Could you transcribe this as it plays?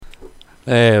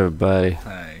Hey everybody.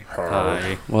 Hey.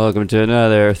 Hi. Welcome to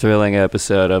another thrilling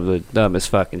episode of the dumbest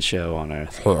fucking show on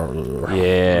earth.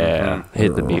 Yeah.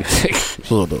 Hit the music.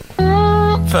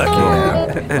 Fuck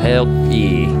yeah. Help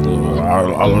ye.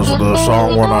 I listened to a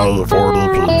song when I was 40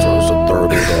 pizzas in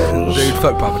 30 days. Dude,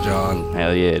 fuck Papa John.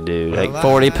 Hell yeah, dude. Like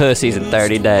 40 pussies in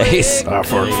 30 days. I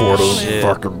fucked 40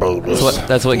 fucking boobies.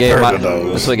 That's what gave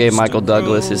Michael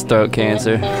Douglas his throat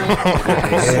cancer.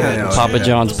 Papa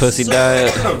John's pussy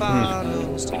diet.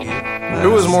 Who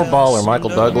was more baller, Michael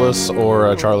Douglas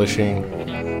or Charlie Sheen?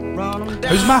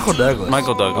 Who's Michael Douglas?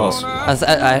 Michael Douglas.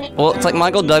 Well, it's like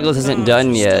Michael Douglas isn't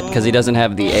done yet because he doesn't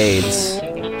have the AIDS.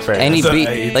 Fair And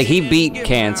enough. he beat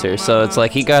cancer, so it's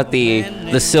like he got the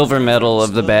silver medal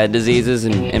of the bad diseases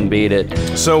and beat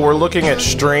it. So we're looking at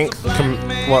strength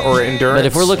or endurance. But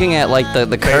if we're looking at like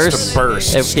the curse, burst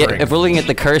strength. if we're looking at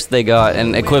the curse they got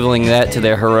and equivaling that to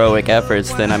their heroic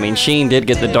efforts, then I mean Sheen did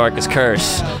get the darkest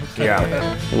curse Yeah.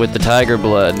 with the tiger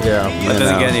blood. Yeah. But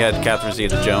then again, you had Catherine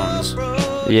Zeta-Jones.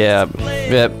 Yeah.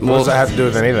 What Well, does that have to do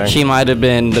with anything? she might have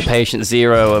been the patient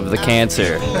zero of the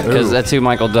cancer because Ooh. that's who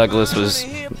Michael Douglas was,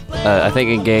 I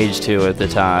think, engaged to at the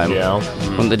time. Yeah.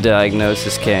 When the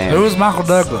diagnosis came. Who was Michael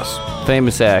Douglas?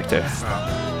 Famous actor.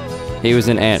 He was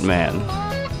in Ant-Man.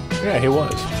 Yeah, he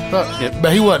was.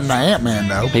 But he wasn't the Ant-Man,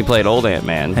 though. He played old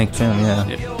Ant-Man. Hank Pym, yeah.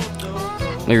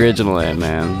 The original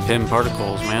Ant-Man. Pim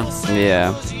particles, man.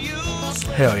 Yeah.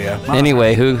 Hell yeah.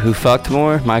 Anyway, who fucked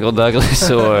more? Michael Douglas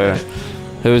or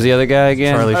who was the other guy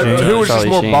again? Charlie Sheen. Who was just Charlie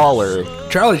more Sheen. baller?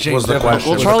 Charlie Sheen was the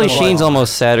question. Well, Charlie Sheen's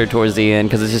almost sadder towards the end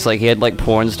because it's just like he had like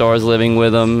porn stars living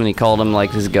with him and he called them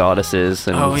like his goddesses.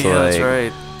 And Oh, it's yeah, that's like,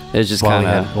 right. It's just While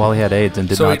kind he had AIDS and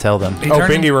did not tell them.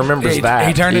 Bingy remembers that.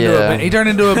 He turned Yeah.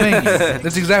 into a Bingy.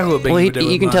 That's exactly what Bingy Well, would do.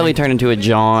 you can tell he turned into a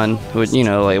John, with, you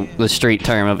know, like the street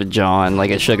term of a John, like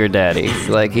a sugar daddy.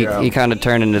 Like he kind of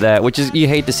turned into that, which is you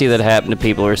hate to see that happen to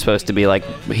people who are supposed to be like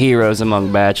heroes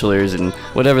among bachelors and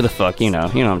whatever the fuck, you know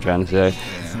what I'm trying to say.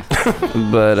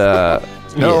 But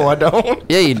No, yeah. I don't.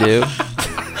 Yeah, you do.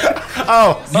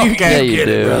 Oh, okay. Yeah, you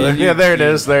do. Yeah, there it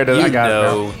is. There it is. I got it.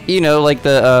 Now. You know, like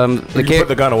the You can put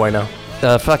the gun away now.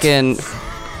 fucking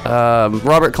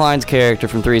Robert Klein's character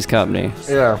from Three's Company.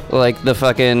 Yeah. Like the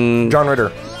fucking John Ritter.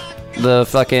 the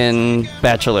fucking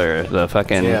Bachelor, the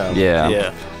fucking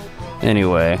Yeah.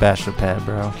 Anyway, Bachelor pad,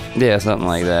 bro. yeah, something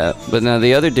like that. But no,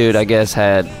 the other dude, I guess,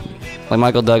 had like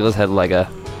Michael Douglas had like a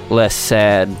less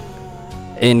sad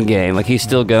end game. Like he's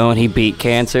still going. He beat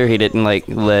cancer. He didn't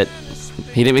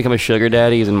he didn't become a sugar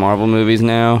daddy. He's in Marvel movies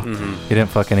now. He didn't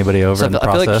fuck anybody over So in the I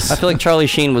process. feel like Charlie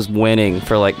Sheen was winning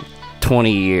for like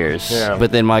 20 years. Yeah.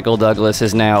 But then Michael Douglas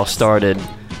has now started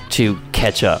to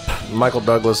catch up. Michael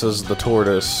Douglas is the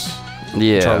tortoise.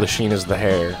 Yeah. Charlie Sheen is the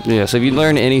hare. Yeah, so if you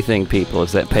learn anything, people,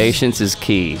 it's that patience is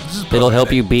key. It'll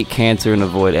help you beat cancer and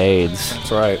avoid AIDS.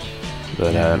 That's right.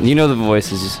 But you know the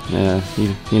voices,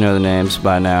 you know the names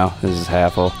by now. This is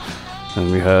Haffle. I'm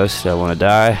your host. I want to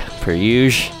die, per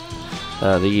usual.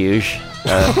 The usual.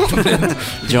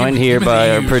 Joined here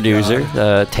by our producer,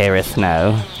 Tareth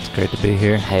Now. It's great to be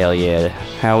here. Hell yeah.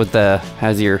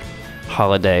 How's your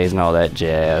holidays and all that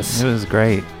jazz? It was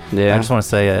great. Yeah. I just want to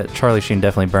say Charlie Sheen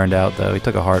definitely burned out, though. He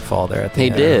took a hard fall there at the He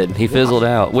end. did. He fizzled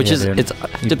out, which Yeah, is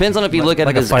dude. depends on if you look at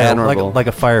like it a as fire, admirable. like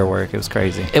a firework. It was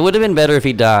crazy. It would have been better if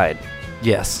he died.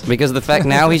 Yes. Because the fact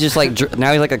now he's just like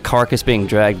now he's like a carcass being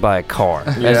dragged by a car,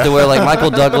 as to where like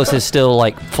Michael Douglas is still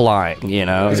like flying, you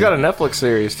know. He's got a Netflix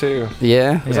series too.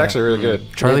 Yeah. It's actually really good.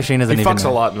 Charlie Sheen isn't He even fucks a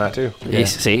lot in that too. You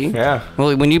see? Yeah.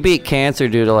 Well, when you beat cancer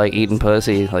due to like eating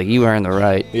pussy, like you earn the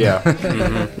right.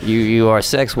 Yeah. You are a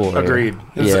sex warrior. Agreed.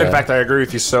 Yeah. In fact, I agree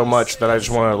with you so much that I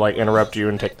just want to like interrupt you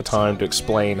and take the time to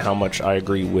explain how much I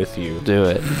agree with you. Do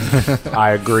it.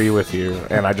 I agree with you,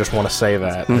 and I just want to say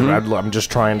that. I'm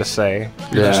just trying to say.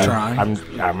 Yeah. Just trying.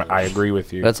 I agree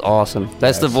with you. That's awesome.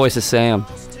 That's the voice of Sam.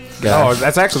 Oh,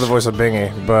 that's actually the voice of Bingy,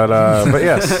 but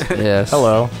yes. Yes.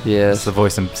 Hello. It's Yes. the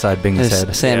voice inside Bing's head.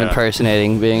 It's Sam Yeah.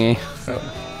 impersonating Bingy,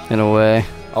 in a way.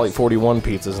 I'll eat 41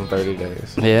 pizzas in 30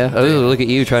 days. Yeah. Oh, look at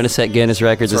you trying to set Guinness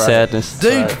records That's of right. sadness.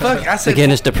 Dude, fuck, I The said...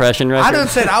 Guinness depression record. I done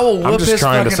said I will whoop just his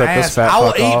trying to fucking set this ass. fat I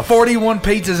will fuck eat off. 41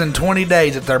 pizzas in 20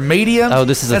 days if they're medium. Oh,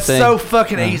 this is a That's thing. so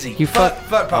fucking easy. You fuck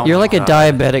Papa. You're like a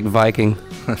diabetic Viking.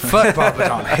 Fuck Papa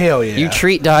John. Hell yeah. You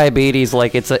treat diabetes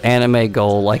like it's an anime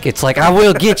goal. Like it's like, I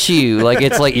will get you. Like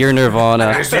it's like your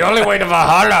Nirvana. It's the only way to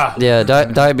Valhalla. Yeah,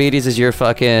 diabetes is your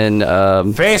fucking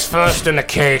Face first in the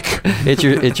cake. it's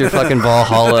your fucking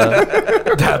Valhalla.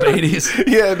 Diabetes.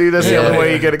 Yeah, dude, that's the Yeah. only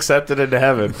way you get accepted into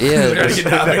heaven.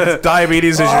 Yeah.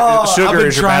 Diabetes is your sugar I've been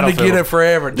is your trying to battlefield. get it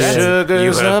forever. That's,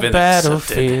 Sugar's You have a been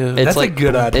battlefield. It's That's a like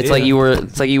good idea. It's like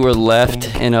you were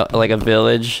left in a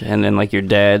village, and then like your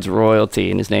dad's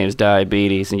royalty, and his name's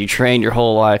diabetes, and you trained your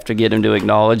whole life to get him to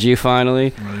acknowledge you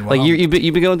finally. Wow. Like you've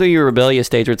been going through your rebellious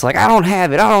stage where it's like, I don't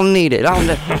have it, I don't need it,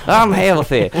 I'm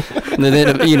healthy. And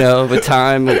then with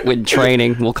time, with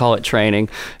training, we'll call it training,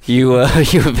 you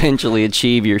eventually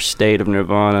achieve your state of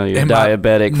nirvana, your And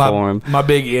diabetic form. My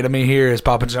big enemy here is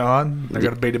Papa John. They're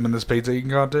gonna beat him in this pizza eating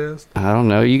contest. I don't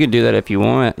know. You could do that if you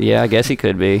want. Yeah, I guess he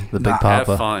could be. The big Nah, Have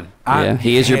papa. fun. Yeah,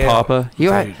 he is your Hell, papa.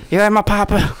 dude. You are my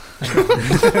papa.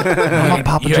 My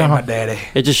Papa You ain't John. my daddy.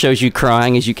 It just shows you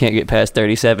crying as you can't get past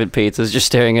 37 pizzas, just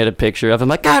staring at a picture of him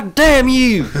like, God damn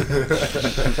you!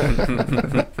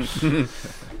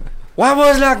 Why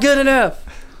was it not good enough?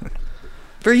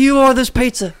 For you or this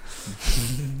pizza?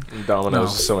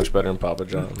 Domino's is so much better than Papa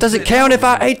John's. Does it count if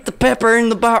I ate the pepper in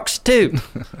the box too?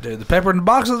 Dude, the pepper in the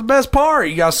box is the best part.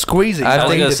 You gotta squeeze it. I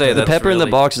was think gonna say, the that's pepper in the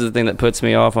really- box is the thing that puts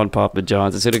me off on Papa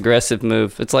John's. It's an aggressive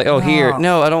move. It's like, oh, here. No.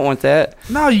 No, I don't want that.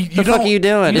 No, you The fuck don't. are you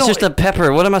doing? It's don't- just a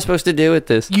pepper. What am I supposed to do with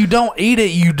this? You don't eat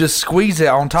it. You just squeeze it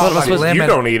on top What am I like supposed to- lemon. You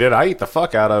don't eat it. I eat the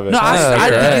fuck out of it. No, I Oh,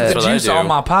 get yeah. the That's what I juice do. on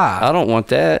my pie. I don't want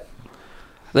that.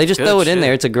 They just Good throw it in shit.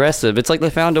 there. It's aggressive. It's like they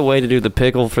found a way to do the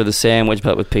pickle for the sandwich,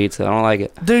 but with pizza. I don't like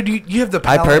it. Dude, you have the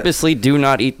I palate. purposely do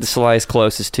not eat the slice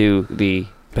closest to the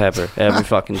pepper every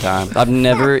fucking time. I've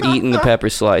never eaten the pepper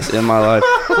slice in my life.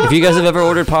 If you guys have ever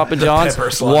ordered Papa John's, pepper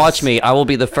slice. watch me. I will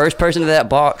be the first person to that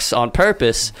box on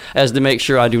purpose as to make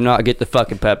sure I do not get the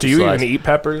fucking pepper Do you slice. even eat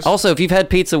peppers? Also, if you've had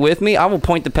pizza with me, I will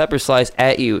point the pepper slice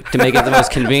at you to make it the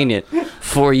most convenient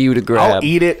for you to grab. I'll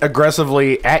eat it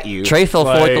aggressively at you. Trey fell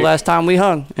for it the Like, last time we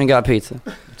hung and got pizza.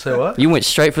 Say what? You went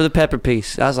straight for the pepper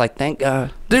piece. I was like, thank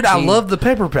God. Dude, I Gee. love the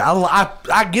pepper.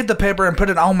 I get the pepper and put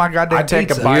it on my goddamn I take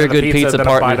pizza. a bite You're of a the good pizza, pizza then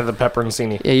partner. a bite of the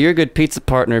pepperoncini. Yeah, you're a good pizza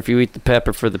partner if you eat the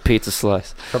pepper for the pizza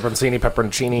slice. Pepperoncini,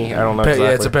 pepperoncini. I don't know Pe- exactly.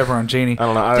 Yeah, it's a pepperoncini. I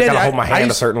don't know. I Yeah, gotta dude, hold my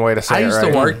hand a certain way to say I it used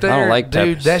right. to work there. I don't like dude.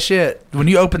 peppers. That shit. When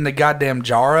you open the goddamn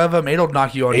jar of them, it'll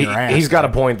knock you on your ass. He's got a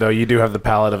point though. You do have the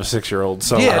palate of a 6-year-old.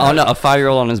 So Yeah. Oh no, a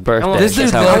 5-year-old on his birthday. This dude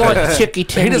That's how I loves feel. He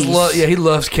just he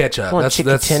loves ketchup. That's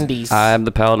tendies. I have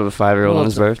the palate of a 5-year-old on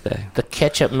his birthday. The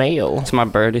ketchup mayo. It's my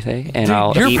birthday, and Dude,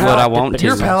 I'll your eat what I palate- want to.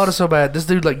 Your palate is so bad. This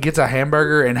dude like gets a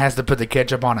hamburger and has to put the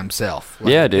ketchup on himself.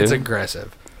 Like, Yeah, dude. It's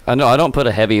aggressive. I know I don't put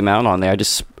a heavy amount on there.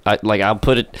 I'll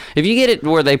put it. If you get it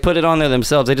where they put it on there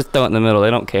themselves, they just throw it in the middle. They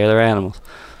don't care. They're animals.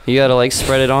 You gotta like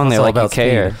spread it on It's there all like you about speed.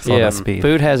 care. It's all Yeah, about speed.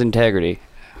 food has integrity.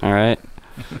 All right,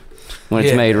 when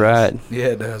it's Yeah, made it right. does. Yeah,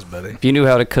 it does, buddy. If you knew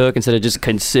how to cook instead of just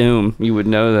consume, you would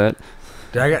know that.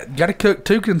 Dude, I got to cook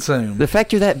to consume. The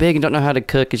fact you're that big and don't know how to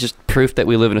cook is just proof that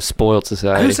we live in a spoiled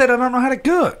society. Who said I don't know how to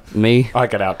cook? Me? I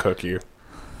could outcook you.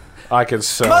 I could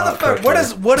so Motherfucker, outcook what you.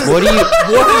 is What do you?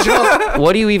 what is your?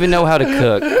 What do you even know how to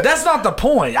cook? That's not the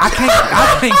point. I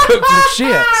can't cook for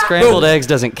shit. Scrambled eggs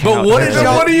doesn't count. But what is So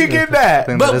y'all? what do you get at?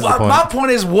 That But is the point. my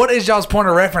point is, what is y'all's point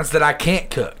of reference that I can't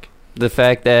cook? The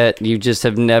fact that you just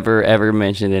have never ever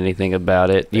mentioned anything about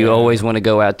it. You always want to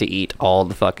go out to eat all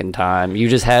the fucking time. You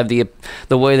just have the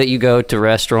way that you go to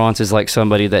restaurants is like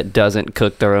somebody that doesn't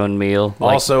cook their own meal.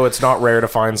 Like, Also, it's not rare to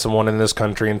find someone in this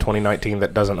country in 2019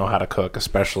 that doesn't know how to cook,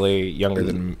 especially younger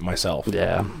than myself.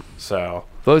 yeah. So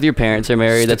Both your parents are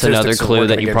married. That's another Statistics are clue working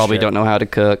that you against probably you. don't know how to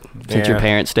cook. Since your Yeah.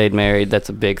 parents stayed married, that's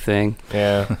a big thing.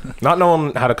 yeah, not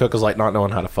knowing how to cook is like not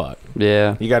knowing how to fuck.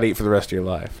 Yeah. You got to eat for the rest of your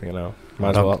life. You know, might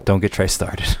as well. Don't get Trey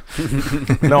started.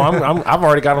 No, I've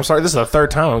already got him started. This is the third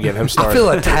time I'm getting him I started. feel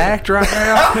attacked right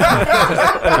now.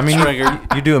 I mean,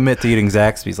 you do admit to eating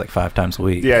Zaxby's like 5 times a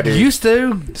week. yeah, dude. Used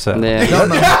to. So Yeah.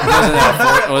 Wasn't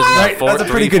that That's a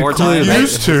pretty good 4 clue. times?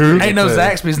 Used to. Ain't no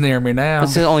Zaxby's near me now.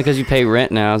 That's only because you pay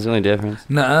rent now. It's the only difference.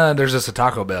 Nuh-uh, there's just a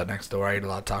Taco Bell next door. I eat a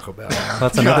lot of Taco Bell now.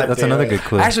 that's God another damn it. good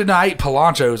clue. Actually, no, I eat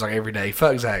Palanchos like every day.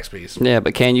 Fuck Zaxby's. Yeah,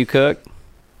 but can you cook?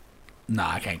 Nah,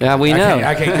 I can't. Yeah, we know.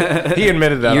 I can't cook. He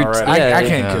admitted that You're, already. I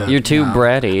can't cook. You're too No.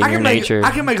 bratty in I your can make. nature.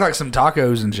 I can make like some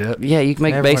tacos and shit. Yeah, you can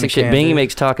make Everyone basic shit. can, Bingy dude.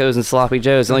 makes tacos and sloppy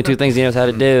joes. The only two things he knows how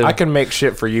to do. I can make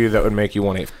shit for you that would make you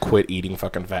want to quit eating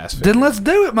fucking fast food. Then let's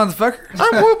do it, motherfucker.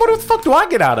 What the fuck do I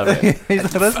get out of it?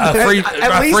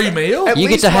 A free meal. you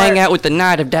get to hang out with the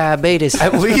Knight of Diabetes.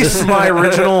 At least my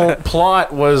original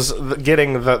plot was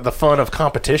getting the fun of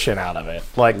competition out of it.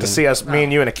 Like to see us, me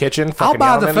and you in a kitchen, I'll fucking buy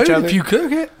yelling the at each food other. if you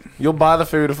cook it. You'll buy the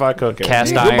food if I cook it.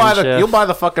 Cast iron chef. You'll buy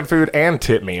the fucking food and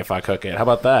tip me if I cook it. How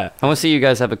about that? I want to see you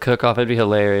guys have a cook-off. It'd be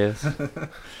hilarious.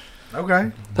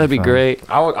 Okay. That'd be great.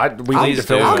 We need to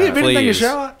film I'll that. give anything a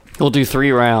shot. We'll do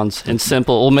 3 rounds and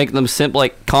simple. We'll make them simple,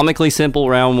 like comically simple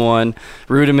round 1,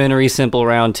 rudimentary simple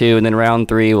round 2, and then round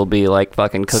 3 will be like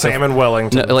fucking cook Salmon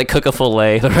Wellington. No, like cook a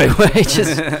fillet the right way.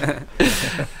 Just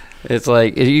it's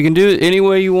like you can do it any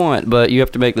way you want, but you have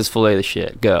to make this fillet the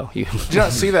shit. Go. Did you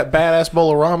not see that badass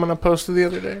bowl of ramen I posted the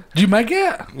other day? Did you make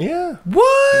it? Yeah.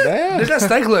 What? Yeah. Did that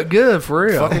steak look good for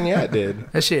real? Fucking yeah, it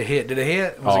did. That shit hit. Did it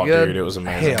hit? Was it Oh, good? dude, it was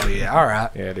amazing. Hell yeah. All right.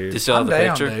 Yeah, dude. Do you still have I'm the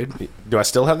down, picture? dude. Do I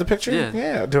still have the picture?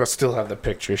 Yeah. Do I still have the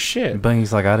picture? Shit.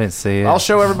 Bungy's like, I didn't see it. I'll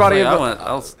show everybody. Wait,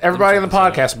 I'll Everybody in the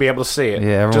check this out. podcast will be able to see it. Yeah,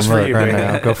 everyone just for look you, right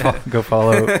man. now. Go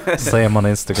follow Sam on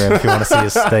Instagram if you want to see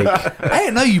his steak. I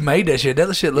didn't know you made that shit.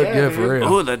 That shit looked good for real.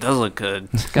 Oh, that does look good.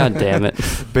 God damn it.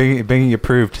 Bingy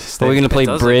approved steak. Are we gonna play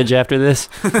does bridge after this?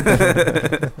 I'm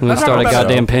gonna start a about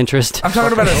goddamn Pinterest. I'm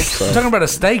talking about a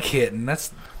steak hitting.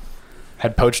 That's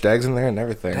Had poached eggs in there and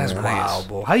everything. man. wild,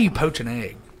 boy. How you poach an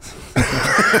egg?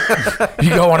 You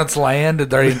go on its land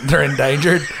and they're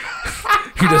endangered.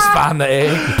 You just find the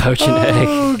egg. Poach an egg.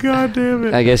 Oh god damn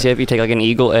it! I guess if you take like an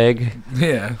eagle egg,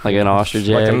 Yeah. like an ostrich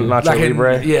Like a egg, nacho Like in,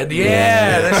 libre.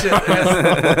 yeah, that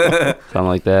shit. something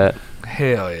like that.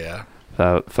 Hell yeah.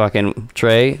 Fucking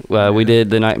Trey, we did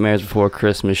the Nightmares Before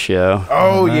Christmas show.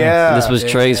 Oh yeah. This was yeah.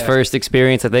 Trey's first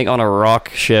experience, I think, on a rock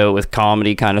show with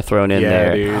comedy kind of thrown in yeah,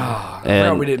 there. dude. Oh, I And-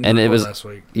 forgot we didn't and it record was- last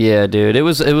week. Yeah, dude, it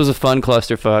was a fun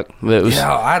clusterfuck. It was.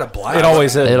 Yeah, I had a blast. It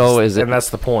always is. It always is. And that's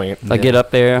the point. I get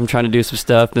up there, I'm trying to do some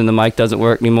stuff, then the mic doesn't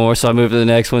work anymore, so I move to the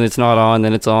next one. It's not on,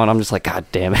 then it's on. I'm just like, God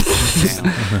damn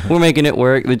it. We're making it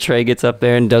work. The Trey gets up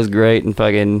there and does great, and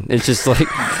fucking, it's just like,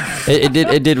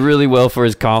 it did really well for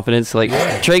his confidence. Like,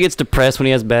 Trey gets depressed when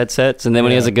he has bad sets, and then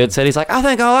when he has a good set, he's like, I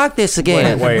think I like this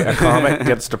again. Wait, a comic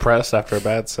gets depressed after a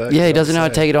bad set? Yeah, he doesn't know how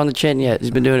to take it on the chin yet.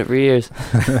 He's been doing it for years.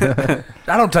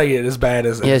 I don't take it as bad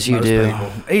as Yes, you most do.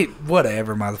 people.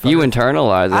 Whatever, motherfucker. You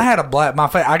internalize it. I had a black.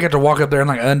 I get to walk up there and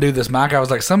like undo this mic. I was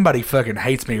like, somebody fucking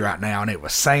hates me right now, and it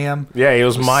was Sam. Yeah, it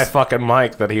was my fucking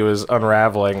mic that he was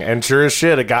unraveling, and sure as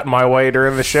shit, it got in my way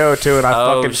during the show too, and I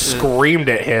fucking screamed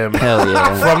at him Hell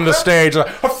yeah. from the stage, like,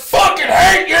 I fucking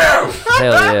hate you!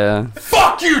 Hell yeah.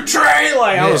 Fuck you, Trey!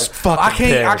 Like, I was fucking I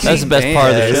can't. pissed. That's the best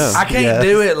part of the show. I can't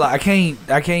do it. Like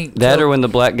I can't. That or when the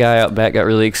black guy out back got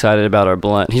really excited about our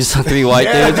blunt. He's like 3 white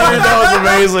Yeah, dude, dudes. that was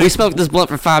amazing. We smoked this blunt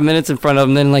for 5 minutes in front of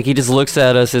him, then like he just looks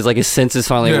at us as like his senses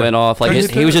finally went off. Like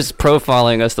he was just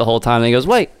profiling us the whole time. And he goes,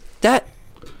 "Wait,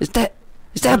 is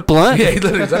that blunt?" Yeah, he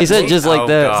literally- He said just like Oh,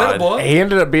 that. God. Is that a blunt? He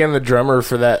ended up being the drummer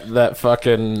for that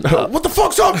fucking. What the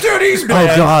fuck's up, titties, Oh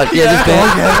man? God, yeah, this Oh,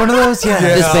 band. you had one of those? Yeah.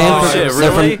 This band, Oh, from, shit,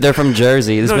 they're really? they're from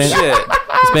Jersey. This No band, shit.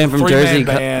 this band from Three-man Jersey.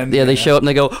 band, Yeah, they yeah. show up and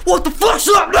they go, "What the fuck's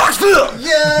up, Knoxville?"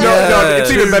 No,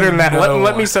 it's even better than that. No.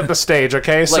 Let me set the stage,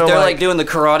 okay? Like they're like doing the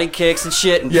karate kicks and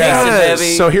shit and Yes. kicks and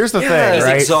heavy. So here's the thing, He's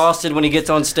right? exhausted when he gets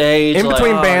on stage. In like,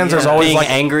 between oh, bands, there's yeah, always being like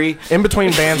angry. In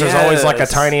between bands, there's always like a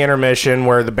Yes. tiny intermission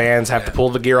where the bands have to pull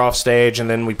the gear off stage, and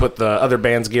then we put the other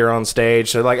band's gear on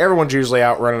stage. So like everyone's usually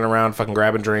out running around, fucking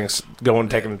grabbing drinks, going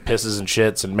taking pisses and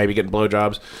shits, and maybe getting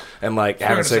blowjobs, and like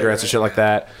having cigarettes and shit like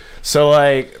that. So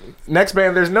like next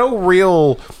band, there's no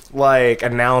real like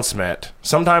announcement.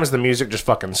 Sometimes the music just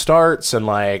fucking starts, and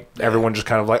like everyone just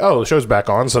kind of like, oh, the show's back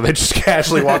on, so they just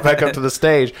casually walk back up to the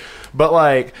stage. But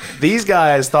like these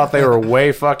guys thought they were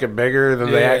way fucking bigger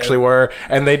than they Yeah. actually were,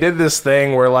 and they did this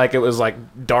thing where like it was like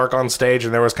dark on stage,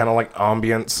 and there was kind of like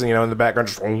ambience, you know, in the background,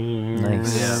 just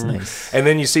Nice. and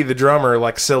then you see the drummer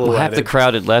like silhouetted. Half the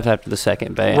crowd had left after the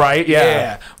second band. Right? Yeah.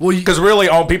 Yeah. Well, Because really,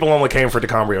 all people only came for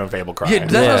DeCambrio and Fable Cry. Yeah,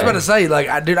 that's what I was Yeah. about to say. Like,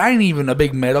 I ain't even a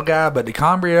big metal guy, but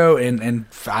DeCambrio and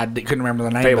couldn't remember the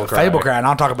name. Fable but Cry. Fable Cry, and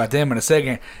I'll talk about them in a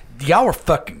second. Y'all were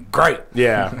fucking great.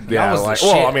 Yeah, yeah. was the Like,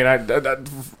 shit. well, I mean,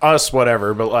 us,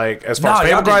 whatever. But like, as far No, as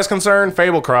Fable y'all Cry did- is concerned,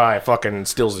 Fable Cry fucking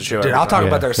steals the show. Dude, every I'll talk time.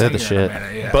 about their they're singer the in a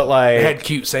minute. Yeah. But like, they had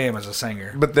Cute Sam as a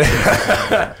singer. But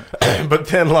then, but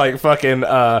then, like fucking,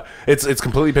 it's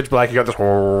completely pitch black. You got this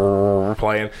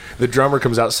playing. The drummer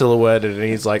comes out silhouetted, and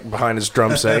he's like behind his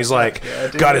drum set. He's like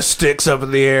got his sticks up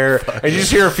in the air, and you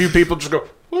just hear a few people just go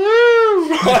woo,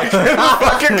 like in the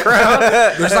fucking crowd.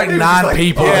 There's like 9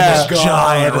 people Yeah. in this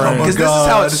giant room. Because this is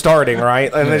how it's starting,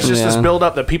 right? And it's just this build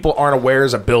up that people aren't aware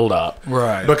is a build up,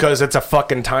 Right. Because it's a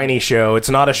fucking tiny show. It's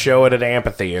not a show at an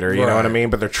amphitheater, you know what I Right. mean?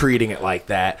 But they're treating it like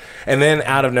that. And then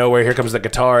out of nowhere, here comes the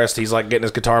guitarist. He's like getting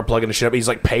his guitar plugged into shit up. He's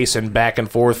like pacing back and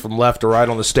forth from left to right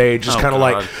on the stage, just Oh, kind of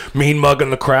God. like mean mugging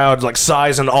the crowd, like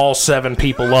sizing all 7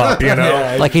 people up, you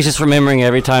know? Like he's just remembering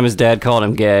every time his dad called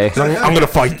him gay. I'm gonna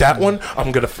fight that one.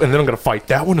 And then I'm gonna fight fight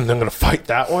that one, and then I'm gonna fight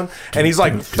that one. And he's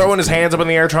like throwing his hands up in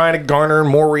the air, trying to garner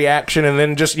more reaction, and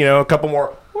then just a couple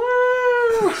more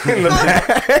in the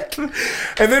back,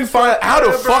 and then out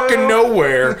of fucking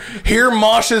nowhere, here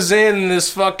moshes in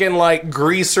this fucking like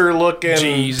greaser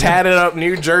looking, tatted up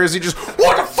New Jersey, just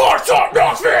what the fuck's up,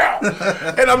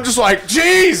 Knoxville? And I'm just like,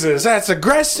 Jesus, that's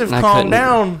aggressive. Calm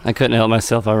down. I couldn't help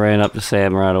myself. I ran up to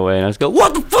Sam right away, and I just go,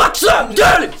 "What the fuck's up,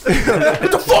 Dennis?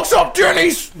 What the fuck's up,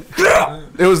 Denny's?"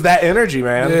 It was that energy,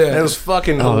 man. Yeah. It was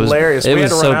fucking hilarious. It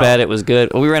was so bad it was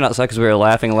good. We ran outside because we were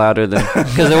laughing louder than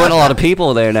because there weren't a lot of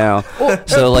people there now.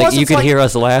 So like you could hear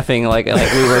us laughing like we were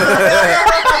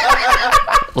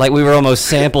like we were almost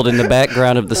sampled in the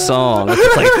background of the song.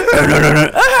 It's like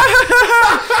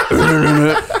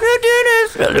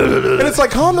and it's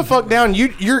like, calm the fuck down.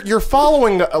 You're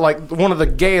following like one of the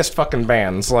gayest fucking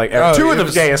bands, like two of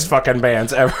the gayest fucking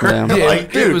bands ever. Yeah.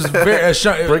 Like, dude, it was very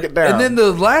break it down. And then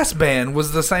the last band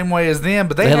was the same way as them,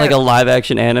 but they had like a live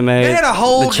action anime. They had a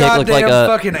whole goddamn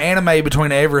fucking anime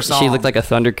between every song. She looked like a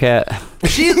Thundercat.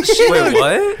 She Wait,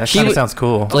 what? That kind of sounds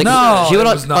cool. Like, no,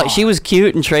 she was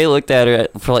cute, and Trey looked at her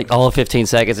for like all of 15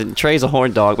 seconds, and Trey's a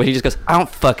horn dog, but he just goes, "I don't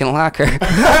fucking like her."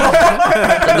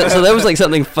 So there was like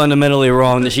something fundamentally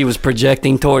wrong that she was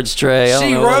projecting towards Trey.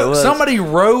 Somebody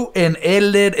wrote and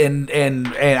edited and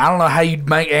I don't know how you'd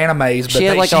make animes, but she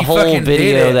had like a whole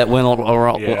video that went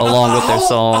along with their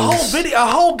songs. A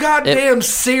whole goddamn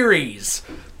series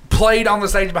played on the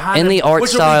stage behind in them, the art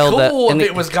which style would be cool if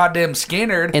it was goddamn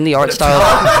Skinner. In the art style.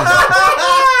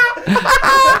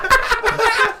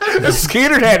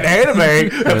 Skinner had an anime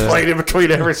that played in between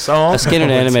every song. A Skinner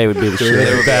anime would be the shit.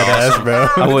 They were badass, bro.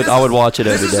 I would watch it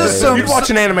every day. You'd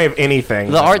watch an anime of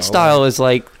anything. The art style is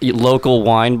like local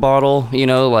wine bottle,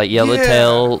 like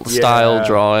Yellowtail style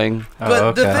drawing.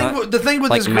 But the thing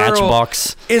with like this girl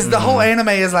Matchbox is the whole anime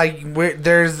is like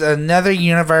there's another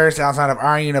universe outside of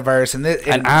our universe, and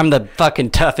I'm the fucking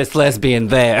toughest lesbian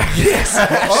there.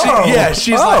 Yes,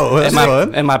 she's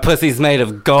like, and my pussy's made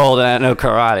of gold, and I know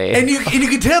karate. And you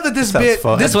can tell that this bitch.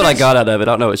 That's what I got out of it. I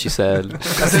don't know what she said. I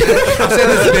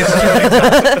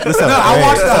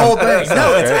watched the whole thing.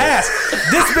 No, it's ass.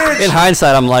 This bitch. In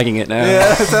hindsight, I'm liking it now.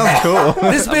 Yeah, that sounds cool.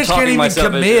 This bitch can't even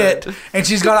commit, and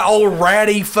she's got an old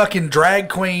ratty fucking drag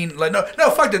queen. Like no,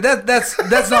 fuck that. That's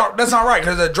not right,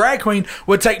 because a drag queen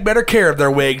would take better care of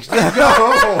their wigs.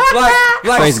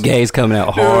 Trey's gay's coming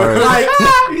out hard.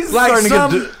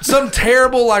 Some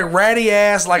terrible like ratty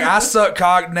ass like I suck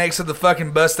cock next to the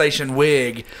fucking bus station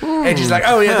wig, and she's like,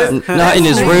 "Oh yeah, not in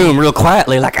his room, real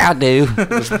quietly like I do."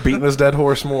 Just beating his dead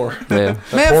horse more. Yeah,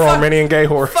 poor Armenian gay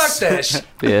horse. Fuck that shit.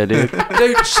 Yeah, dude.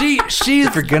 Dude, she.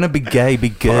 If you're gonna be gay, be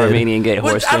good. Armenian gay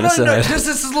horse. I don't know. Just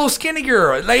this little skinny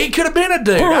girl. Like it could have been a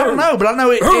dude. I don't know, but I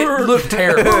know it looked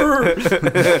terrible.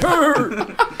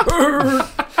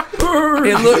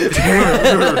 It looked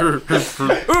terrible.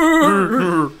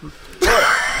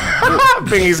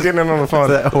 Bingy's getting in on the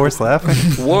phone. Is that horse laughing?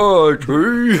 What?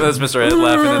 That's Mr. Ed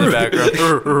laughing in the background.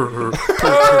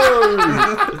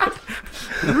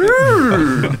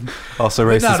 Also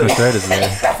racist Mr. Ed is there.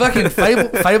 Fucking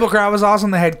Fable Cry was awesome.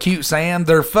 They had Cute Sam.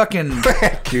 They're fucking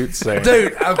Cute Sam.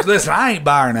 Dude, listen, I ain't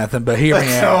buying nothing, but hear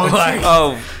me out. Like,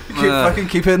 fucking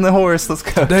keep hitting the horse. Let's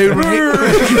go, dude. Boy,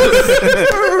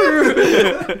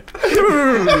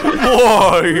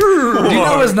 do you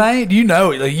know his name? Do you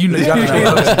know it? Like, you gotta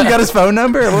know it. You got his phone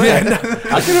number? Yeah,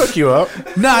 I can hook you up.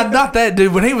 Nah, not that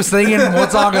dude. When he was singing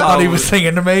one song, I thought he was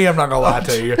singing to me. I'm not gonna lie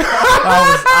to you.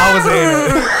 I was in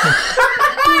it.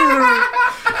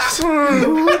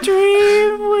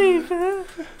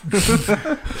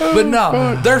 But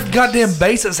no, their goddamn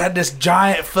bassist had this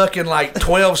giant fucking like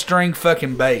 12-string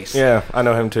fucking bass. Yeah, I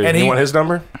know him too. And you want his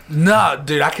number? No,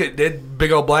 dude, that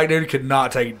big old black dude could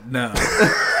not take no.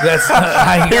 That's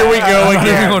here we go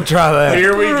again. I'm gonna try that.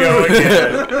 Here we go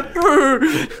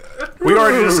again. We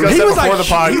already discussed that before the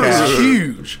podcast. He was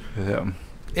huge. Yeah.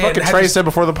 Fucking Trey said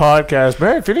before the podcast,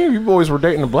 man, if any of you boys were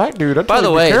dating a black dude, I'd by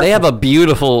the way, they have a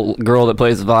beautiful girl that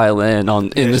plays violin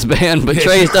in this band, but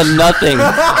Trey's done nothing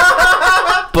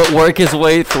but work his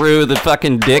way through the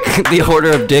fucking dick, the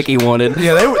order of dick he wanted.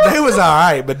 Yeah, they was all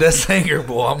right, but that singer,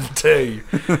 boy, I'm gonna tell you.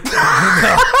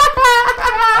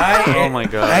 Oh my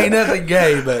god, ain't nothing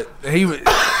gay, but he was.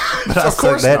 But I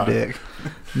suck that dick.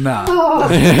 Nah.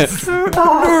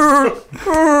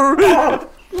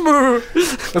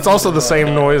 It's also the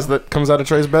same noise that comes out of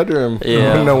Trey's bedroom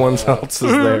when no one else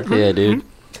is there. Yeah, dude.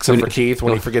 Except for Keith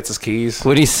when he forgets his keys.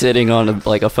 When he's sitting on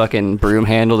a fucking broom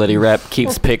handle that he wrapped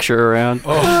Keith's picture around.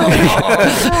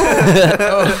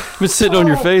 Been sitting on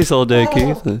your face all day,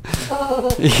 Keith.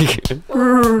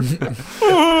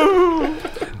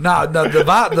 No,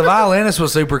 the violinist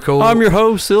was super cool. I'm your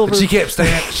host, Silver. But she kept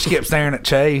staring at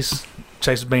Chase.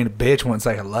 Chase was being a bitch, wouldn't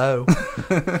say hello.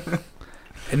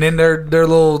 And then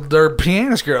their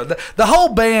pianist girl. The whole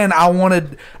band, I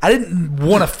didn't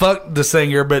want to fuck the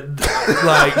singer, but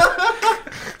like.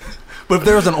 But if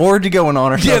there was an orgy going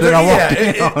on or something, I walked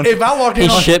in on. If I walked in,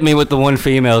 he shipped me with the one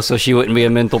female so she wouldn't be a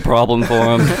mental problem for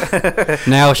him.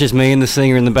 Now it's just me and the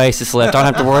singer and the bassist left. I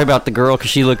don't have to worry about the girl because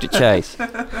she looked at Chase,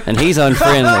 and he's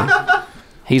unfriendly.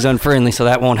 He's unfriendly, so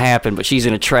that won't happen. But she's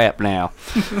in a trap now.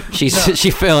 She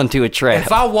fell into a trap.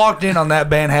 If I walked in on that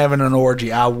band having an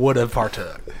orgy, I would have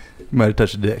partook. You might have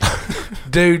touched a dick.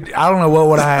 Dude, I don't know what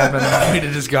would have happened. We'd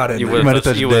have just got in. You there. would have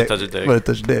touched a dick. Might have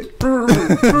touched a dick.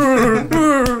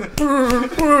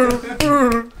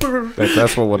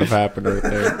 That's what would have happened right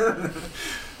there.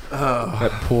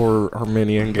 That poor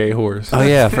Armenian gay horse. Oh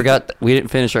yeah, I forgot we didn't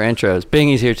finish our intros.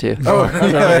 Bingy's here too. Oh,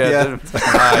 yeah.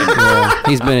 Yeah,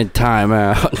 he's been in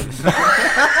timeout.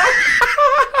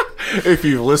 If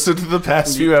you've listened to the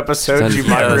past few episodes, you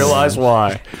might realize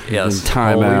why. Yes,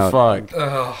 Holy timeout. fuck.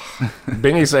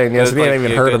 Bingy's saying yes, we ain't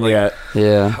even heard him yet.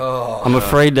 Yeah, I'm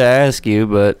afraid to ask you,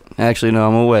 but actually no,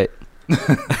 I'm gonna wait. You're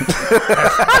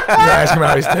asking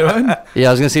how he's doing? Yeah,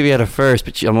 I was gonna see if he had a first,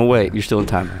 but I'm gonna wait. You're still in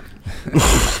timeout.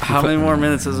 How many more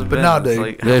minutes has it been? But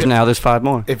no, dude. There's 5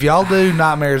 more. If y'all do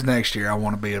Nightmares next year, I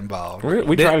want to be involved.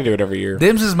 We try to do it every year.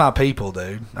 Them's is my people,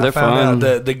 dude. They're I found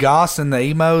fun. out the goths and the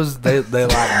emos, they like me.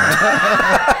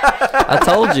 I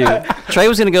told you. Trey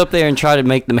was gonna go up there and try to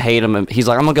make them hate him. And he's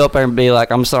like, I'm gonna go up there and be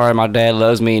like, I'm sorry, my dad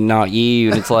loves me and not you.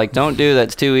 And it's like, don't do that.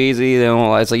 It's too easy. They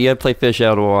won't like. It's like you have to play fish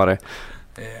out of water.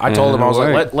 I told him, I was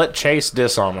Word. like, let Chase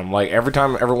diss on him. Like, every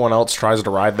time everyone else tries to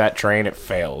ride that train, it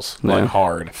fails. Like, Yeah.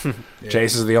 hard.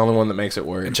 Chase is the only one that makes it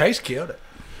work. And Chase killed it.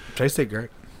 Chase did great.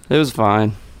 It was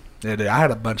fine. Yeah, dude, I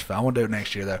had a bunch of fun. I want to do it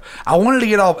next year, though. I wanted to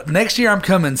get off. Next year, I'm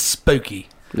coming spooky.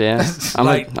 Yeah, I'm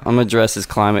Like- gonna dress as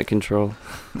climate control,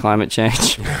 climate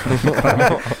change.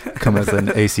 Come as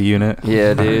an AC unit.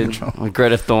 Yeah, dude. Like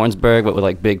Greta Thornsberg, but with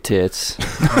like big tits.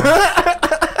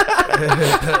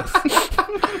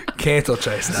 Cancel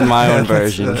Chase. It's my own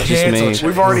version. Just Cancel me. Chase.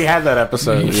 We've already had that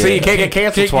episode. Yeah. See, you can't get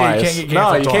canceled twice. can't get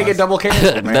No, canceled you can't get twice. double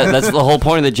canceled, man. That's the whole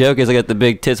point of the joke is I got the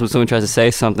big tits when someone tries to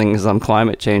say something because I'm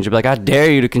climate change. I'll be like, I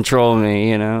dare you to control me,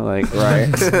 you know? Like,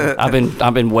 Right.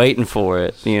 I've been waiting for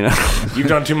it, you know? You've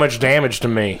done too much damage to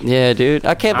me. Yeah, dude.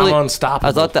 I can't I'm believe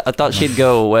unstoppable. I thought she'd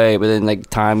go away, but then like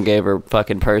Time gave her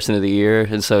fucking Person of the Year,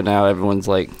 and so now everyone's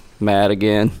like mad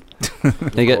again.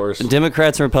 They get course.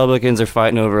 Democrats and Republicans are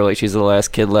fighting over like she's the last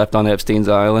kid left on Epstein's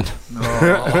island.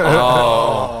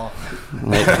 Oh.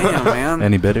 Like, Damn, man.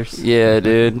 Any bidders? yeah,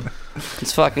 dude.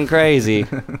 It's fucking crazy. I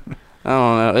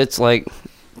don't know. It's like,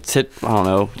 I don't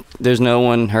know. There's no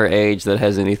one her age that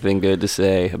has anything good to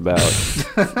say about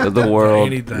the world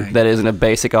Anything. that isn't a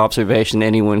basic observation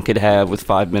anyone could have with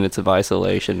 5 minutes of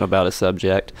isolation about a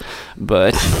subject.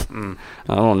 But I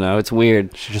don't know. It's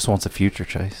weird. She just wants a future,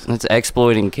 Chase. It's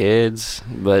exploiting kids,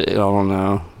 but I don't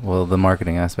know. Well, the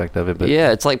marketing aspect of it, but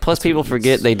Yeah, it's like, plus people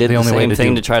forget they did the the only way same to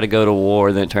thing do- to try to go to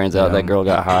war, then it turns out Yeah. that girl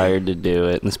got hired to do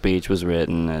it, and the speech was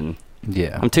written, and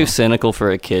yeah, I'm too cynical for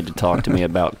a kid to talk to me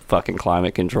about fucking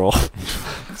climate control.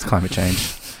 It's climate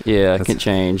change. Yeah, it That's- can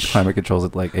change. Climate controls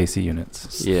it like AC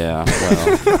units. Yeah,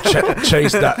 well.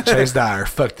 Chase Dyer.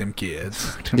 Fuck them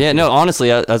kids. Yeah, no, honestly,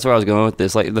 that's where I was going with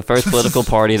this. Like, the first political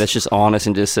party that's just honest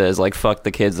and just says, like, fuck the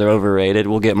kids, they're overrated,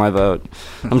 will get my vote.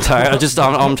 I'm tired.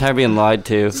 I'm tired of being lied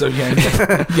to. So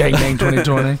Yang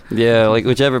 2020. Yeah, like,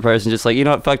 whichever person, just like, you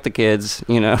know what, fuck the kids.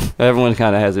 You know, everyone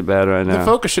kind of has it bad right The now.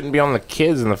 focus shouldn't be on the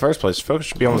kids in the first place. The focus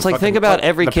should be on It's the like, think fucking- about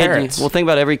every the kid. parents. Well, think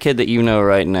about every kid that you know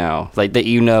right now, like that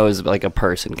you know is like a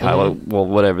person, Kyle. Well,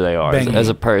 whatever they are, Bang. as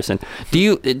a person. Do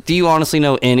you honestly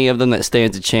know any of them that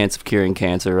stands a chance of curing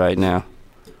cancer right now?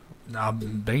 Nah,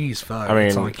 Bingy's fucked. I mean,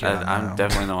 That's all I care I'm about.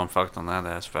 definitely know I'm fucked on that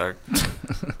aspect.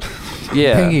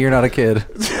 Yeah, Pingy, you're not a kid.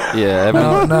 yeah.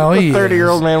 No, he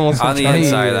 30-year-old man wants On the He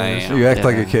inside, I is. am. You act Yeah.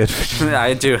 like a kid.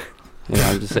 I do. Yeah,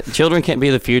 I'm just saying, children can't be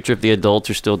the future if the adults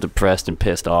are still depressed and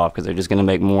pissed off because they're just gonna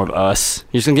make more of us.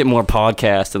 You're just gonna get more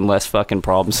podcasts and less fucking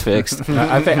problems fixed.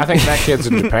 I think that kid's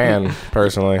in Japan,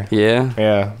 personally. Yeah,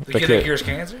 Yeah. The kid that cures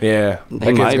cancer? Yeah. He That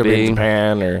kid's might gonna be be. in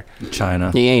Japan or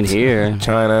China. he ain't here.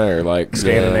 China or like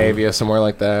Scandinavia, somewhere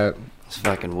like that. It's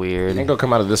fucking weird. Ain't gonna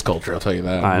come out of this culture, I'll tell you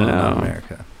that. I know. Not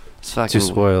America. It's fucking Too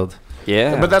spoiled.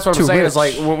 Yeah, But that's what I'm Too saying rich. is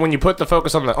like when you put the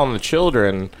focus on the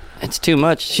children, it's too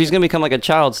much. She's gonna become like a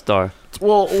child star.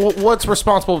 well, what's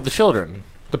responsible for the children?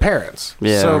 The parents.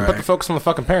 Yeah. So put the focus on the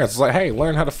fucking parents. It's like, hey,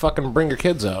 learn how to fucking bring your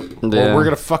kids up. Yeah. Or we're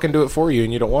gonna fucking do it for you,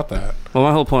 and you don't want that. Well,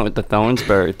 my whole point with the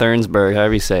Thornsberg,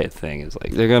 however you say it, thing is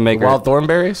like they're gonna make Wild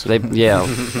Thornberries. Yeah,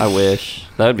 I wish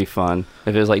that would be fun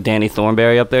if it was like Danny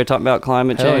Thornberry up there talking about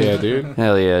climate change. Hell yeah, dude.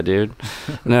 Hell yeah, dude.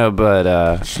 No, but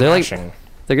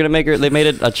they're gonna make her. They made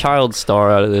a child star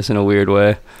out of this in a weird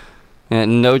way.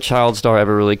 And no child star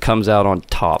ever really comes out on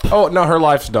top. Oh no, her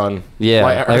life's done. Yeah,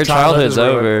 like, her childhood's is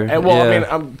ruined. over. And, well, yeah.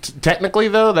 I mean, technically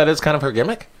though, that is kind of her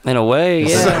gimmick. In a way,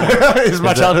 yeah. Is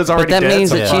my childhood's already But that dead? means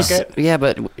so that fuck it.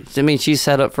 but I mean, she's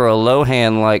set up for a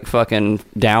Lohan like fucking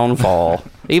downfall.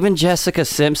 Even Jessica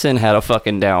Simpson had a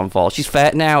fucking downfall. She's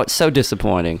fat now. It's so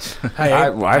disappointing. Hey, I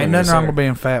ain't haven't nothing seen wrong her. with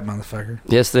being fat, motherfucker.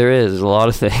 Yes, there is. There's a lot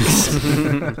of things.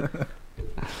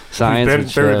 Science We've been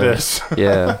would through show. this.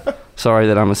 Yeah. Sorry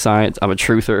that I'm a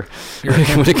truther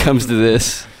when it comes to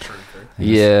this.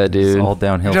 Yeah, It's dude. all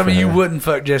downhill. You tell from me you there. wouldn't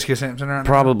fuck Jessica Simpson right now?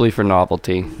 Probably for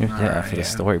novelty, Yeah, for the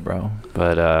story, bro.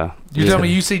 but You tell me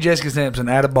you see Jessica Simpson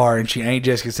at a bar and she ain't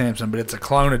Jessica Simpson, but it's a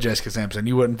clone of Jessica Simpson.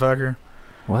 You wouldn't fuck her?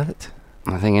 What?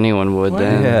 I think anyone would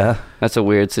then. Yeah. That's a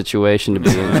weird situation to be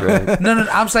in, Trey. No,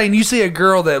 I'm saying you see a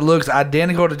girl that looks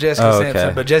identical to Jessica Oh, okay.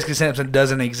 Simpson, but Jessica Simpson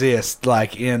doesn't exist.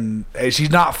 Like she's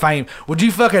not famous. Would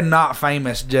you fuck a not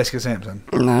famous Jessica Simpson?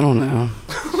 I don't know.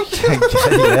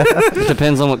 Yeah. It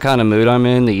depends on what kind of mood I'm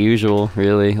in. The usual,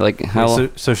 really. Like how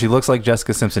So she looks like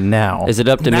Jessica Simpson now. is it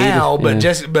up to Now, me? but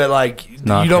Yeah. but like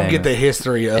Not you don't famous. get the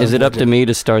history of. Is it up to me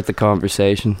to start the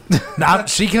conversation? Now,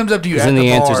 she comes up to you at Then the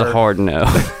the bar. answer's a hard no.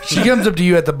 She comes up to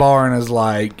you at the bar and is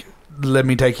like, "Let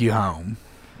me take you home."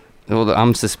 Well,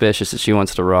 I'm suspicious that she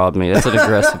wants to rob me. That's an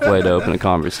aggressive way to open a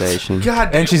conversation.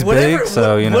 God, And she's big,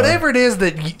 so, you know. whatever it is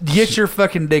that gets your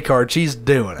fucking dick hard, she's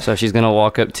doing it. So she's gonna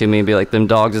walk up to me and be like, "Them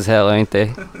dogs is hell, ain't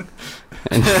they?"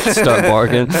 And start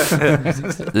barking.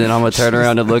 Then I'm gonna turn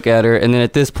around and look at her, and then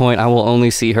at this point, I will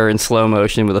only see her in slow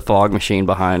motion with a fog machine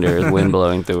behind her, the wind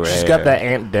blowing through her hair. She's got that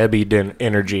Aunt Debbie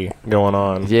energy going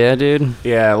on. Yeah, dude.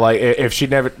 Yeah, like if she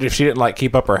didn't like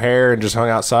keep up her hair and just hung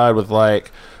outside with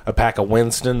like a pack of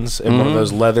Winstons in one of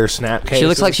those leather snap cases. She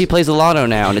looks like she plays the lotto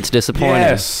now, and it's disappointing.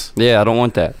 Yes. Yeah, I don't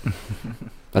want that.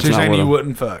 That's She's not saying what you I'm-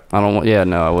 wouldn't fuck. I don't want. Yeah,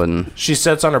 no, I wouldn't. She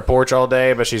sits on her porch all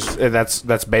day, but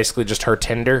that's basically just her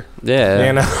Tinder. Yeah,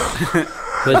 You know,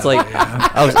 but it's like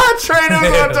I was. Trey knows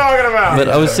what I'm talking about. But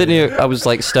I was sitting here. I was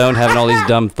like stoned, having all these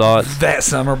dumb thoughts. That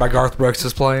Summer by Garth Brooks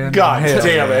is playing. God Hell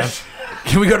damn yeah. it.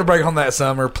 Can we go to break on That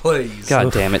Summer, please?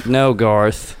 God damn it, no,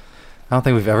 Garth. I don't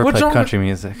think we've ever What's played wrong country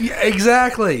music. Yeah,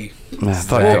 exactly. Ah, fuck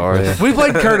Exactly. Garth. We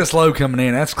played Curtis Lowe coming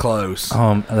in. That's close.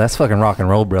 That's fucking rock and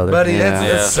roll, brother. Buddy, Yeah.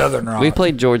 that's Southern rock. We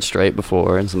played George Strait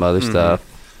before and some other stuff,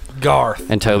 Garth.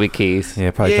 and Toby Keith.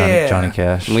 Yeah, probably Yeah. Johnny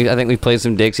Cash. And I think we played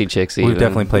some Dixie Chicks. We've even.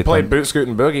 definitely played Played Boot Scoot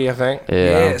and Boogie, I think.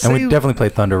 Yeah. see, and we definitely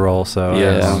played Thunder Roll. So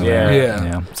Yeah. Yeah.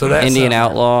 Yeah. So that's Indian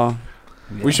Outlaw.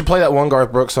 We should play that one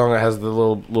Garth Brooks song that has the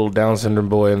little Down syndrome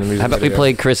boy in the music. How about we video.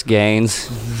 played Chris Gaines?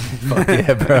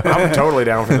 yeah, bro. I'm totally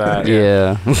down for that.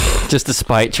 Yeah. Just to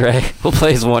spite Trey. We'll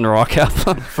play his one rock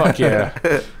album. Fuck yeah.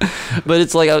 But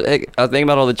it's like I think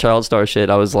about all the child star shit.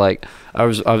 I was like, I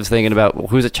was thinking about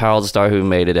who's a child star who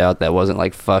made it out that wasn't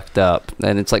like fucked up,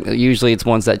 and it's like usually it's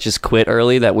ones that just quit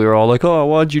early that we were all like, oh,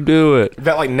 why'd you do it?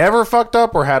 That like never fucked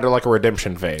up or had like a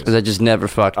redemption phase. That just never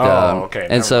fucked Oh, up. okay, And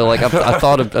never so like I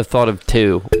thought of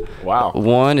two. Wow.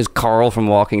 One is Carl from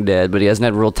Walking Dead, but he hasn't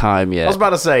had real time I yet. was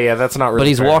about to say, yeah, that's not really But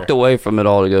he's fair. walked away from it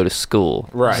all to go to school.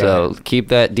 Right. So keep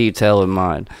that detail in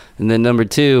mind. And then number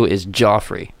two is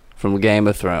Joffrey from Game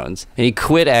of Thrones. And he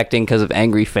quit acting because of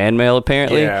angry fan mail,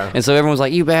 apparently. Yeah. And so everyone's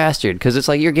like, you bastard. Because it's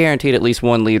like you're guaranteed at least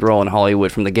one lead role in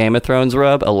Hollywood from the Game of Thrones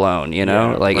rub alone, you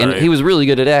know? Yeah, like, And right. he was really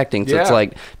good at acting. So it's Yeah.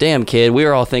 like, damn, kid, we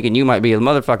were all thinking you might be a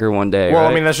motherfucker one day, Well,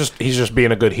 right? I mean, he's just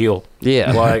being a good heel.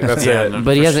 yeah. Like that's Yeah, it. no,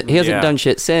 But he hasn't yeah. done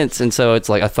shit since, and so it's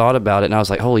like I thought about it, and I was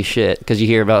like, holy shit, because you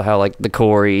hear about how like the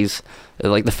Coreys,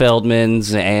 like the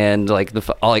Feldmans, and like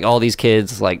all these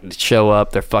kids like show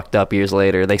up, they're fucked up years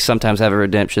later. They sometimes have a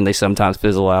redemption, they sometimes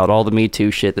fizzle out. All the Me Too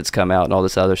shit that's come out and all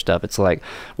this other stuff. It's like,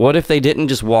 what if they didn't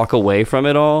just walk away from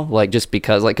it all, like just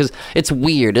because it's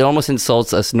weird. It almost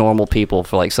insults us normal people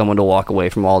for like someone to walk away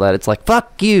from all that. It's like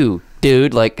fuck you,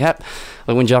 dude. Like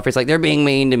when Joffrey's like, they're being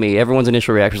mean to me, everyone's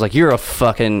initial reaction is like, you're a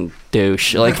fucking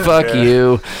douche. Like, fuck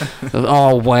you.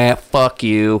 Oh, wow, fuck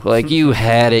you. Like, you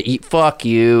had it. Fuck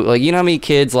you. Like, you know how many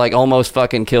kids, like, almost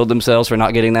fucking killed themselves for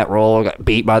not getting that role or got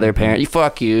beat by their parents?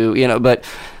 Fuck you. You know, but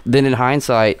then in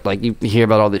hindsight, like, you hear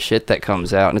about all this shit that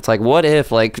comes out, and it's like, what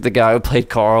if, like, the guy who played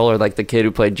Carl or, like, the kid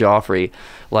who played Joffrey,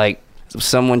 like,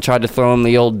 someone tried to throw him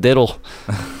the old diddle,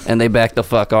 and they backed the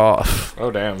fuck off.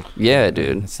 Oh damn. Yeah,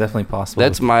 dude. It's definitely possible.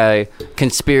 That's my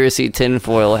conspiracy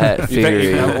tinfoil hat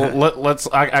theory. Let's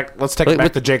take it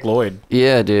back to Jake Lloyd.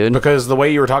 Yeah, dude. Because the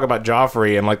way you were talking about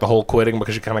Joffrey and like the whole quitting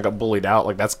because you kind of got bullied out,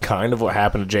 like that's kind of what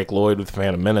happened to Jake Lloyd with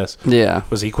Phantom Menace. Yeah.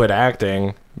 Was he quit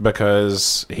acting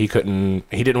because he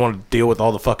didn't want to deal with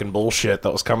all the fucking bullshit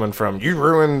that was coming from, you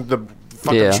ruined the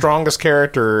fucking strongest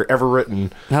character ever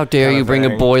written. How dare you bring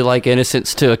a boy like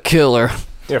Innocence to a killer?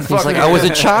 Yeah, He's like, I was a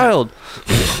child.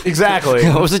 Exactly.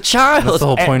 I was a child. That's the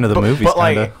whole point of the movie. But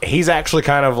like, he's actually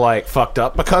kind of like fucked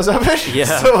up because of it.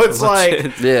 Yeah. So it's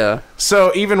like, yeah.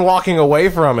 So even walking away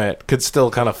from it could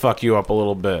still kind of fuck you up a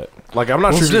little bit. Like, I'm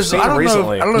not sure if you've seen it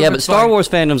recently. Yeah, but Star Wars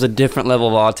fandom's a different level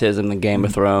of autism than Game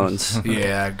of Thrones.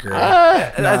 Yeah, I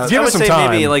agree. Give us some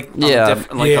time. Maybe like on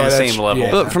the same level.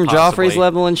 But from possibly. Joffrey's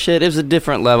level and shit, it was a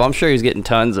different level. I'm sure he's getting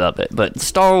tons of it. But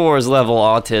Star Wars level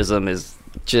autism is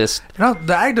just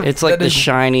it's like the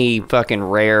shiny fucking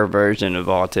rare version of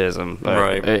autism. But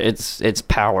right. It's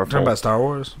powerful. Talking about Star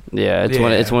Wars? Yeah,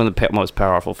 it's one of the most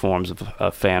powerful forms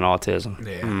of fan autism.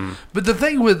 Yeah. But the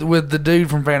thing with the dude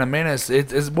from Phantom Menace,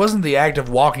 it wasn't the act of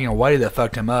walking away that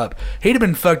fucked him up. He'd have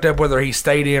been fucked up whether he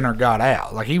stayed in or got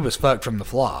out. Like, he was fucked from the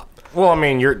flop. Well, I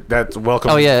mean, that's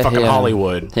welcome to fucking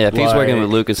Hollywood. Yeah, if he's working with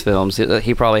Lucasfilms,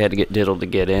 he probably had to get diddled to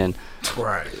get in.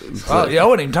 Right. I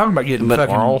wasn't even talking about getting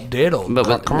fucking diddled.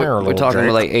 But come here, we're talking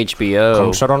about like HBO.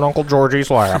 Come sit on Uncle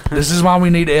Georgie's lap. This is why we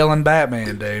need Ellen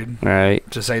Batman, dude. Right.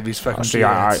 To save these fucking See,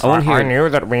 kids. I knew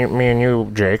that me and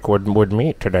you, Jake, would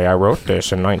meet today. I wrote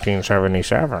this in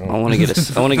 1977. I want to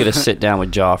get a sit down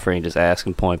with Joffrey and just ask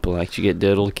him point blank. Did you get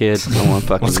diddled, kid? I want to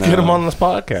fucking Let's know. get him on this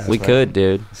podcast. We could,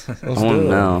 dude. I want to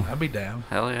know. I'd be down.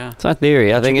 Hell yeah. It's my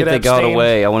theory. I think if they got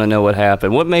away, I want to know what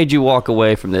happened. What made you walk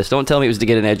away from this? Don't tell me it was to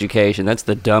get an education. That's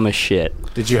the dumbest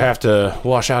shit. Did you have to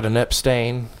wash out an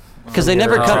Epstein? Because they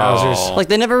never come. Like,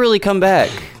 they never really come back.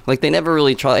 Like, they never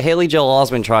really try. Haley Joel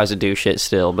Osment tries to do shit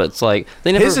still, but it's like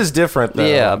they never. His is different, though.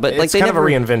 Yeah, but like it's they kind never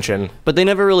of a reinvention. But they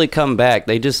never really come back.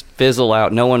 They just fizzle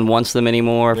out. No one wants them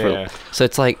anymore. So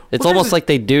it's like almost like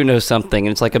they do know something,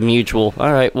 and it's like a mutual.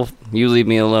 All right, well, you leave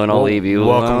me alone, I'll leave you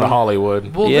alone. Welcome to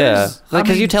Hollywood. Well, yeah, like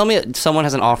because you tell me someone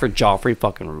hasn't offered Joffrey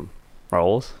fucking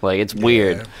roles. Like, it's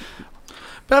weird.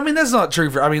 But I mean, that's not true.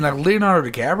 Like Leonardo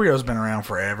DiCaprio's been around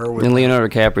forever. And Leonardo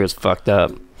DiCaprio's fucked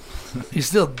up. He's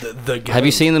still the guy. Have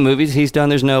you seen the movies he's done?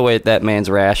 There's no way that man's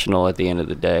rational at the end of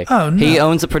the day. Oh, no. He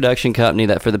owns a production company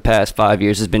that for the past 5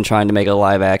 years has been trying to make a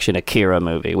live-action Akira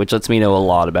movie, which lets me know a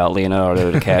lot about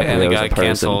Leonardo DiCaprio and it as a got person.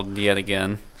 canceled yet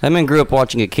again. That man grew up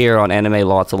watching Akira on anime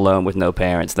lots alone with no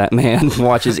parents. That man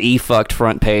watches e-fucked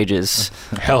front pages.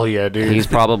 Hell yeah, dude. He's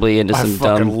probably into some I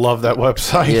fucking dumb... love that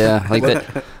website. Yeah, like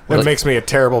that... That makes me a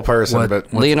terrible person,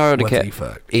 but Leonardo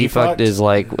DiCaprio E-fucked is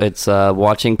like it's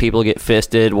watching people get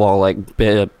fisted while like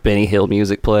Benny Hill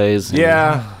music plays.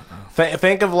 Yeah.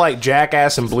 Think of like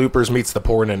Jackass and Bloopers meets the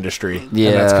porn industry.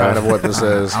 Yeah, and that's kind of what this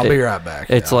is. I'll be right back.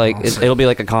 It's like it'll be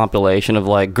like a compilation of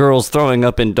like girls throwing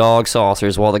up in dog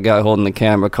saucers while the guy holding the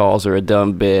camera calls her a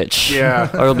dumb bitch.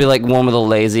 Yeah. Or it'll be like one with a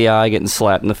lazy eye getting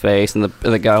slapped in the face, and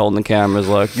the guy holding the camera is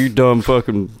like, "You dumb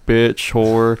fucking bitch,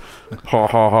 whore." Ha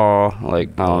ha ha.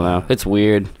 Like, I don't know. It's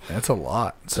weird. That's a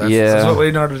lot. So that's what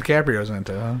Leonardo DiCaprio's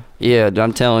into, huh? Yeah,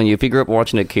 I'm telling you, if he grew up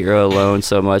watching Akira alone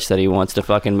so much that he wants to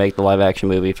fucking make the live action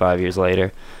movie 5 years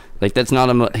later, like, that's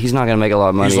not he's not gonna make a lot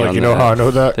of money. He's like, on you know that. how I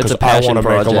know that? It's a Because I passion want to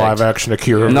make project. a live action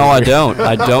Akira movie. No, I don't.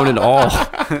 I don't at all.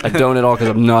 I don't at all because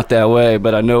I'm not that way.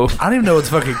 But I know. I don't even know what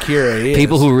fucking Akira is.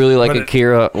 People who really like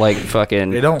Akira, like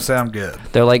fucking. It don't sound good.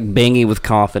 They're like Bingy with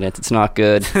confidence. It's not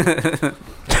good.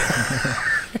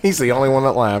 He's the only one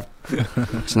that laughed.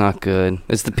 It's not good.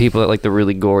 It's the people that like the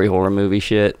really gory horror movie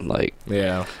shit. Like,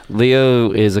 yeah,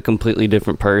 Leo is a completely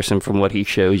different person from what he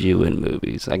shows you in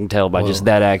movies. I can tell by just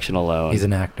that action alone. He's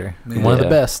an actor. Yeah. One of the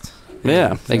best.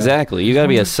 Yeah, exactly. You gotta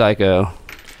be a psycho.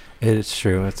 It's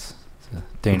true. It's a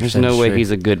dangerous There's no way industry.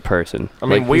 he's a good person. I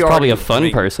mean, he's probably a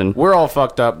fun person. We're all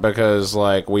fucked up because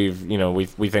like we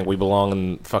think we belong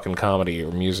in fucking comedy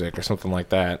or music or something like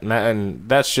that, and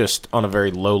that's just on a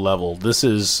very low level. This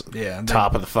is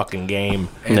top of the fucking game,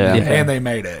 and they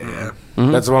made it. Yeah,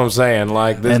 that's what I'm saying.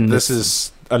 Like this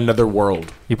is another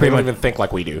world. You they pretty don't much even think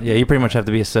like we do. Yeah, you pretty much have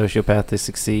to be a sociopath to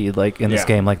succeed, like in this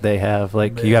game, like they have.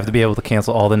 Like you have to be able to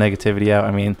cancel all the negativity out.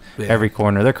 I mean, every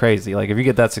corner they're crazy. Like if you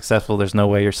get that successful, there's no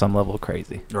way you're some level of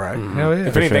crazy. Right. Hell yeah.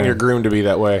 If anything, you're groomed to be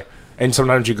that way. And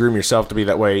sometimes you groom yourself to be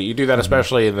that way. You do that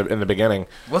especially in the beginning.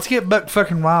 Let's get buck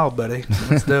fucking wild, buddy.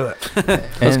 Let's do it.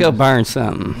 Let's go burn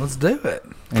something. Let's do it.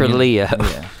 For Leo.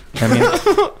 Yeah. I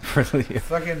mean, for Leo.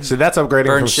 Fucking So that's upgrading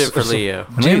Burn from, shit for Leo.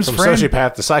 Jim's from friend.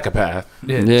 sociopath to psychopath.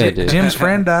 Dude. Jim's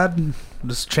friend died.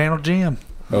 Just channel Jim.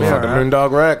 Oh, Yeah, fucking right.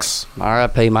 Moondog Rex.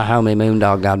 R.I.P. my homie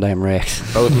Moondog Goddamn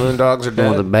Rex. Both Moondogs are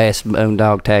One of the dead. best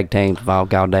Moondog tag teams of all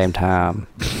goddamn time.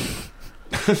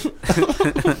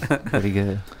 Pretty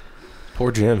good.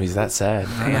 Poor Jim, he's that sad.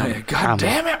 Damn. God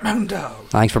damn it, Moondog.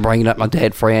 Thanks for bringing up my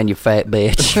dead friend, you fat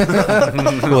bitch.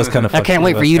 It was kind of. I can't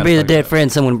wait for you to be the dead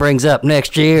friend someone brings up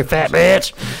next year, fat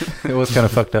bitch. It was kind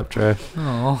of fucked up, Trey.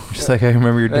 Oh, Just like I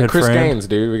remember your dead Chris friend. Gaines,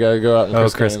 dude. We gotta go out and Oh,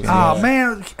 Chris Chris Gaines. Gaines. oh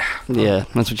man, Yeah,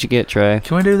 that's what you get, Trey.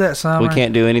 can we do that summer? We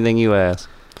can't do anything you ask.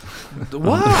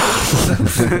 What?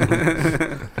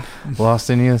 Lost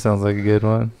in You sounds like a good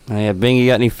one. Yeah, Bing, you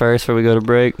got any first before we go to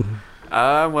break?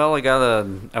 Well,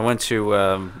 I went to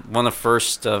one of the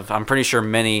first of, I'm pretty sure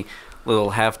many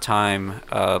little halftime,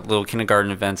 little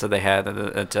kindergarten events that they had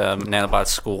at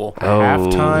Nanobot's school.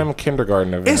 Halftime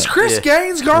kindergarten event. It's Chris Yeah.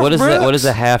 Gaines, Garth What is Brooks. that? What is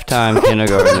a halftime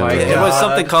kindergarten It event? was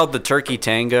something called the Turkey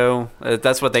Tango.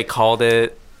 That's what they called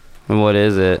it. And what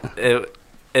is it?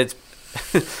 It's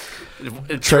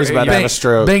Trey's about to have a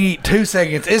stroke. Bingy, 2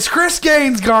 seconds. It's Chris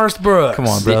Gaines, Garth Brooks. Come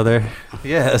on, brother.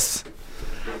 Yes.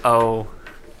 Oh,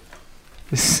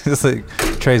 It's just like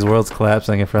Trey's world's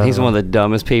collapsing in front He's of him. one of the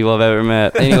dumbest people I've ever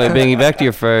met. Anyway, Bingy, back to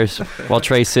your first. While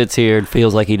Trey sits here and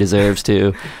feels like he deserves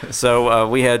to. so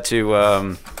we had to.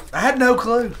 I had no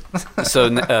clue. So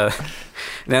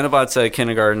Nanobot's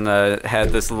kindergarten had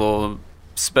this little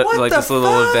What the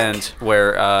little fuck? event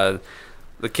where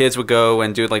the kids would go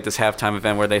and do like this halftime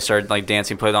event where they started like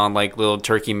dancing, put on like little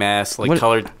turkey masks, like What-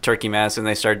 colored turkey masks, and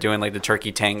they started doing like the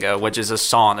turkey tango, which is a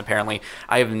song apparently.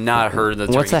 I have not heard of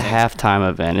the What's a turkey tango. halftime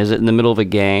event? Is it in the middle of a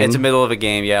game? It's the middle of a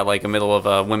game, yeah, like a middle of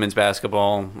a women's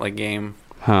basketball like game,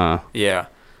 Huh. yeah.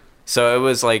 So it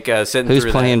was like sitting Who's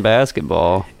through playing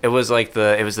basketball? It was like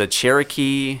the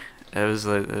Cherokee. It was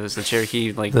the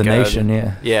Cherokee like The nation,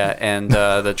 yeah. Yeah, and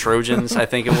the Trojans, I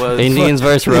think it was. Indians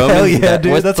versus Romans? Hell yeah,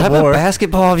 dude, What that's a type war. of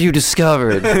basketball have you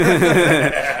discovered?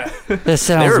 This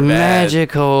sounds were bad.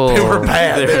 magical. They were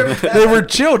bad. They were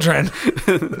children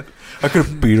I could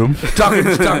have beat him.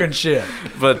 talking shit.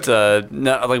 But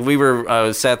no, like we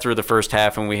were sat through the first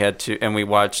half, and we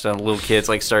watched little kids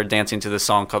like start dancing to this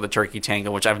song called the Turkey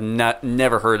Tango, which I've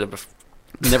never heard of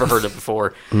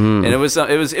before. And it was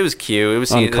cute. It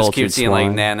was Uncultured cute seeing like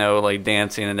swine. Nano like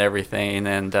dancing and everything,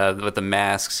 and with the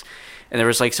masks. And there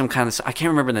was like some kind of, I can't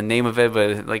remember the name of it,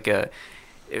 but like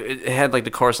it had like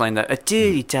the chorus line that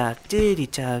doody top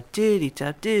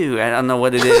doo. I don't know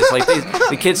what it is. Like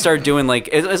the kids start doing like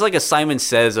it's like a Simon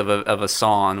Says of a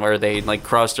song where they like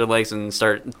cross their legs and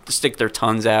stick their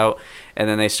tongues out, and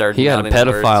then they start. You got a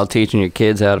mouthing pedophile words. teaching your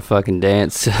kids how to fucking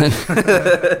dance.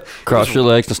 Cross your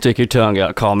legs and stick your tongue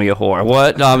out. Call me a whore.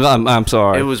 What? No, I'm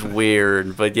sorry. It was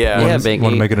weird, but yeah. Yeah, Want to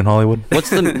Binky. make it in Hollywood? What's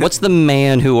the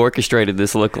man who orchestrated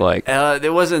this look like?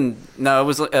 It wasn't. No, it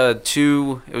was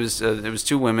two. It was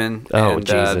two women. Oh, and,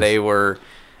 Jesus. They were.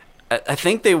 I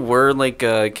think they were like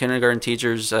kindergarten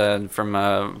teachers from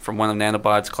one of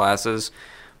Nanobot's classes.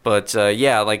 But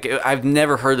yeah, like I've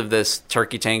never heard of this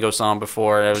Turkey Tango song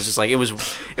before. It was just like it was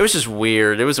just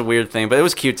weird. It was a weird thing, but it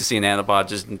was cute to see Nanobot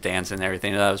just dancing and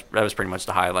everything. That was pretty much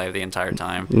the highlight of the entire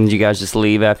time. Did you guys just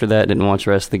leave after that? Didn't watch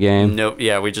the rest of the game? Nope.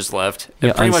 Yeah, we just left.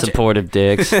 You Pretty much, unsupportive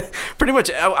dicks. pretty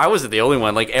much, I wasn't the only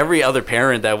one. Like every other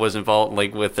parent that was involved,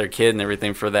 like with their kid and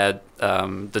everything for that,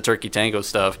 the Turkey Tango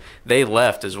stuff, they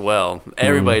left as well.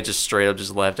 Everybody just straight up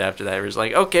just left after that. It was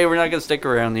like, okay, we're not gonna stick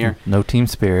around here. No team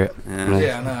spirit.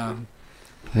 Yeah, no.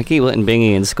 They keep letting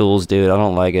Bingy in schools, dude. I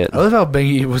don't like it. I love how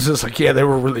Bingy was just like, yeah, they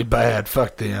were really bad.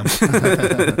 Fuck them.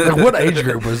 Like, what age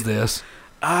group was this?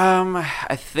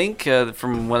 I think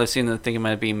from what I've seen, I think it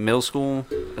might be middle school.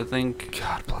 I think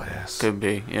God bless. could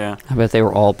be. Yeah, I bet they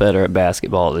were all better at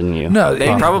basketball than you. No, they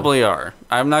probably are.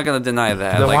 I'm not gonna deny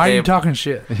that. Then Like, why are they- you talking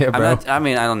shit? Yeah, I'm bro. not, I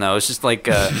mean, I don't know. It's just like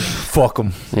Fuck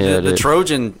them. Yeah, the dude.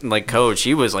 Trojan like coach.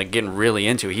 He was like getting really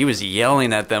into it. He was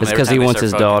yelling at them. It's every because time he they wants start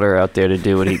his fucking. daughter out there to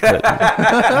do what he couldn't.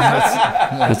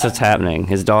 That's what's happening.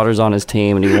 His daughter's on his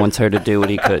team, and he wants her to do what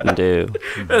he couldn't do.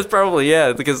 That's probably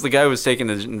because the guy was taking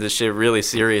this shit really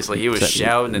seriously. He was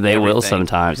shouting. And They will everything.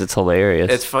 sometimes. It's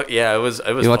hilarious. It's yeah. It was.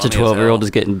 you watch a funny as 12-year-old hell.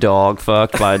 just getting dog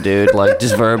fucked by a dude, like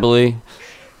just verbally.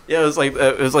 Yeah, it was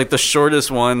like the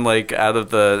shortest one like out of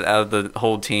the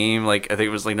whole team. Like I think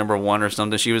it was like number 1 or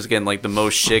something. She was getting like the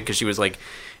most shit because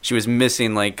she was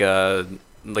missing like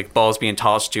balls being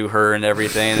tossed to her and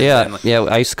everything. Yeah, And, like, yeah.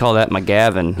 I used to call that my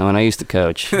Gavin when I used to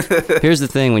coach. Here's the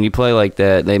thing: when you play like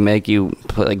that, they make you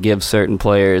give certain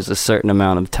players a certain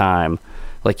amount of time.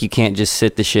 Like, you can't just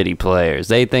sit the shitty players.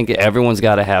 They think everyone's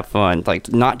got to have fun.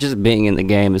 Like, not just being in the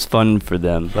game is fun for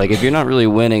them. Like, if you're not really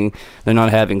winning, they're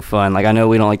not having fun. Like, I know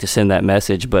we don't like to send that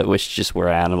message, but it's just we're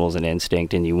animals and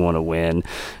instinct, and you want to win.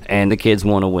 And the kids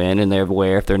want to win, and they're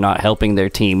aware if they're not helping their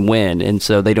team win. And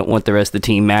so they don't want the rest of the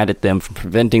team mad at them for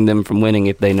preventing them from winning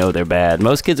if they know they're bad.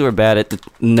 Most kids who are bad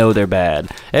know they're bad.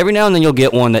 Every now and then you'll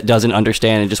get one that doesn't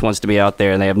understand and just wants to be out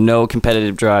there, and they have no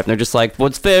competitive drive. And they're just like,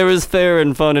 what's fair is fair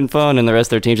and fun, and the rest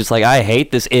of their team's just like, I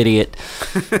hate this idiot.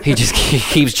 He just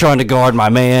keeps trying to guard my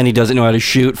man. He doesn't know how to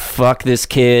shoot. Fuck this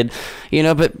kid. You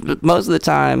know, but most of the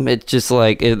time it's just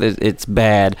like it's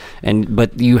bad.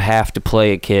 But you have to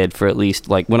play a kid for at least,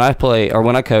 like, when I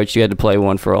coached, you had to play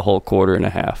one for a whole quarter and a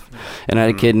half. And I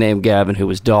had a kid named Gavin who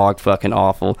was dog fucking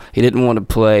awful. He didn't want to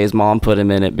play. His mom put him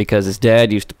in it because his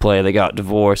dad used to play. They got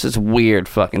divorced. It's weird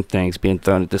fucking things being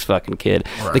thrown at this fucking kid.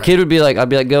 Right. The kid would be like, I'd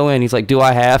be like, go in. He's like, do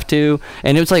I have to?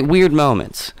 And it was like weird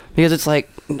moments. Because it's like,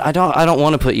 I don't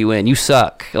want to put you in. You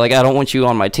suck. Like, I don't want you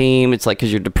on my team. It's like, because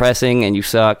you're depressing and you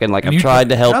suck, and like, I've tried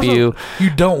to help you. You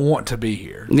don't want to be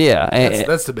here. Yeah.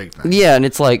 That's the big thing. Yeah, and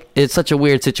it's like, it's such a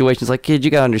weird situation. It's like, kid,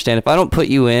 you got to understand, if I don't put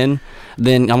you in,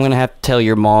 then I'm going to have to tell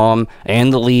your mom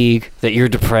and the league that you're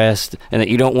depressed and that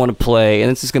you don't want to play,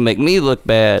 and it's just going to make me look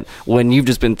bad when you've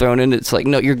just been thrown in. It's like,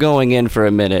 no, you're going in for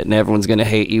a minute, and everyone's going to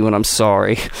hate you, and I'm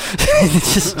sorry.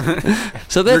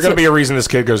 So there's going to be a reason this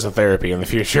kid goes to therapy in the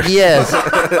future. Yes.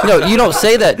 No, you don't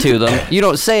say that to them. You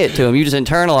don't say it to them. You just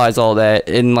internalize all that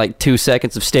in like 2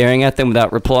 seconds of staring at them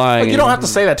without replying. Like, you don't have to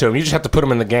say that to them. You just have to put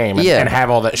them in the game and have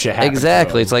all that shit happen.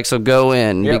 Exactly. It's like, so go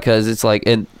in, because it's like,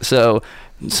 and so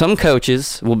some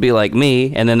coaches will be like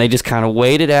me, and then they just kind of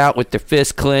wait it out with their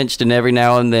fist clenched, and every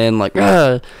now and then like,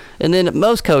 ugh. And then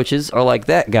most coaches are like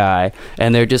that guy,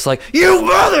 and they're just like, you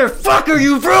motherfucker,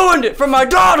 you've ruined it for my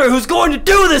daughter who's going to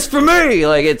do this for me.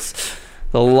 Like, it's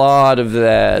a lot of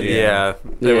that. Yeah.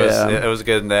 It was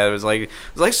good in that. It was like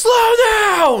slow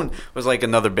down. It was like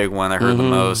another big one I heard the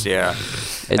most. Yeah.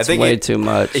 It's way too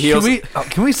much.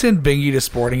 Can we send Bingy to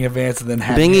sporting events and then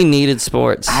have Bingy needed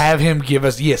sports? Have him give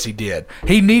us. Yes, he did.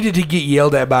 He needed to get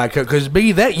yelled at by a coach, because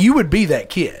Bingy, that you would be that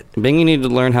kid. Bingy needed to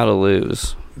learn how to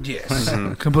lose. Yes,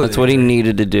 completely. That's what he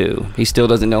needed to do. He still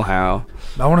doesn't know how.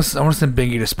 I want to send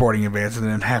Bingy to sporting events and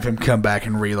then have him come back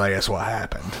and relay us what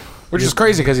happened. Which is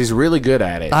crazy because he's really good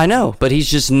at it. I know, but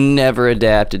he's just never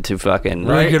adapted to fucking.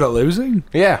 Really good at losing?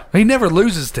 Yeah. He never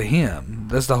loses to him.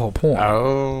 That's the whole point.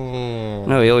 Oh.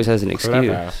 No, he always has an excuse.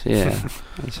 Yeah.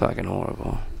 It's fucking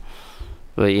horrible.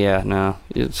 But yeah, no.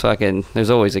 It's fucking. There's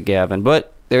always a Gavin.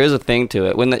 But there is a thing to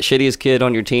it. When that shittiest kid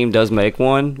on your team does make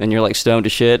one, and you're like stoned to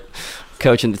shit,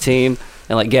 coaching the team,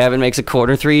 and like Gavin makes a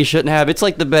corner three you shouldn't have, it's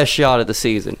like the best shot of the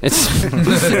season. It's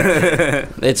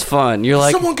it's fun. You're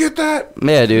like, someone get that?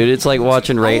 Yeah, dude. It's like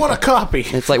watching I want a copy.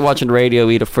 It's like watching Radio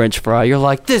eat a French fry. You're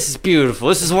like, this is beautiful.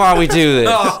 This is why we do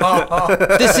this.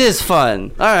 This is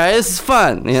fun. All right, this is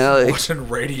fun. You know, like, watching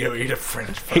Radio eat a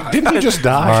French fry. Hey, didn't he just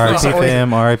die?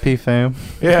 R.I.P. fam.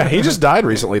 Yeah, he just died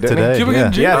recently, didn't he?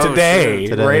 Today.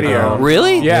 Radio.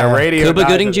 Really? Yeah, Radio. Cuba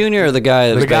Gooding Jr. or the guy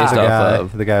that was based off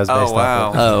of? The guy was based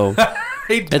off of. Oh.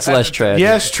 It's less tragic.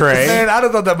 Yes, Trey. Man, I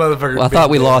thought that motherfucker. Well, I thought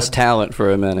we lost talent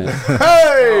for a minute.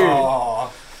 Hey!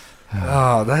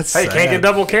 Oh, that's sad. Can't get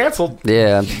double canceled.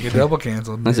 Yeah. Get double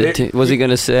canceled. Was he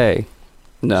going to say?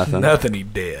 Nothing. Nothing he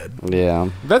did.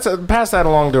 Yeah. That's pass that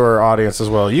along to our audience as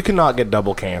well. You cannot get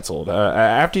double canceled.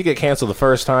 After you get canceled the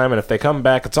first time, and if they come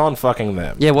back, it's on fucking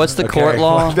them. Yeah, what's the court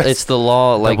law? It's the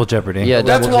law, like double jeopardy. Yeah,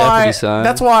 double jeopardy, son.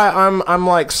 That's why I'm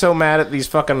like so mad at these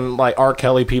fucking like R.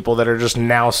 Kelly people that are just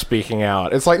now speaking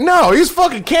out. It's like, no, he's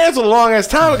fucking canceled a long ass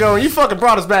time ago, and you fucking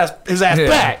brought his ass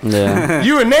back. Yeah.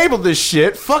 You enabled this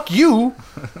shit. Fuck you.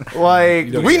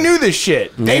 Like, we knew this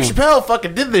shit. Dave Chappelle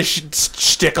fucking did this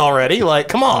shtick already. Like,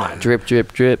 come on. Drip,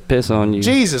 drip, drip, piss on you.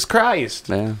 Jesus Christ.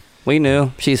 Yeah. We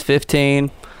knew. She's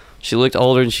 15. She looked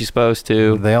older than she's supposed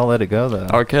to. They all let it go, though.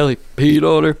 R. Kelly peed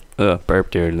on her.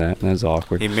 Burped during that. That's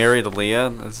awkward. He married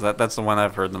Aaliyah. That's the one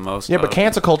I've heard the most. Yeah, but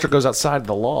cancel culture goes outside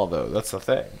the law, though. That's the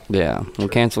thing. Yeah. Well,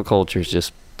 cancel culture is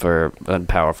just for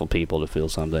powerful people to feel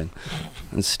something.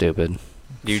 It's stupid.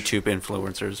 YouTube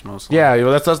influencers mostly. Yeah,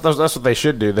 well, that's what they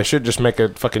should do. They should just make a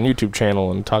fucking YouTube channel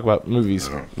and talk about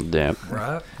movies. Yeah.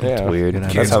 Right? Yeah. It's weird.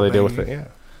 That's how they deal with it, yeah.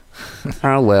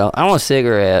 Oh, well. I want a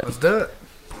cigarette. Let's do it.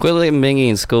 Quit letting Bingy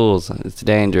in schools. It's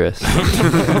dangerous.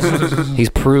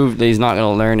 He's proved that he's not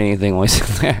going to learn anything while he's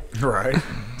in there. Right.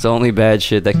 It's only bad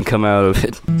shit that can come out of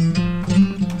it.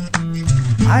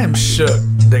 I am shook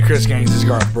that Chris Gaines is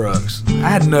Garth Brooks. I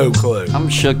had no clue. I'm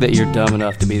shook that you're dumb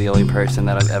enough to be the only person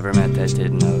that I've ever met that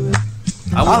didn't know that.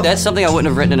 That's something I wouldn't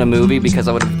have written in a movie because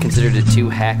I would have considered it too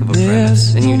hack of a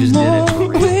premise, and you just did it for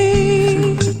real.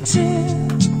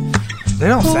 They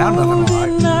don't sound nothing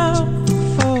alike.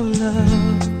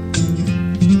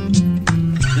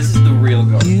 This is the real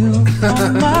Garth.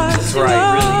 That's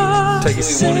right. Take it.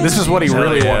 This is what he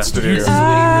really wants to do.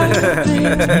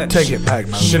 Take it back,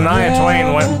 man. Shania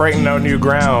Twain went breaking no new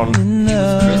ground.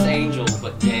 Chris Angel,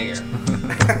 but gayer.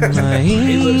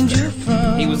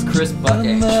 He was Chris Buck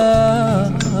Angel.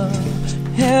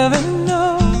 Heaven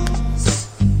knows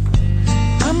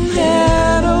I'm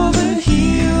head over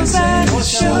heels and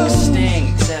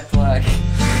Sting, except like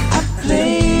I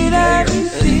played every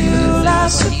field I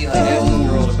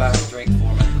suppose.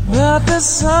 But there's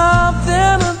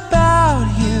something about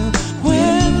you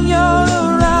when you're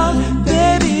around,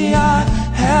 baby. I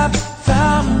have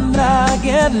found I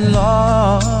get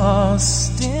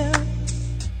lost in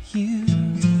you.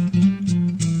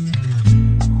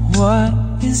 What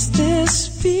is this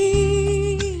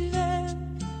feeling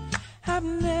I've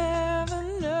never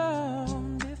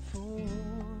known before?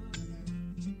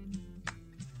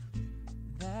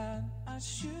 That I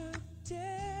should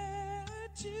dare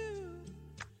to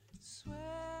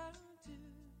swear to.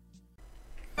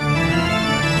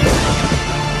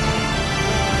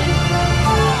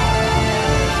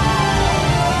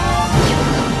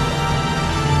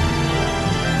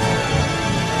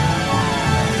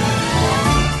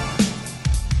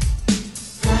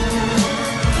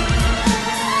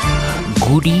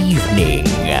 Good evening.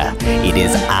 It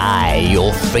is I,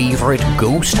 your favorite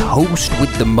ghost host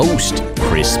with the most,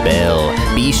 Chris Bell.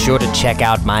 Be sure to check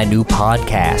out my new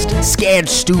podcast, Scared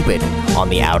Stupid, on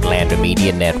the Outlander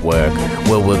Media Network,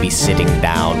 where we'll be sitting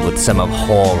down with some of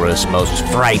horror's most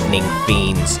frightening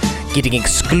fiends, getting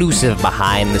exclusive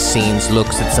behind-the-scenes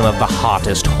looks at some of the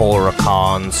hottest horror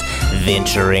cons,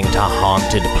 venturing to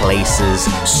haunted places,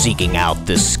 seeking out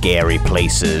the scary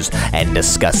places, and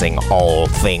discussing all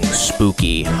things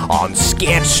spooky on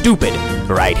Scared Stupid,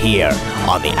 right here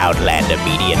on the Outlander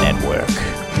Media Network.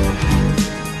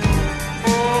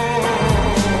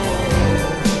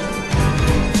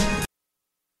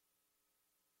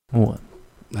 What?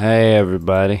 Hey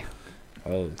everybody.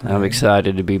 I'm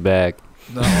excited to be back.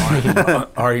 No,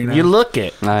 are you? You look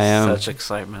it. I am. Such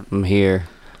excitement. I'm here.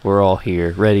 We're all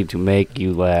here, ready to make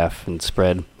you laugh and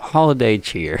spread holiday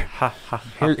cheer.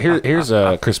 Here's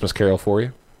a Christmas Carol for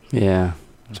you. Yeah,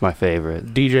 it's my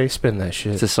favorite. DJ, spin that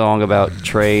shit. It's a song about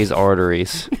Trey's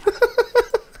arteries.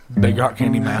 Big Rock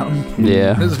Candy Mountain.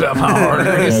 Yeah, This is about my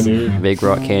arteries. Big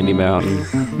Rock Candy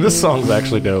Mountain. This song's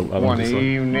actually dope. I like One this song.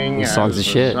 evening, This song's as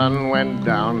the shit. the sun went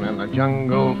down and the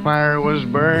jungle fire was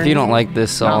burning. If you don't like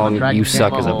this song, you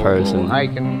suck as a person.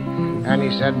 Hiking, and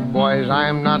he said, "Boys,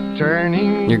 I'm not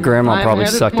turning. Your grandma I'm probably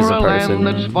headed sucked as for a land person."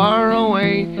 that's far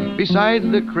away,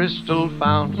 beside the crystal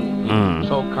fountain.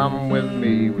 So come with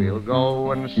me, we'll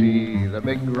go and see the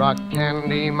Big Rock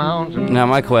Candy Mountain. Now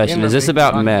my question, In the is this Big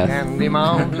about Rock meth? Candy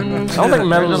Mountain. I don't think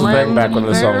meth was a thing back when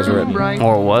this song was written.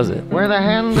 Or was it? Where the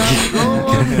handouts grow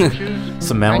on bushes,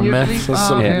 Some mountain and you meth? sleep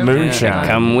Some out Yeah. every moonshine. night.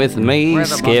 Come with me, Where the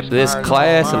skip this boxcars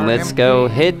class, and are let's go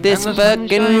empty, hit this and the sun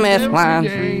fucking shines meth every line.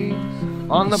 day.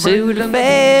 On the Suit bridge of and the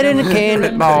fat and a beach candy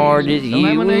and bar, the just trees, the you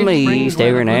and lemonade me springs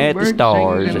staring where at the birds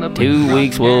stars. sing in the In Big 2 Rock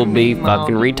weeks we'll be Candy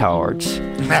fucking Mountain. retards.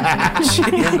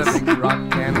 In the Big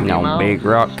Rock Candy No Mountain. Big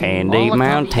Rock Candy All the tops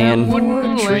Mountain. have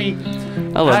wooden legs.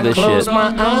 I love this Close shit.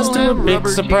 my eyes to a big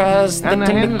surprise. The And the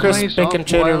tender hens crisp lay bacon soft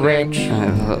cheddar boiled ranch.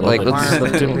 Like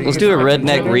let's do a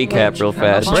redneck recap real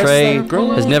fast. Trey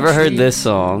has never heard this Oh,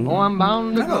 song. I'm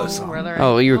bound to know go this song. where there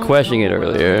Oh, you were questioning it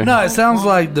earlier. No, it sounds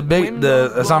like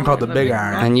a song called The Big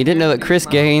Iron. And you didn't know that Chris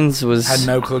Gaines was. Had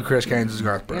no clue Chris Gaines was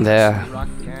Garth Brooks. Yeah.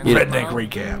 Redneck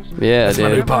Recap. Yeah, That's my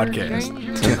new dude. podcast.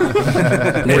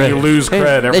 And you lose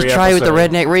cred every Let's try with the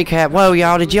episode. redneck recap. Whoa,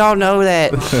 y'all! Did y'all know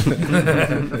that?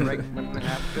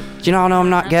 Did y'all know I'm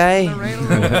not gay?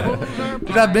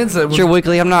 Dude, I've been so. It's your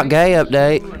weekly I'm not gay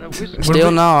update.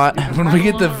 Still not. When we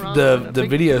get the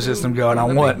video system going, I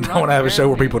want to have a show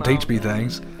where people teach me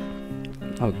things.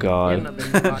 Oh God,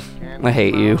 I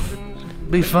hate you.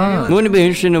 Be fun. Wouldn't it be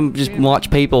interesting to just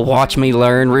watch people watch me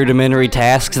learn rudimentary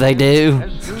tasks they do?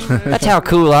 That's how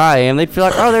cool I am. They'd feel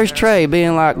like, oh, there's Trey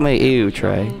being like me. Ew,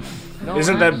 Trey.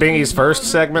 Isn't that Bingy's first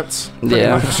segments?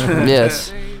 Yeah.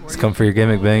 Yes. Let's come for your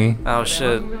gimmick, Bingy. Oh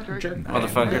shit,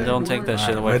 motherfucker! Don't take that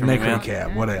shit away from me, Redneck man.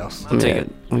 Recap. What else? Don't take Yeah,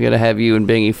 it. we gotta have you and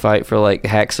Bingy fight for like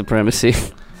hack supremacy.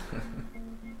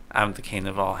 I'm the king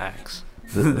of all hacks.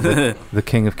 The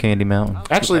king of Candy Mountain.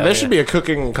 Actually, Yeah, there yeah. should be a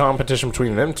cooking competition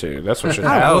between them two. That's what should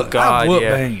I happen. whoop- Oh, God, I whoop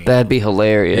yeah. Bingy. That'd be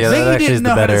hilarious. Yeah, that Bingy actually didn't is the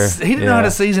know how to better- s- He didn't know how yeah.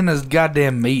 to season his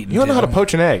goddamn meat. You don't know how to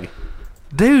poach an egg.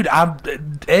 Dude,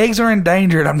 eggs are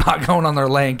endangered. I'm not going on their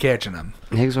land catching them.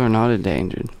 Eggs are not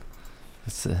endangered.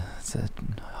 It's a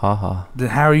ha-ha. Then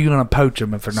how are you going to poach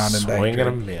them if they're not Swing and a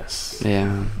endangered? miss.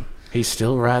 Yeah, He's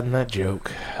still riding that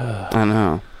joke. I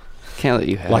know. Can't let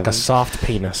you have Like a it. soft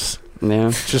penis. Yeah.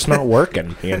 It's just not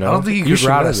working, you know? I don't think you could should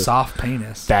ride know a that. soft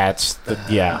penis. That's the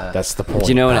point. Do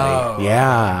you know in,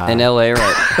 Yeah. in LA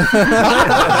right?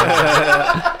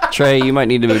 Trey, you might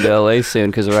need to move to LA soon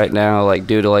because right now, like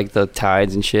due to like the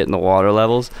tides and shit and the water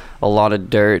levels, a lot of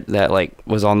dirt that like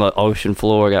was on the ocean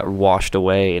floor got washed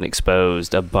away and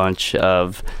exposed a bunch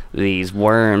of these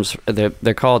worms.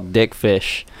 They're called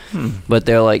dickfish. But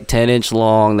they're like 10-inch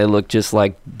long. They look just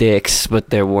like dicks, but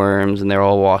they're worms, and they're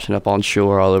all washing up on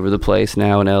shore all over the place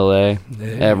now in LA.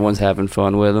 Everyone's having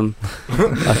fun with them.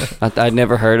 I'd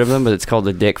never heard of them, but it's called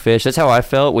the dickfish. That's how I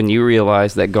felt when you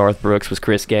realized that Garth Brooks was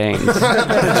Chris Gaines.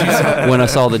 When I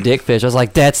saw the dickfish, I was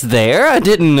like, "That's there? I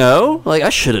didn't know. Like I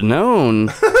should have known.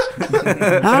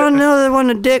 I don't know that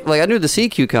wasn't a dick. Like I knew the sea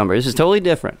cucumber. This is totally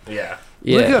different." Yeah.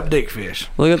 Yeah. Look up dickfish.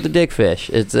 Look up the dickfish.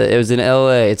 It was in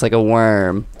LA. It's like a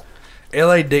worm.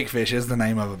 L.A. Dickfish is the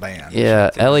name of a band.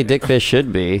 Yeah, LA Dickfish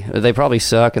should be. They probably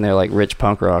suck and they're like rich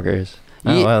punk rockers.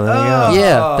 Oh, well, there you go.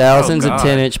 Yeah, thousands of God.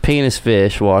 10-inch penis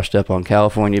fish washed up on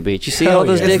California beach. You see Hell all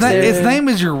those yeah. dicks there? Its name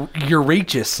is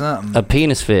Euretus something. A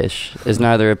penis fish is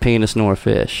neither a penis nor a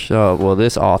fish. Oh, well,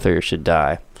 this author should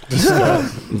die.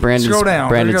 Brandon, Scroll down.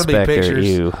 Brandon There's gonna be Spector, pictures.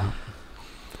 you.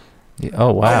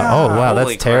 Oh, wow. Oh, wow.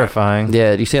 Holy That's crap. terrifying.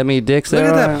 Yeah, do you see how many dicks Look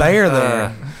there at are? that bear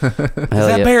there. Is Hell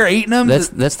that yeah. bear eating them?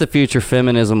 That's the future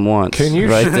feminism wants. Can you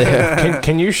right there?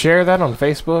 Can you share that on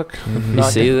Facebook? You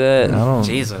see I that? don't,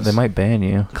 Jesus. They might ban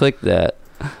you. Click that.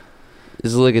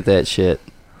 Just look at that shit.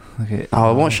 Okay. Oh,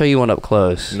 I won't show you one up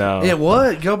close. No. It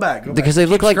would. Go back. Because they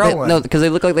look like because they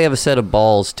look like they have a set of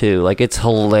balls too. Like it's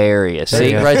hilarious. There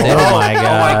See you go. right there. Oh my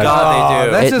god. God, they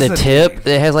do. That's The just a tip,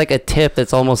 it has like a tip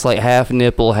that's almost like half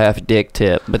nipple, half dick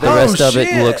tip, but the Oh, rest of it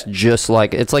shit. looks just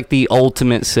like it's like the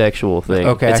ultimate sexual thing.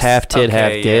 Okay, it's half tit,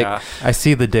 half dick. Yeah. I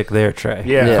see the dick there, Trey.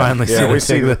 Yeah. Yeah. Finally see we the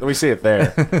see dick. we see it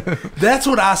there. That's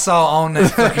what I saw on that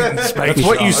fucking space. That's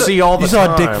what you shot. see all the You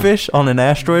saw a time. dickfish on an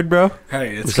asteroid, bro?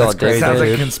 Hey, We saw it dick sounds like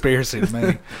a fish. conspiracy to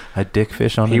me. A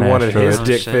dickfish on He an wanted asteroid. his Oh,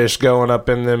 dick shit. fish going up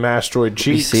in them asteroid You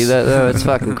cheeks. see that though? It's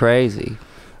fucking crazy.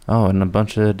 Oh, and a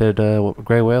bunch of dead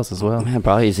gray whales as well. Man,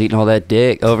 probably he's eating all that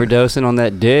dick, overdosing on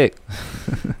that dick.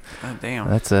 God damn.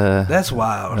 That's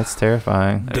wild. That's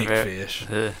terrifying. Dickfish.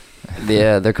 Ugh.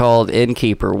 Yeah, they're called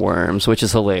innkeeper worms, which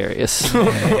is hilarious.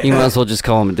 You might as well just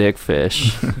call them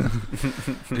dickfish.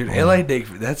 Dude, L.A.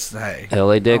 Dickfish. That's, hey. LA Oh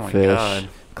my dickfish. God.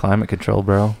 Climate control,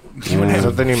 bro. Is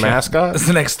that the new mascot? That's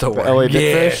the next story. LA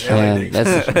Dickfish? Yeah, LA Man,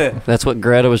 Dickfish. that's what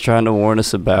Greta was trying to warn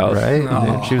us about. Right?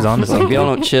 Aw. She was on to Like, if something.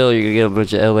 y'all don't chill, you're gonna get a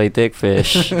bunch of LA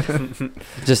dickfish.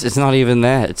 Just, it's not even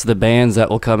that. It's the bands that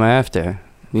will come after.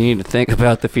 You need to think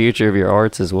about the future of your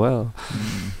arts as well.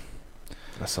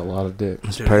 That's a lot of dick.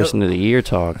 It's Dude, person of the year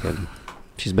talking.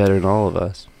 She's better than all of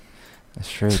us. That's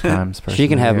true. Times person She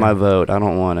can of have the my year. vote. I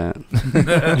don't want it.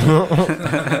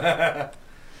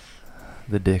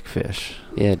 The dickfish.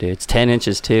 Yeah, dude. It's 10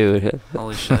 inches too.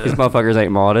 Holy shit. These motherfuckers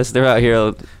ain't modest. They're out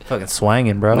here Fucking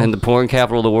swanging, bro. in the porn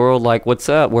capital of the world. Like, what's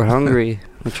up? We're hungry.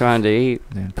 We're trying to eat.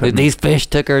 Dude, put me- These fish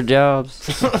took our jobs.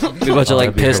 A bunch of Oh, like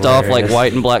that'd be pissed off like hilarious.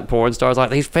 white and black porn stars.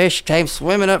 Like these fish came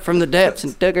swimming up from the depths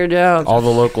and took our jobs. All the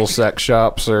local sex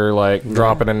shops are like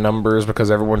dropping in numbers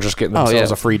because everyone's just getting Oh, themselves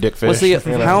yeah. a free dick fish. What's the, you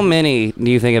know? how many do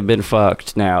you think have been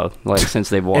fucked now? Like since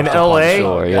they've walked in up on LA?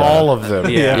 shore? Yeah. All of them.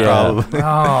 Yeah. Yeah.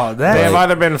 Oh, They that. have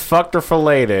either been fucked or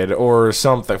filleted or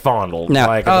something fondled. Now-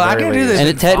 like, Oh, at the I very can do least. this. And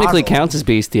it technically Fondle. counts as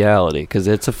bestiality because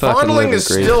it's a fucking Fondling living is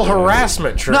creature. still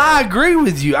harassment, Trey. No, I agree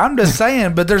with you. I'm just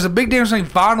saying, but there's a big difference between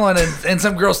fondling and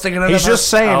some girl sticking it He's up her- just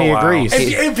saying Oh, he wow. agrees.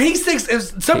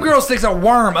 If some girl sticks a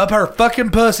worm up her fucking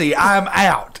pussy, I'm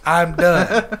out. I'm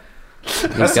done.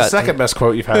 That's the second best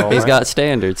quote you've had all He's night. got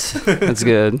standards. That's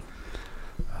good.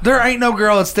 There ain't no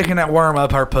girl that's sticking that worm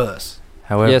up her puss.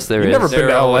 However, Yes, there You've is. never been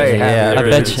to LA, always- have Yeah, you? I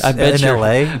bet you- I bet in your-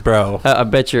 LA, bro. I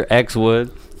bet your ex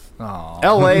would Aw.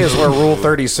 LA is where Rule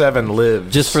 37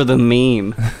 lives. just for the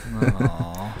meme.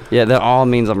 Yeah, that all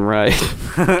means I'm right.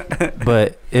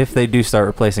 But if they do start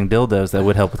replacing dildos, that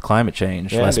would help with climate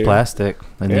change. Yeah, Less dude. plastic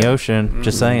in the Yeah. ocean.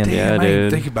 Just saying. Damn, Yeah, I didn't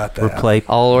dude. think about that. Replace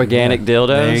All organic dildos.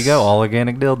 There you go. All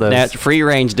organic dildos. Free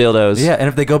range dildos. Yeah, and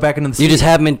if they go back into the sea, You just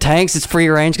have them in tanks. It's free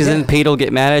range because then Pete will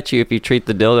get mad at you if you treat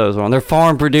the dildos wrong. They're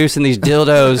farm producing these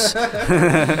dildos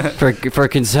for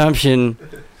consumption.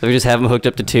 So we just have them hooked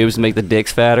up to tubes and make the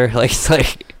dicks fatter. Like it's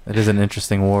like It is an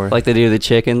interesting war. Like they do the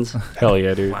chickens. Hell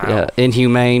yeah, dude. Yeah,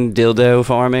 inhumane dildo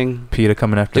farming. PETA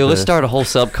coming after Dude, let's this. start a whole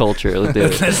subculture. Let's do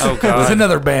it. That's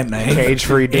another band name.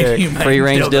 Cage-free dick. Inhumane Free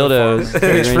range dildos.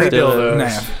 Cage-free dildos. Nah.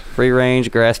 Free range,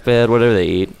 grass fed, whatever they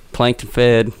eat. Plankton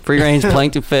fed. Free range,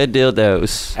 plankton fed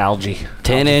dildos. Algae.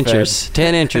 10 inches.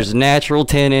 10 inches. Natural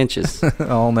 10 inches.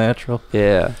 all natural.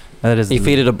 Yeah. That is. You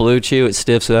feed it a blue chew, it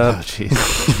stiffs Oh up.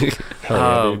 jeez.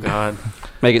 Oh God.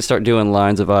 Make it start doing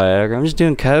lines of Viagra. I'm just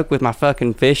doing coke with my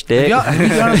fucking fish dick.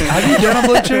 Have you done a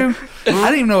Blue Chew? I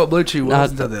didn't even know what Blue Chew was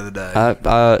until the other day.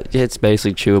 It's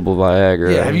basically chewable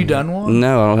Viagra. Yeah, have you done one?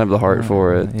 No, I don't have the heart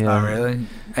for it. Yeah. Oh, really? Ain't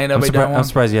I'm, nobody done I'm one?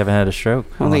 surprised you haven't had a stroke.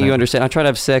 I don't think you understand. I try to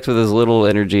have sex with as little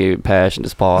energy and passion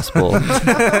as possible.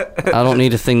 I don't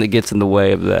need a thing that gets in the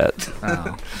way of that.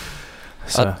 Oh.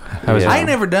 So, how was yeah. I ain't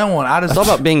never done one. It's all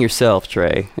about being yourself,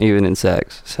 Trey, even in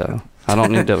sex. So I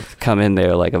don't need to come in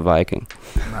there like a Viking.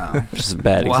 No. Just a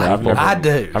bad Well, example. I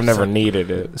do. I've never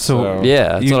needed it. So-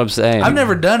 Yeah, that's what I'm saying. I've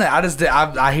never done it.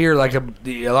 I hear like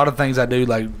a lot of things I do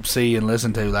like see and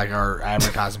listen to like are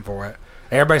advertising for it.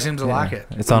 Everybody seems to like it.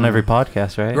 It's on every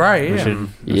podcast, right? Right, We yeah. should.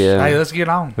 Yeah. Hey, let's get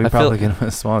on. We I probably feel- get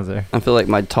a sponsor. I feel like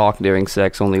my talk during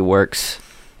sex only works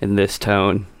in this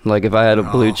tone. Like if I had a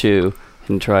Blue Chew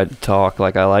and tried to talk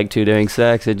like I like to during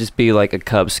sex, it'd just be like a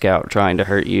Cub Scout trying to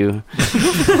hurt you.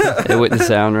 It wouldn't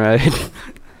sound right.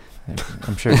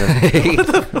 I'm sure.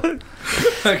 That,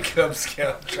 A Cub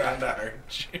Scout trying to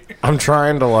hurt you. I'm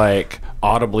trying to like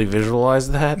audibly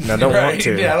visualize that, and I don't Right, want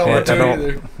to. Yeah, I don't want to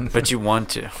either. But you want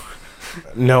to.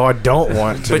 No, I don't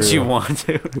want to. But you want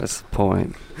to. That's the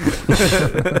point.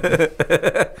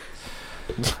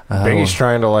 Biggie's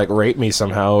trying to like rape me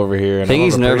somehow over here. I And think I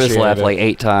he's don't nervous appreciate laughed it. like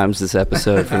 8 times this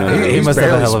episode for no He reason. he must have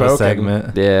a barely hell of a spoken.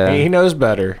 segment. Yeah. He knows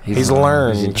better. He's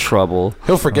learned. He's in trouble.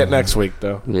 He'll forget next week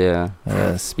though. Yeah.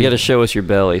 Uh, You got to show us your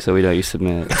belly so we know you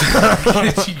submit.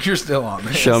 You're still on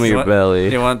this. Show me your belly.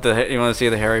 You want to see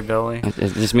the hairy belly?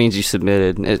 It just means you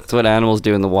submitted. It's what animals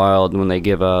do in the wild when they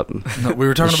give up. No, we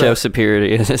were To talking show about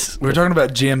superiority. we were talking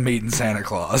about Jim meeting Santa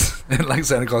Claus and like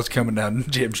Santa Claus coming down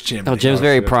Jim's chimney. Oh, Jim's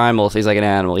very primal, so he's like an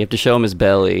animal. You have to show him his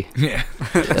belly. Yeah.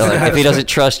 Like, if he doesn't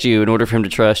trust you, in order for him to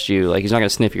trust you, like he's not gonna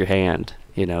sniff your hand.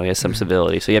 You know, he has some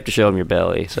civility, so you have to show him your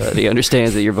belly so that he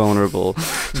understands that you're vulnerable.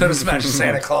 So to smash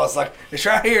Santa Claus like it's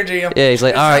right here, Jim. Yeah, he's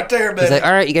like, It's all right. there, He's buddy. like,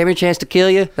 all right, you gave me a chance to kill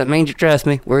you. That means you trust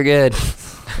me. We're good.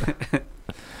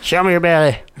 Show me your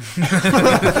belly. Come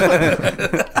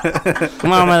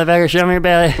on, motherfucker, show me your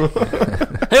belly.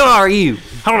 Who are you?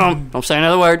 Hold on, don't say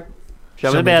another word.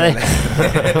 Show me the belly.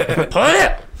 Pull it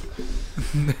up.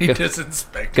 He just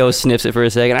inspected. Goes, sniffs it for a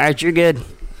second. All right, you're good.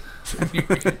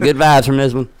 Good vibes from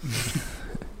this one.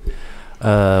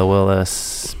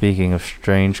 Speaking of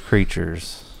strange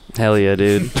creatures, Hell yeah,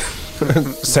 dude.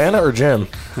 Santa or Jim?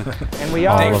 And we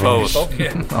all are of Both.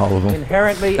 them. All of them.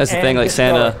 inherently That's the thing. and Like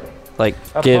Santa, historically like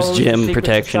gives opposed to Jim secret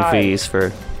protection society. fees for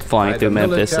flying through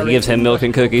Memphis. He gives him milk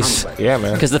and cookies. Yeah,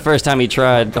 man. Because the first time he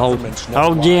tried, old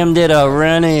Jim did a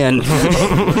run in.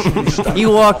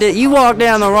 You walked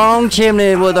down the wrong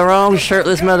chimney with the wrong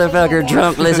shirtless motherfucker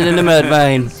drunk listening to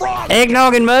Mudvayne.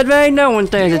 Eggnog and Mudvayne? No one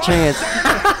stands a chance.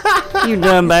 You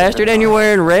dumb bastard, and you're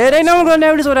wearing red. Ain't no one gonna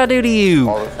notice what I do to you.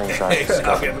 All the things I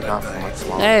discovered not for much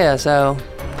longer. Yeah, so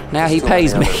now he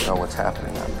pays me. Know what's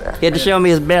happening out there. He had to show me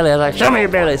his belly. I was like, show me your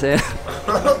belly, son.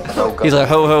 He's like,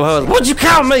 ho, ho, ho. What'd you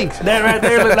call me? That right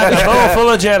there looked like a bowl full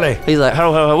of jelly. He's like,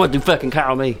 ho, ho, ho. What'd you fucking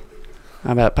call me?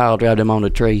 I about pile drive them on the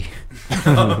tree.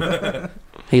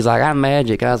 He's like, I'm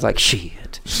magic. I was like, shit.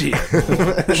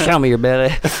 Show me your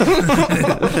belly.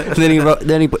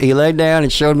 then he laid down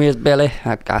and showed me his belly.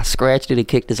 I scratched it. He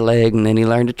kicked his leg, and then he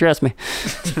learned to trust me.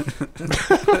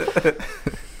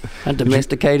 I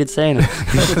domesticated Santa.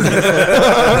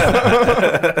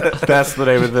 That's the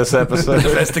name of this episode.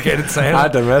 Domesticated Santa. I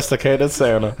domesticated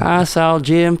Santa. I saw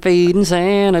Jim feeding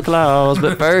Santa Claus,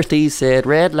 but first he said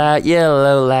red light,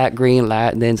 yellow light, green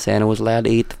light, and then Santa was allowed to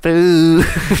eat the food.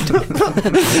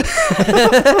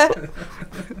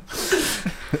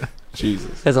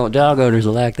 Jesus. That's on dog owners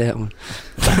will like that one.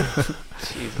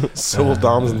 So will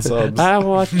Doms and Subs. I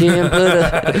watched Jim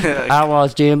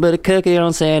put a cookie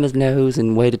on Santa's nose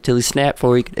and waited till he snapped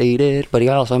before he could eat it, but he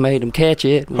also made him catch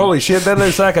it. Holy shit, that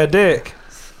looks like a dick.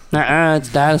 It's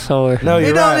dinosaur. No,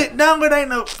 you're right. It ain't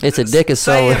no. It's a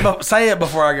dickosaur. Say it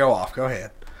before I go off. Go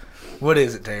ahead. What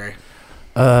is it, Terry?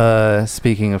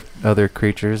 Speaking of other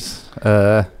creatures,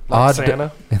 odd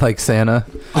Santa? like Santa,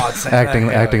 Odd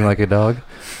Santa. acting like a dog.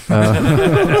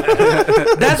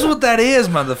 That's what that is,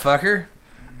 motherfucker.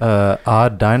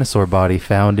 Odd dinosaur body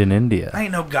found in India.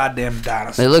 Ain't no goddamn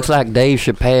dinosaur. It looks like Dave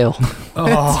Chappelle.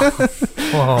 Oh.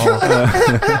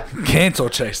 Cancel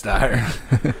Chase Dyer.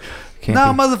 Can't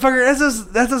No, be-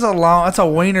 motherfucker, that's a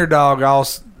wiener dog all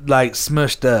like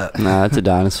smushed up. Nah, it's a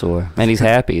dinosaur, and he's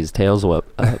happy. His tail's up.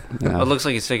 You know. It looks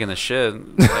like he's taking a shit. So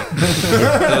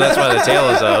that's why the tail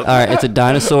is up. All right, it's a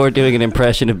dinosaur doing an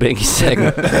impression of Biggie's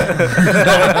segment.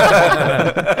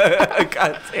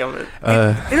 God damn it.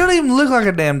 It don't even look like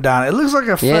a damn dino. It looks like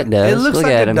a. Yeah, it does. It looks Look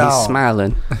like at a him. dog. He's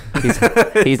smiling.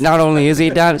 He's not only is he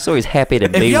a dinosaur, he's happy to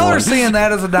If be y'all one. are seeing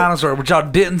that as a dinosaur, but y'all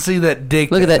didn't see that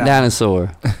dick. Look at that time.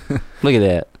 dinosaur. Look at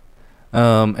that.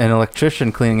 An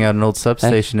electrician cleaning out an old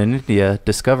substation in India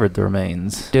discovered the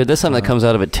remains. Dude, that's something that comes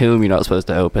out of a tomb you're not supposed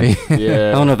to open. Yeah.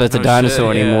 I don't know if that's a No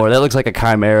dinosaur shit, yeah. anymore. That looks like a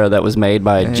chimera that was made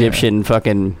by Yeah. Egyptian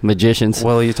fucking magicians.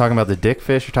 Well, you're talking about the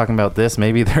dickfish. You're talking about this.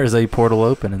 Maybe there's a portal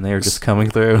open and they were just coming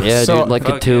through. Yeah, So- dude, like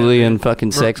Fuck Cthulhu yeah,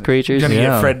 fucking sex creatures. Gonna Yeah.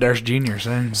 get Fred Durst Jr.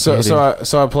 soon.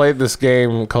 So I played this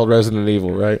game called Resident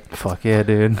Evil, right? Fuck yeah,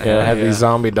 dude. Yeah, it had Yeah. these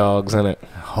zombie dogs in it.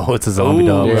 Oh, it's a zombie Ooh,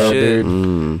 dog. Yeah, bro. shit.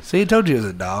 dude. See, he told you it was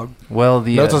a dog. Well,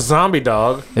 the No, it's a zombie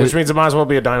dog, which means it might as well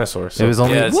be a dinosaur. So. it was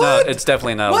only Yeah, it's What? not. It's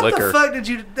definitely not What liquor. the fuck did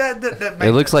you? That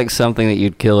It looks like something that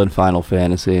you'd kill in Final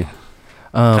Fantasy.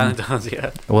 Kind of does,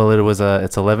 yeah. well, it was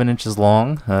it's 11 inches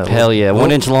long. Hell yeah,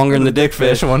 1 inch longer than the dick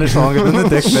fish. 1 inch longer than the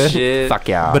dickfish. Shit. Fuck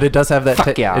yeah. But it does have that.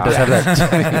 Fuck yeah. It does have that.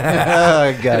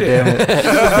 Oh, God damn it.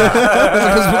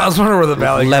 I was wondering where the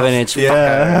Valley 11 Girls. inch.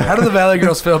 Yeah. How do the Valley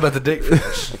Girls feel about the dick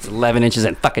fish? It's 11 inches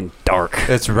and fucking dark.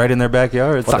 It's right in their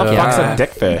backyard. What the Fuck fuck's yeah. a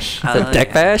dickfish? The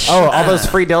dick fish? Oh, all those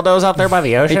free dildos out there by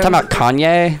the Are ocean? you talking about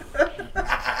Kanye?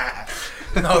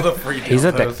 No, the free. He's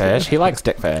a dildos. dickfish. He likes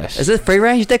dickfish. Is this free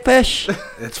range dick fish?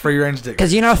 It's free range dick.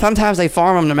 Because, you know, sometimes they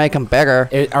farm them to make them bigger.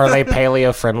 Are they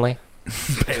paleo friendly?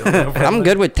 I'm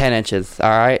good with 10 inches, all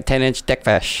right? 10-inch dick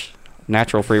fish.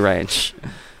 Natural free range.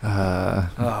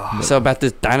 So about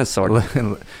this dinosaur.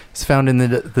 It's found in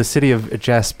the city of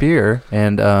Jasper,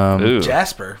 and Ooh.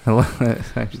 Jasper.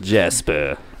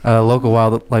 Jasper. local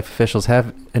wildlife officials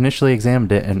have initially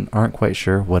examined it and aren't quite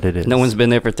sure what it is. No one's been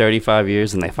there for 35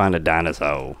 years and they find a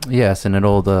dinosaur. Yes, in an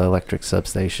old electric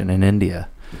substation in India.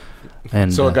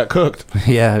 And So it got cooked.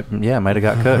 Yeah, it might have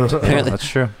got cooked. Yeah, Apparently- that's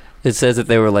true. It says that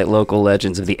they were like local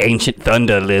legends of the ancient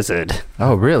thunder lizard.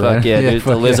 Oh, really? Fuck yeah, dude. It's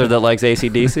the fuck lizard yeah. that likes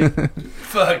AC/DC.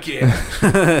 Fuck yeah.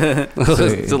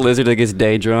 It's a lizard that gets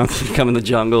day drunk, come in the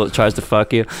jungle, it tries to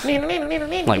fuck you.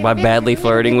 Like by badly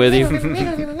flirting with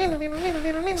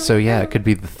you. So yeah, it could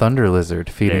be the thunder lizard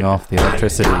feeding off the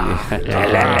electricity.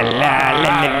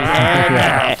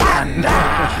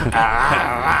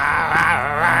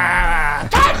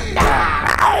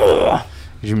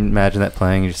 Could you imagine that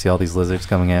playing? You just see all these lizards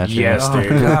coming at you. Yes, dude.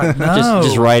 God, no.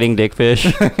 Just riding dickfish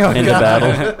into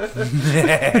battle.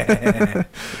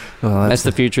 Well, That's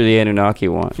the future the Anunnaki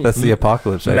want. that's the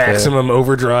apocalypse right there. Maximum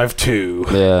Overdrive 2.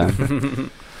 Yeah.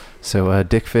 So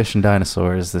dickfish and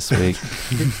dinosaurs this week.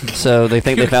 So they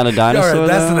think they found a dinosaur. All right,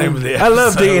 that's though? the name of the I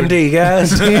love episode. D&D, guys.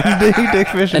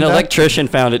 Dickfish An and electrician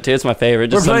found it too. It's my favorite.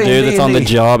 Just We're some playing dude that's on the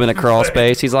D&D. job in a crawl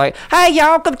space. He's like, "Hey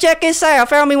y'all, come check this out. I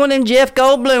found me one of them Jeff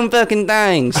Goldblum fucking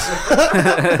things.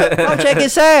 Come check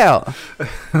this out."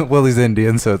 well, he's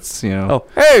Indian, so it's Oh,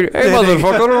 hey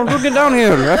motherfucker, look it down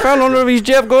here. I found one of these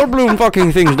Jeff Goldblum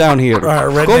fucking things down here. right,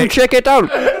 redneck. Come check it out.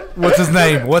 What's his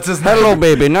name? What's his name? Hello,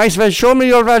 baby. Nice. Show me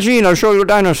your vagina. I'll show you a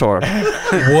dinosaur.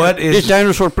 What This is?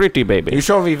 dinosaur pretty, baby. You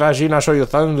show me vagina, I'll show you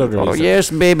thunder. Oh, yes,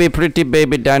 baby, pretty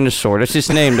baby dinosaur. That's his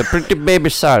name, the pretty baby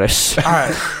Cyrus. All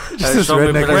right, just this show me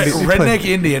redneck. pretty- redneck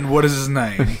Indian. What is his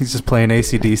name? He's just playing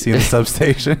AC/DC in the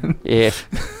substation. Yeah.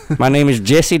 My name is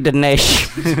Jesse Dinesh.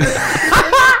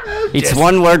 It's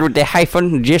one word with the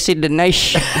hyphen, Jesse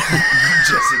Dinesh.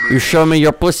 You show me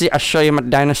your pussy, I'll show you my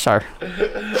dinosaur.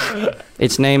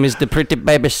 Its name is the pretty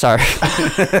baby sir.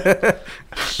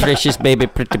 Precious baby,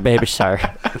 pretty baby sir.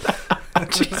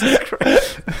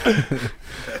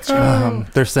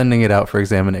 They're sending it out for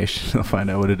examination. They'll find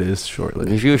out what it is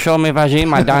shortly. If you show me vagina,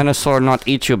 my dinosaur not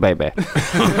eat you, baby.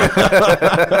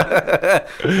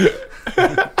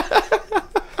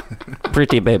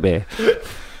 Pretty baby.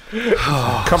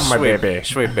 Come, my baby.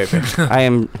 Sweet baby. I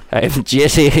am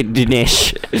Jesse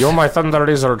Dinesh. You're my thunder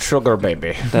lizard sugar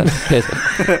baby.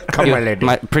 Come, my lady.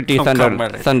 My pretty Come, thunder, my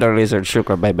lady. thunder lizard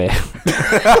sugar baby.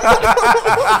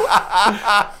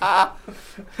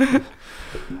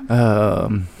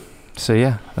 So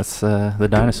yeah, that's the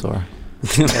dinosaur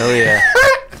Hell yeah.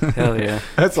 Hell yeah.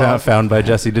 That's awesome. found by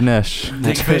Jesse Dinesh.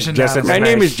 Dickfish and Jesse dinosaur. My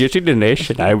name is Jesse Dinesh,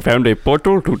 and I found a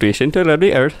portal to the center of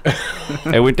the earth.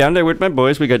 I went down there with my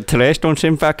boys. We got trashed on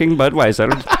some fucking Budweiser,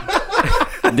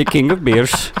 the king of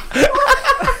beers.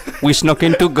 We snuck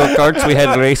into go-karts. We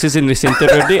had races in the center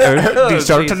of the earth. We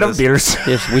shotgunned the beers.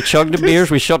 Yes, we chugged the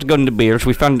beers. We shotgunned the beers.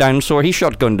 We found dinosaur. He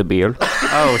shotgunned the beer.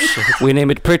 Oh shit. We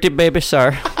name it Pretty Baby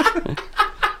Sar.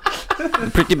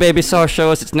 Pretty Baby Sar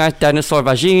show us its nice dinosaur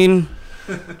vagine.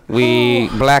 We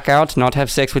black out, not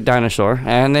have sex with dinosaur,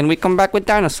 and then we come back with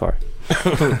dinosaur.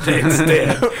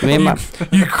 Instead, Me and my-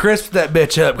 you crisped that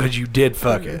bitch up because you did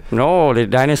fuck it. No, the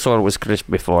dinosaur was crisp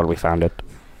before we found it.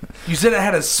 You said it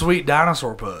had a sweet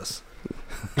dinosaur puss.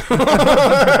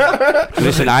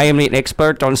 Listen, I am an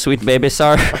expert on sweet baby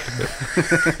Sar.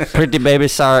 Pretty baby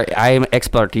Sar, I am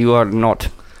expert. You are not.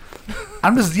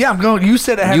 I'm going. You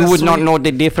said it had. You a would not sweet- know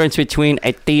the difference between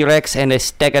a T-Rex and a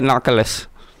Stegonoculus.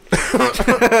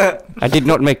 I did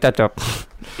not make that up.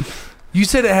 You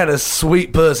said it had a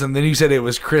sweet puss, and then you said it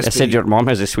was crispy. I said your mom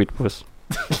has a sweet puss.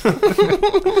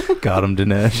 Got him,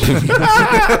 Dinesh.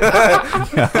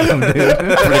 Got him,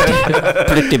 dude.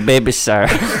 Pretty baby Sar.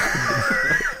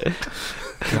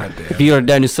 If you're a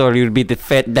dinosaur, you'll be the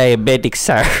fat diabetic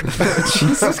Sar.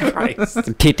 Jesus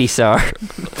Christ. Titty Sar.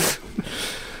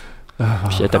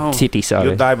 Shut up, Oh. titty Sar.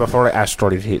 You'll die before the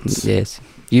asteroid hits. Yes.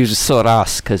 Use sore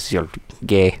ass because you're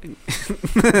gay.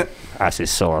 Ass is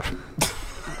sore.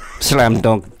 Slam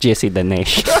dunk Jesse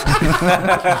Dinesh.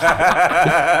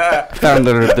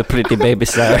 Founder of the Pretty Baby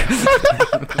Sar.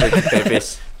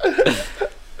 Babies.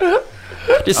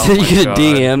 Just Oh send my you a God.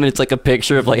 DM and it's like a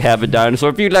picture of like half a dinosaur.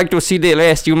 If you'd like to see the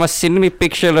rest, you must send me a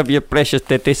picture of your precious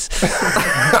titties.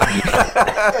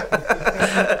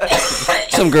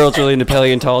 Some girl's really into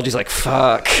paleontology. She's like,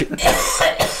 fuck.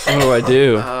 What do I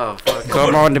do? Oh fuck.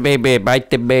 Come on, baby, bite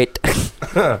the bait.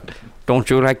 Don't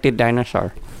you like the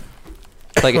dinosaur?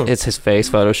 It's like it's his face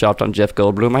photoshopped on Jeff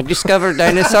Goldblum. I discovered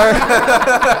dinosaur.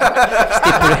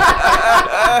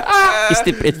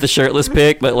 It's the shirtless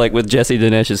pic, but like with Jesse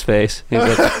Dinesh's face. He's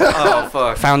like, Oh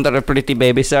fuck. founder of Pretty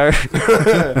Baby Sar.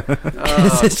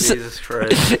 Oh Jesus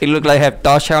Christ. He looked like half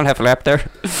Dachshund, half Raptor.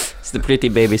 It's the Pretty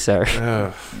Baby Sar.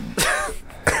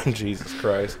 Jesus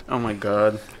Christ. Oh my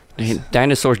God.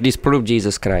 Dinosaurs disprove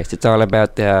Jesus Christ. It's all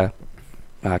about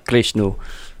Krishna.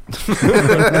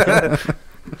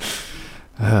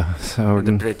 So we're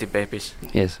The done. pretty babies.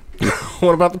 Yes.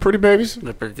 What about the pretty babies?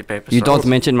 The pretty babies. You don't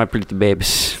mention my pretty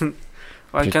babies.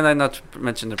 Why can I not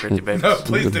mention the pretty babies? No,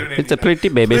 please do an It's a Indian. pretty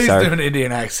baby Please Sar. do an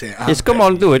Indian accent. Yes, come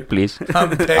on, do it, please.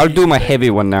 I'll do my heavy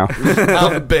one now.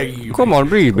 I'm begging you. Come on,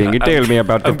 breathe, Bingy. Tell me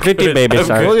about the pretty baby Do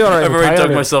Sar. your I've already dug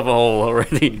entire, myself a hole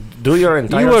already. do your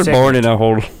entire You were segment. born in a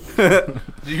hole.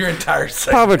 Your entire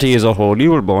segment. Poverty is a hole.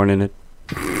 You were born in it.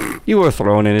 You were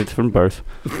thrown in it from birth.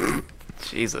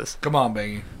 Jesus. Come on,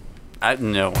 Becky.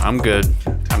 No, I'm good.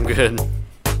 I'm good.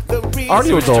 Are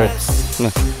you though?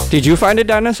 Did you find a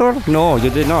dinosaur? No, you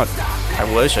did not. I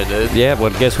wish I did. Yeah,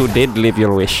 but guess who did live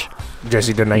your wish?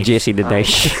 Jesse Dinesh. Jesse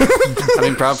Dinesh. I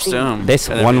mean, props to him. That's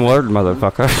And one word,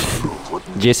 motherfucker.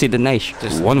 Jesse Dinesh.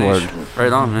 Just One word.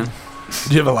 Right on, man.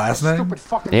 Do you have a last name?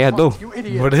 Yeah, I do.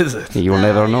 What is it? You'll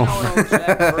never know.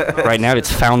 Right now,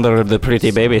 it's founder of the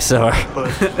Pretty Baby Sar.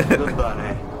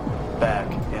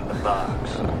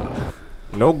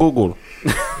 No Google.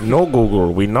 No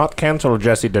Google. We not cancel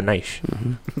Jesse Dinesh.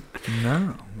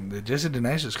 No. The Jesse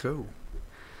Dinesh is cool.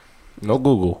 No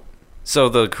Google. So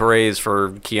the craze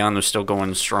for Keanu's still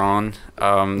going strong.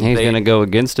 He's going to go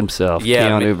against himself. Yeah,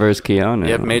 Keanu versus Keanu.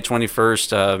 Yep, May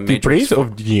 21st. The praise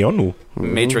of Keanu.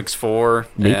 Matrix 4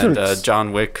 and Matrix.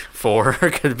 John Wick 4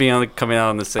 could be coming out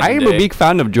on the same I am day. a big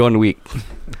fan of John Wick.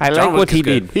 I John like Wick what is he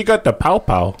good. did. He got the pow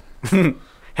pow.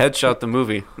 Headshot the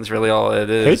movie. That's really all it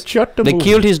is. Headshot the They movie.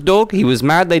 killed his dog. He was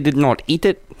mad they did not eat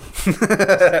it. He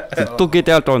took it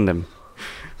out on them.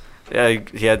 Yeah,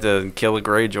 he had to kill a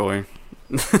Greyjoy.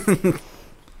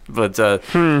 But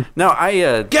no,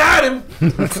 I Got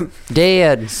him!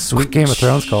 Dead. Sweet Game of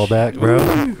Thrones callback, bro.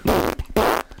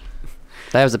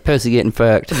 That was a pussy getting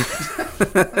fucked.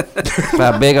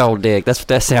 By a big old dick. That's what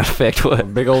that sound effect was.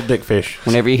 Big old dick fish.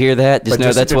 Whenever you hear that, just But know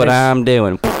just that's what finish. I'm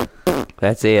doing.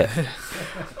 That's it.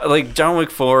 like John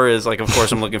Wick 4 is like, of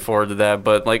course, I'm looking forward to that.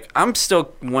 But like, I'm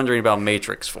still wondering about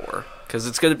Matrix 4 because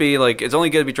it's gonna be like it's only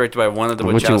gonna be directed by one of the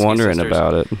What you Wachowski wondering sisters.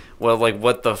 about it? Well, like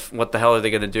what the hell are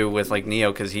they gonna do with like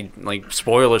Neo? Because he like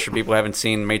spoilers for people who haven't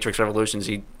seen Matrix Revolutions.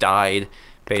 He died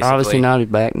basically. Obviously not. He's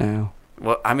back now.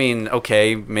 Well, I mean,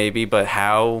 okay, maybe, but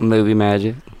how? Movie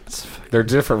magic. They're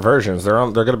different versions. They're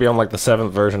going to be on like the 7th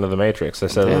version of the Matrix. They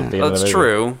said Yeah. at the end of That's the movie.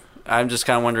 true. I'm just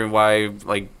kind of wondering why,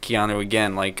 like Keanu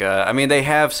again. Like, I mean, they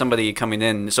have somebody coming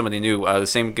in, somebody new. The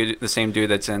same dude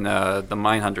that's in the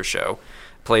Mindhunter show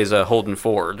plays Holden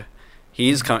Ford.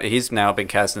 He's now been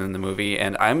casted in the movie,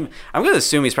 and I'm gonna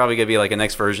assume he's probably gonna be like a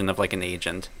next version of like an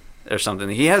agent. or something.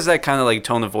 He has that kind of like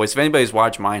tone of voice. If anybody's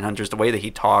watched Mindhunters, the way that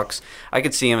he talks, I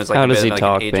could see him as like How a does bit he of, like,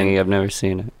 talk, an agent. Benny? I've never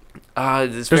seen it.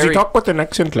 Does he talk with an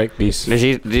accent like this?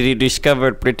 Did he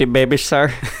discover pretty baby,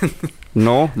 sir?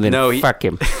 No? Then No, fuck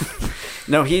him.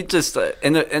 No, he just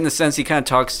in the sense he kind of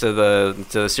talks to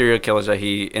the serial killers that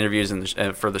he interviews in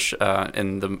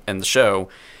the in the show.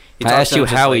 He I talks asked to you them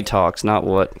just how like, he talks, not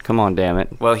what. Come on, damn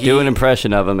it. Well, do an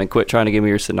impression of him and quit trying to give me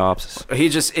your synopsis. He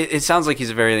just it sounds like he's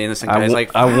a very innocent guy. He's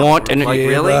like, I want an like Give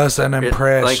really us an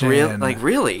impression. like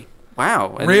really.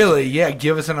 Wow. And Really? Yeah,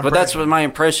 give us an impression. But that's what my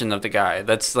impression of the guy.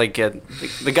 That's like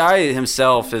the guy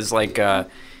himself is like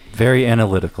very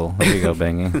analytical. There you go,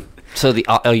 banging. So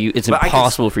it's But I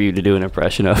impossible for you to do an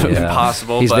impression of him.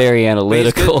 Impossible. He's but- very but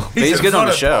analytical. He's good on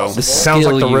the show. The Sounds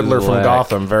like skill the you Riddler from lack.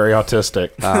 Gotham. Very autistic.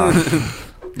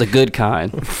 The good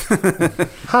kind.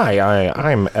 Hi,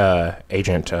 I'm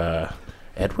Agent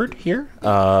Edward here.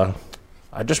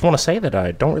 I just want to say that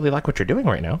I don't really like what you're doing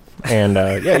right now. And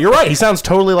yeah, you're right. He sounds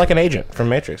totally like an agent from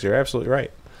Matrix. You're absolutely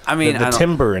right. I mean, the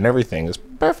timbre and everything is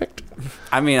perfect.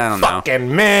 I mean, I don't know.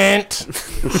 Fucking mint.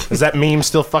 Is that meme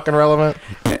still fucking relevant?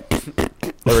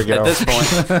 There we go. At this point,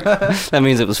 That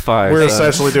means it was fire. We're so.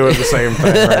 essentially doing the same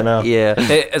thing right now. Yeah.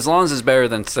 as long as it's better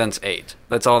than Sense 8,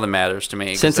 that's all that matters to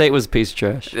me. Sense 8 was a piece of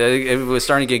trash. It was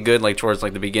starting to get good like towards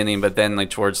like the beginning, but then like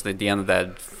towards the end of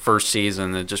that first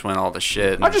season, it just went all to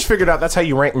shit. I just figured out that's how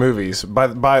you rank movies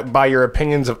by your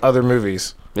opinions of other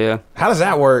movies. Yeah. How does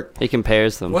that work? He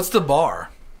compares them. What's the bar?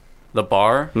 The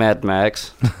Bar? Mad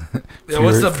Max. Yeah,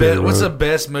 what's the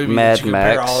best movie Mad that you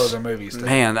compare Max. all other movies to?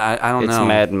 Man, I don't It's know.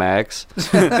 Mad Max.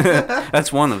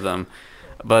 That's one of them,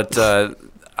 but I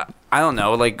don't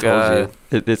know. Like, Told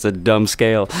you. It's a dumb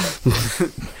scale.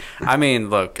 I mean,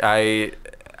 look, I'm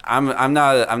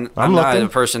not a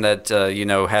person that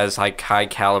has like high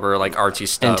caliber like artsy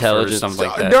stuff Intelligence. or something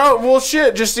like that. No, well,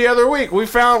 shit. Just the other week, we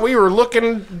were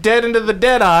looking dead into the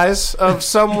dead eyes of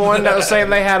someone that was saying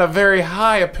they had a very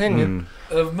high opinion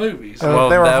Of movies. Well,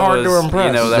 they were that hard to was,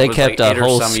 impress. that They was kept like a 8 or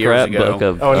whole some years scrapbook ago.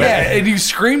 of. Oh, no. Yeah, and you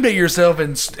screamed at yourself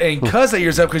and cussed at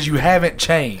yourself because you haven't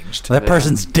changed. That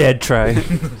person's dead, Trey.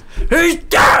 He's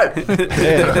dead!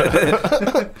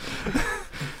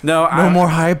 No, No more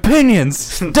high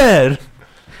opinions. Dead.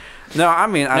 No, I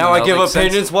mean, I Now don't I know, give like,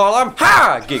 opinions while I'm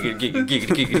high. Giggity, giggity,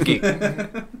 giggity,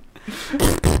 giggity.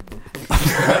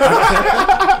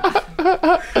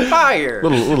 Fire.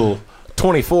 Little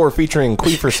 24 featuring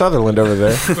Queefer Sutherland over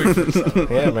there.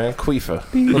 Yeah, man, Queefer.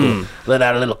 Let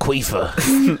out a little Queefer.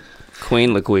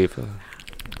 Queen Laquifa.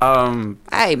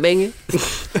 Hey, Bingy.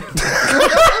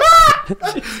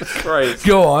 Christ.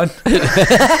 Go on.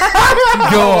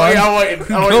 Go on. I'm waiting.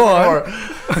 Go on.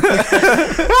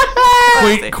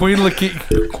 Queen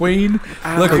Laquifa. Queen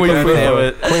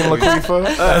Laquifa.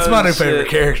 That's my new favorite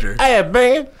character. Hey,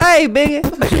 man. Hey, Bingy.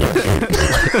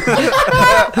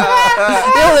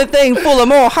 The only thing full of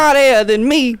more hot air than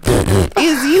me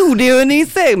is you doing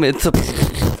these segments.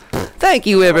 Thank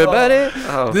you, everybody.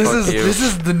 This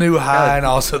is the new high and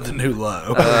also the new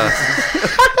low.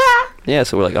 Yeah,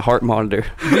 so we're like a heart monitor.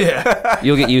 Yeah.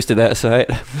 You'll get used to that sight.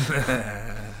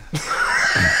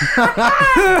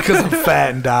 Because I'm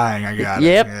fat and dying, I got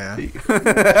Yep. it. Yeah. He's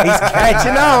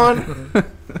catching on.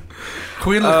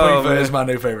 Queen Laquifa is my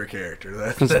new favorite character.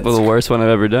 It's That's the worst one I've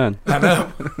ever done. I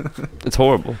know. It's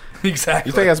horrible.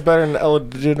 Exactly. You think that's better than Ellen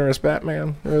DeGeneres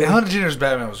Batman? Really? Ellen DeGeneres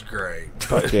Batman was great.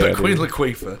 But, yeah, but Queen dude.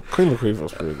 Laquifa. Queen Laquifa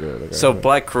was pretty good. Okay. So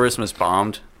Black Christmas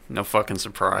bombed. No fucking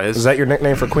surprise. Is that your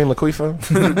nickname for Queen Laquifa?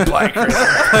 Black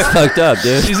Christmas. Fucked up,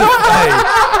 dude. She's a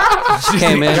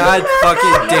Came in. God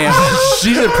fucking damn it.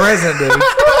 She's a present, dude.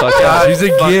 Fucked up. She's a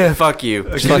gift. Fuck you.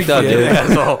 It's fucked up, dude.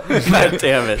 Asshole. God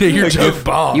damn it. Yeah, your joke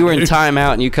bomb. You were in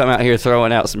timeout and you come out here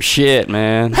throwing out some shit,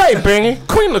 man. Hey, Bingy.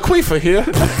 Queen Laquifa here.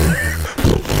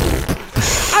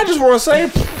 I just want to say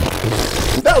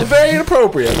that was very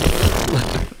inappropriate.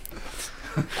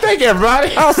 Thank you,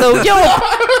 everybody. Also,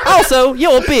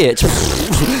 you're a bitch.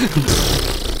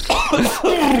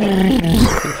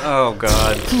 Oh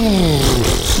God.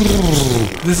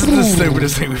 This is the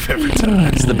stupidest thing we've ever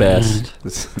done. It's the best.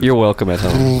 You're welcome at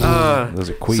home. Those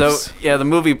are queefs. So yeah, the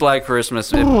movie Black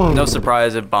Christmas. No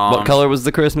surprise, it bombed. What color was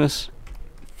the Christmas?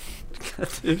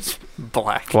 It's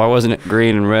black. Why wasn't it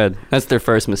green and red? That's their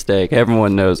first mistake.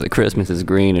 Everyone knows that Christmas is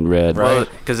green and red. Well,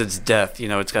 because it's death.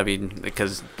 It's gotta be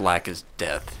because black is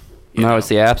death. No, it's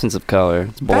the absence of color.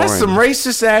 It's boring. That's some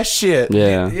racist ass shit.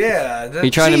 Yeah. Yeah.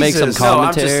 You trying to make some Jesus.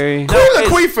 commentary? Queen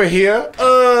Laquifa here.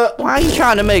 Why are you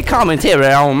trying to make commentary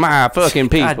on my fucking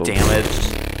people? God damn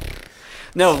it.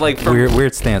 No, like from,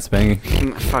 weird stance, Bangy.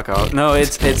 fuck off. No,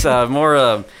 it's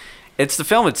more It's the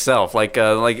film itself. Like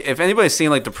if anybody's seen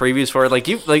like the previews for it, like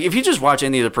if you just watch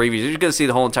any of the previews, you're gonna see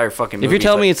the whole entire fucking movie. If you're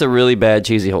telling me it's a really bad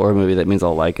cheesy horror movie, that means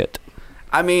I'll like it.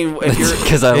 I mean, if you're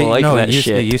because I like that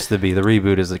shit. It used to be. The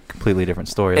reboot is a completely different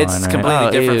storyline. It's right?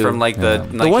 completely different from like the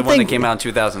one that came out in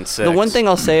 2006. The one thing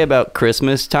I'll say about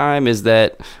Christmas time is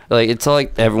that like it's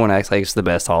like everyone acts like it's the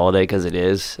best holiday because it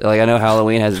is. Like I know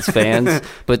Halloween has its fans,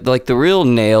 but like the real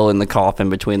nail in the coffin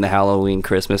between the Halloween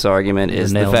Christmas argument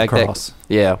is the fact that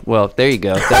well, there you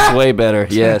go. That's way better.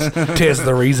 Yes, 'tis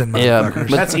the reason. Yeah, but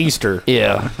that's Easter.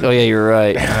 Yeah. Oh yeah, you're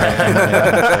right.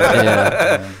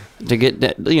 Yeah. To get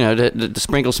to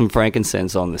sprinkle some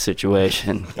frankincense on the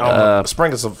situation.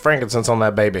 Sprinkle some frankincense on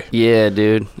that baby. Yeah,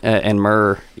 dude. And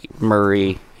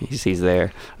Murray, he's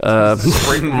there.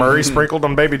 Murray sprinkled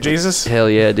on baby Jesus. Hell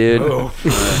yeah, dude.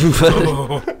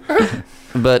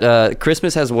 But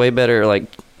Christmas has way better like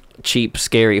cheap,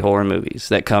 scary horror movies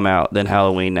that come out than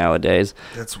Halloween nowadays.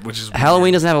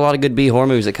 Halloween doesn't have a lot of good B horror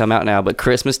movies that come out now, but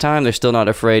Christmas time they're still not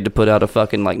afraid to put out a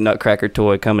fucking like Nutcracker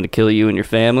toy coming to kill you and your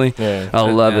family. Yeah. I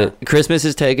love it. Christmas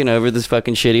is taking over this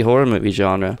fucking shitty horror movie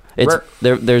genre. It's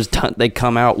they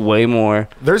come out way more.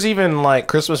 There's even like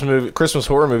Christmas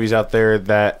horror movies out there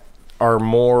that are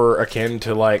more akin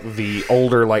to like the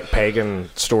older like pagan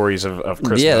stories of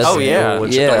Christmas. Yeah,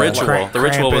 The Ritual. The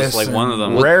Ritual was like one of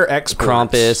them. Rare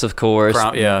Exports. Krampus, of course.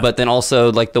 But then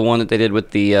also like the one that they did with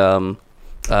the where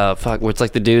it's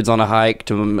like the dudes on a hike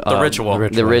to The Ritual.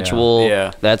 The Ritual.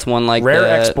 Yeah. That's one like Rare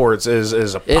that. Exports is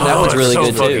a that one's really so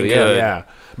good fucking too. good. Yeah.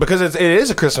 Because it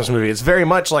is a Christmas movie. It's very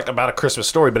much like about a Christmas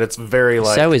story, but it's very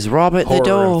like So is Robert the horror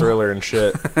Doll. and thriller and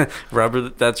shit.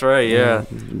 Robert, that's right. Yeah.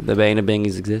 The bane of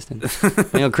Bingy's existence.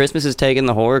 Christmas has taken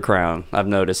the horror crown. I've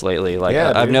noticed lately. Like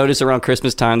I've noticed around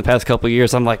Christmas time the past couple of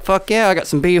years, I'm like, fuck yeah, I got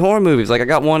some B horror movies. Like I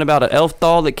got one about an elf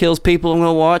doll that kills people and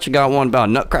we'll watch. I got one about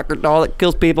a Nutcracker doll that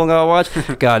kills people and I'll watch.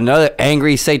 Got another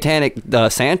angry satanic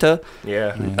Santa.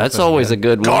 Yeah. That's always a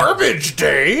good one. Garbage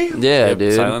Day. Yeah,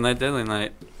 dude. Silent Night, Deadly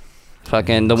Night.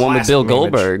 Fucking the one with Bill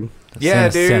Goldberg. Yeah,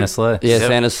 dude. Santa Sleigh. Yeah,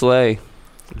 Santa's Sleigh.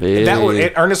 Yeah. That one,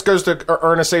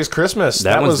 Ernest Saves Christmas.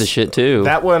 That was the shit too.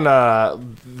 That one,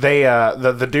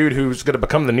 the dude who's gonna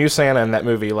become the new Santa in that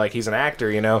movie, like he's an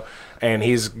actor, and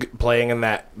he's playing in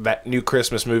that new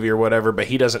Christmas movie or whatever, but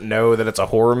he doesn't know that it's a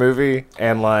horror movie,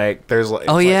 and like there's like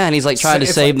and he's like trying to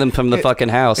save them from the fucking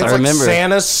house. I remember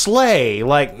Santa's sleigh.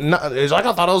 Like it's like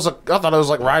I thought it was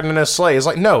like riding in a sleigh. It's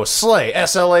like no sleigh,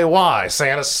 SLAY,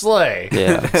 Santa's sleigh.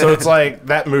 Yeah. So it's like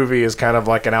that movie is kind of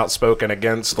like an outspoken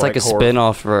against. It's like a horror.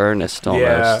 Spin-off for Ernest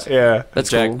almost. Yeah.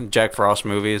 That's Jack Frost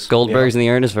movies. Goldberg's in the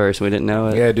Ernest verse. We didn't know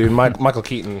it. Yeah, dude. Michael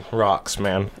Keaton rocks,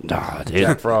 man. Dude.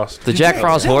 Jack Frost. The Jack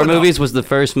Frost horror movies was the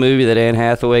first movie that Anne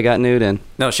Hathaway got nude in.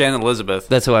 No, Shannon Elizabeth.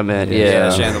 That's who I meant.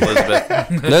 Yeah, Shannon Elizabeth.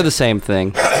 They're the same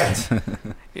thing.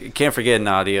 You can't forget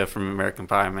Nadia from American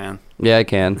Pie, man. Yeah, I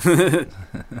can.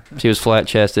 She was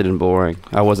flat-chested and boring.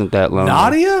 I wasn't that lonely.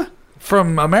 Nadia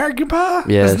from American Pie?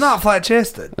 Yes. It's not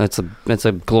flat-chested. That's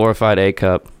a glorified A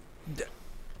cup.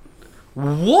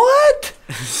 What?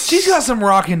 She's got some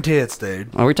rocking tits,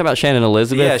 dude. Are we talking about Shannon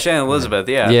Elizabeth? Yeah, Shannon Elizabeth.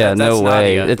 Yeah. Yeah, that's no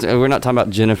way. Nadia. We're not talking about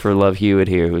Jennifer Love Hewitt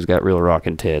here, who's got real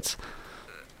rocking tits.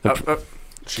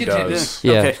 She does.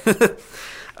 Yeah.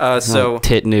 Okay. So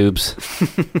tit noobs.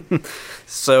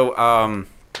 So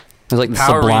It's like the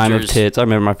Power sublime Rangers. of tits. I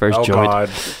remember my first joint. God.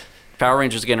 Power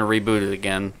Rangers getting rebooted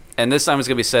again, and this time it's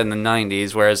gonna be set in the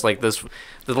 '90s. Whereas like the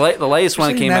latest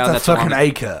one that came out. That's a fucking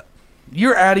A cup.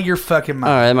 You're out of your fucking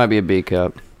mind. All right, that might be a B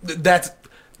cup. That's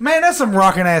some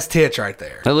rocking ass tits right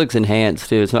there. That looks enhanced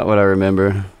too. It's not what I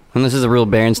remember. And this is a real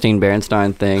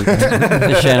Berenstein thing.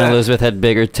 Shannon Elizabeth had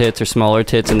bigger tits or smaller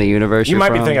tits in the universe. You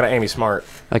might be thinking of Amy Smart.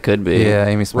 I could be. Yeah,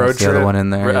 Amy Smart's the other one in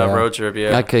there. Road Trip.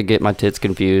 Yeah, I could get my tits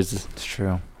confused. It's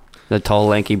true. The tall,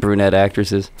 lanky brunette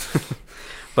actresses.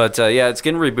 But yeah, it's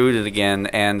getting rebooted again,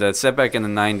 and it's set back in the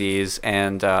 '90s.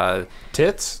 And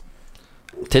tits.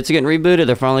 Tits are getting rebooted.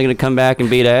 They're finally going to come back and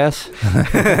beat ass.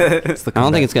 I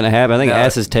don't think it's going to happen. I think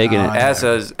ass is taking it. Ass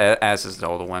is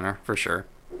the winner for sure.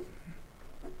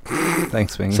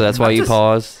 Thanks, Bingy. So that's why you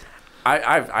paused.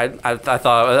 I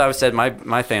thought I said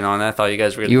my thing on it. I thought you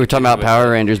guys were. You were talking about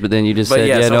Power Rangers, but then you just said,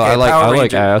 yes, I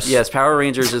like ass. Yes, Power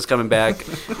Rangers is coming back.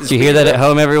 Did you hear that at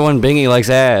home, everyone? Bingy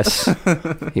likes ass.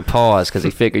 He paused because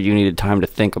he figured you needed time to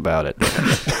think about it.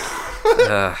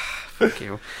 Fuck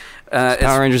you.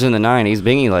 Power Rangers in the '90s.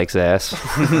 Bingy likes ass.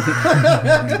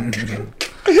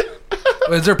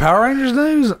 Is there Power Rangers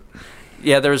news?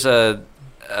 Yeah, there's a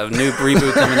new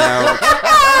reboot coming out.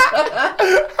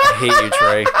 I hate you,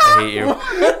 Trey. I hate you.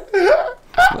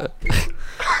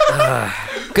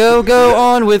 Go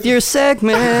on with your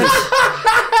segment.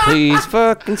 Please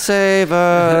fucking save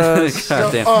us.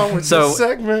 Goddamn. So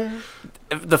segment.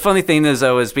 the funny thing is,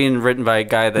 though, is being written by a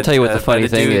guy that. I'll tell you what the funny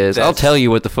thing is. I'll tell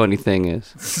you what the funny thing is.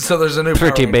 So there's a new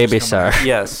Pretty Power Baby Rangers coming Sir. out.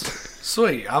 Yes.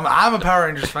 Sweet. I'm a Power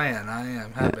Rangers fan. I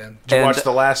am. Have been. Did you And- watch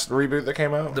the last reboot that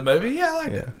came out? The movie? Yeah, I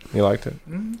liked it. You liked it?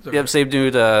 Yep, same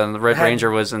dude. The Red Had-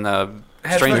 Ranger was in Had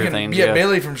Stranger fucking- Things. Yeah,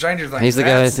 Billy from Stranger Things. He's the guy.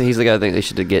 That's- He's the guy I think they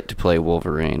should get to play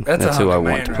Wolverine. That's a who I hunk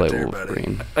of want to man play right there, buddy.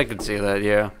 Wolverine. I could see that.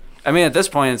 Yeah. I mean, at this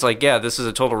point, it's like, yeah, this is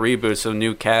a total reboot, so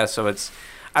new cast. So it's.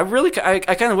 I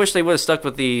kind of wish they would have stuck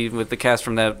with the cast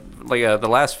from that, like the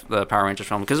last Power Rangers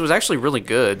film, because it was actually really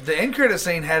good. The end credit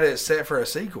scene had it set for a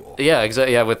sequel. Yeah,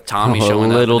 exactly. Yeah, with Tommy showing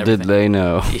up. Little and did everything. they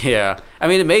know. Yeah, I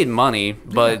mean, it made money,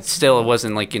 but still, it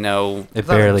wasn't like It thought it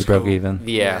barely was broke cool. even.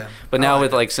 Yeah, but now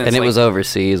with like since And it like, was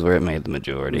overseas where it made the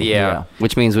majority. Yeah.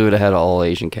 Which means we would have had an all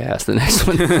Asian cast the next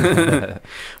one.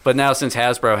 But now since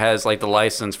Hasbro has like the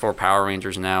license for Power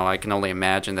Rangers now, I can only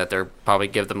imagine that they're probably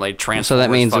give them like Transformers. So that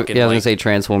means, fucking, yeah, I was like, going to say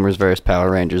Transformers versus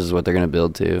Power Rangers is what they're going to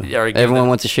build to. Yeah, or give Everyone them-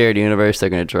 wants a shared universe, they're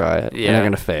going to try it. Yeah. And they're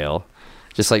going to fail.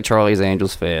 Just like Charlie's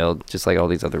Angels failed. Just like all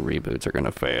these other reboots are going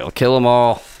to fail. Kill them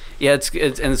all. Yeah, it's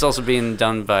and it's also being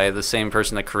done by the same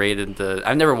person that created the.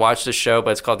 I've never watched the show, but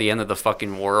it's called The End of the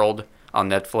Fucking World on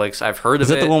Netflix. I've heard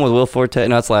Is of that it. the one with Will Forte?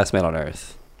 No, it's Last Man on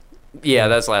Earth. Yeah,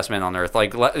 that's Last Man on Earth.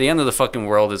 Like The End of the Fucking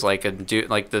World is like a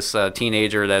dude, like this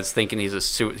teenager that's thinking he's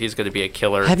going to be a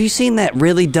killer. Have you seen that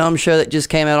really dumb show that just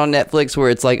came out on Netflix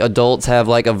where it's like adults have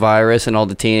like a virus and all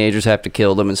the teenagers have to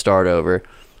kill them and start over?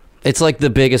 It's like the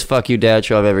biggest fuck you dad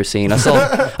show I've ever seen. I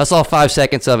saw 5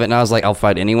 seconds of it and I was like, I'll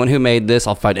fight anyone who made this.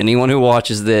 I'll fight anyone who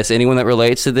watches this. Anyone that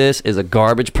relates to this is a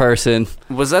garbage person.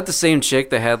 Was that the same chick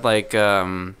that had like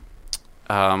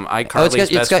iCarly's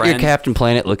It's best got your friend? Captain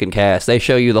Planet looking cast. They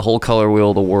show you the whole color wheel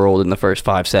of the world in the first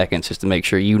 5 seconds just to make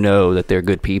sure you know that they're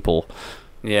good people.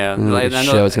 Yeah, And I the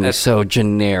know show is going to be that's- so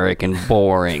generic and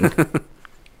boring.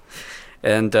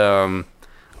 And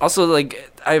also, like,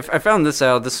 I found this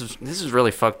out. This is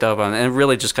really fucked up, and it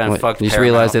really just kind of What, fucked. you just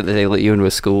Paramount. realized that they let you into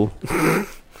a school?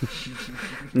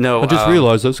 No, I just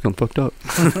realized that's kind of fucked up.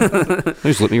 They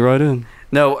just let me right in.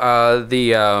 No,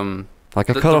 Like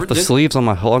I The- cut the- off the the- sleeves on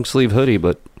my long sleeve hoodie,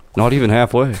 but not even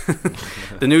halfway.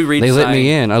 the new redesign. They let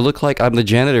me in. I look like I'm the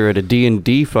janitor at a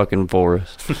D&D fucking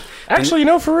forest. Actually,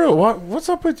 for real, what's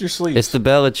up with your sleeves? It's the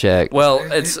Belichick. Well,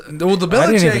 it's Well, the I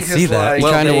didn't Belichick even see is that. like. you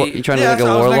well, trying they- to you trying yeah, to look that's a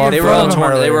what I was warlock? thinking. they were all from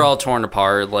torn. They earlier. were all torn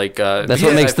apart. Like That's Yeah,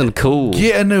 what makes I- them cool.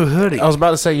 Get a new hoodie. I was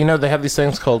about to say, they have these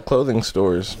things called clothing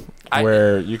stores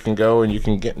where you can go and you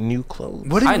can get new clothes.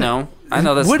 What I even- know that's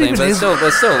what the thing, even but is-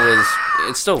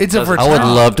 it still It's a doesn't- I would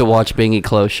Tom. love to watch Bingy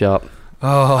clothes shop.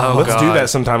 Oh, Let's do God.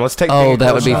 that sometime. Let's take. Oh, Bingy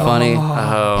that would be clothes. funny.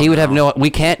 Oh, He would have no. We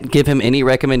can't give him any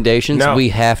recommendations. No. We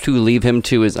have to leave him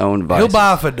to his own vices. he'll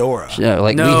buy a fedora. Yeah,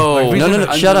 like No.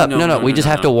 no, shut up. No, we no, just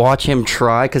no, have to no. watch him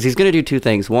try because he's going to do two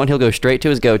things. One, he'll go straight to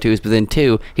his go-tos, but then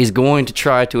two, he's going to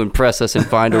try to impress us and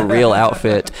find a real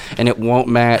outfit, and it won't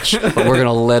match, but we're going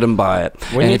to let him buy it,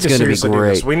 We and need it's to going to be seriously do great.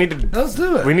 this. We need to. Let's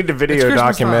do it. We need to It's video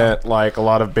Christmas document like a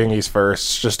lot of Bingies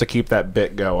first, just to keep that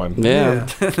bit going. Yeah.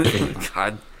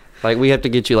 God. Like we have to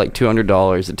get you like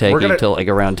 $200 to take We're you gonna- to like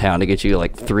around town to get you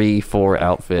like 3-4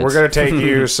 outfits. We're gonna take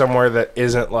you somewhere that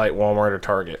isn't like Walmart or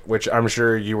Target, which I'm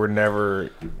sure you were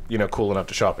never, cool enough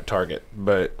to shop at Target.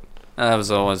 But I was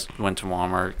always went to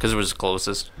Walmart because it was the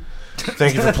closest.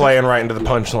 thank you for playing right into the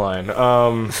punchline.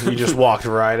 You just walked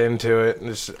right into it.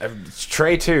 It's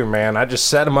Trey too, man. I just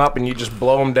set them up and you just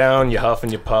blow them down. You huff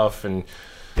and you puff and.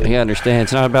 You understand?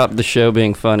 It's not about the show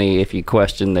being funny if you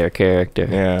question their character.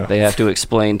 Yeah. They have to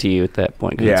explain to you at that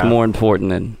point. 'Cause it's Yeah. more important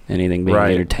than anything being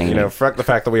entertaining. Fuck the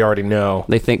fact that we already know.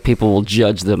 They think people will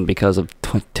judge them because of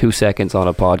 2 seconds on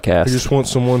a podcast. want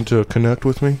someone to connect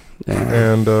with me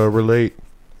and relate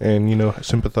and,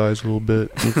 sympathize a little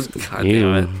bit. God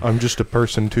damn it. I'm just a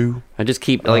person, too. I just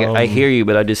keep I hear you,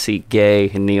 but I just see gay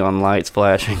and neon lights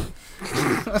flashing.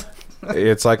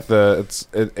 It's like it's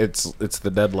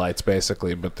the deadlights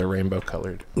basically, but they're rainbow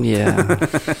colored. Yeah.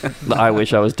 I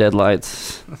wish I was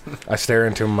deadlights. I stare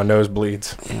into them, my nose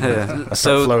bleeds. I start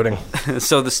So floating.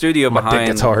 so the studio My dick behind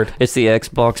gets hard. It's the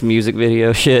Xbox music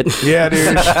video shit. Yeah,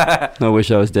 dude. I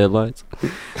wish I was deadlights.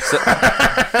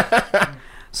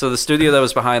 So the studio that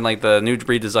was behind like the new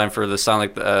redesign for the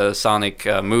Sonic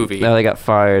movie, Now they got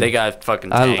fired. they got fucking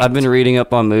tanked. I've been reading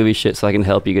up on movie shit so I can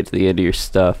help you get to the end of your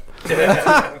stuff.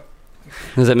 How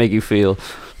does that make you feel?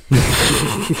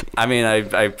 I mean,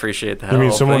 I appreciate the help. You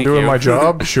mean someone Thank doing you. my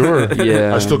job? Sure.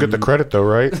 Yeah. I still get the credit though,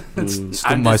 right? Still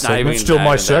I'm my just not segment. even It's still mad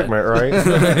my at that. segment,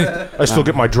 right? I still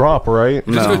get my drop, right?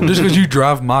 No. Just because you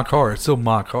drive my car, it's still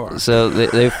my car. So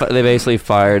they basically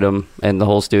fired him, and the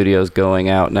whole studio's going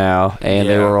out now. And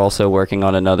they Yeah. were also working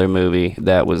on another movie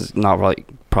that was not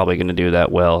probably going to do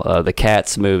that well. The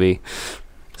Cats movie.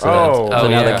 So Oh, so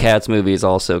now yeah. the Cats movie is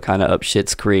also kind of up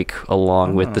Schitt's Creek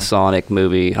along with the Sonic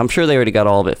movie. I'm sure they already got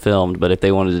all of it filmed, but if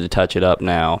they wanted to touch it up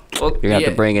now, Well, you're going to have yeah.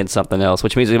 to bring in something else,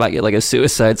 which means we might get like a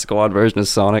Suicide Squad version of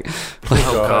Sonic.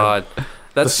 Oh God, The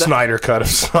that's Snyder cut of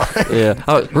Sonic.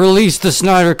 Yeah. Release the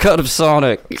Snyder cut of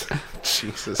Sonic.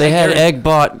 Jesus. They had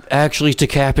Eggbot actually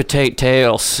decapitate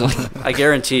Tails. I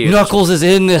guarantee you. Knuckles is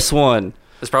in this one.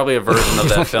 There's probably a version of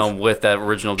that film with that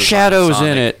original design of Shadows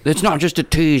Sonic. in it. It's not just a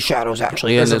tease. Shadows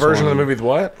actually in There's a this version one. of the movie with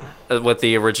what? With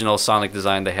the original Sonic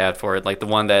design they had for it, like the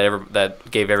one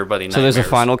that gave everybody nightmares. So there's a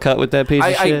final cut with that piece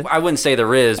of shit? I wouldn't say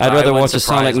there is. I'd but rather it wouldn't watch a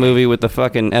surprise Sonic me. movie with the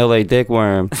fucking L.A.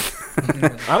 Dickworm.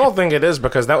 I don't think it is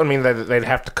because that would mean that they'd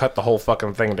have to cut the whole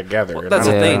fucking thing together. Well, and that's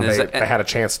I don't the think thing, is They, that- they had a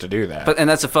chance to do that. And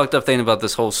that's the fucked up thing about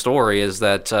this whole story is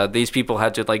that these people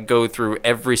had to like go through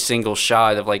every single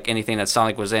shot of like anything that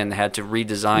Sonic was in, had to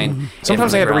redesign. it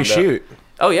Sometimes from they had to the ground up. reshoot.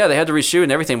 Oh yeah, they had to reshoot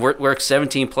and everything. Work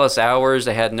 17 plus hours.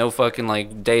 They had no fucking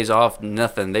like days off.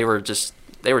 Nothing. They were just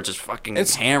fucking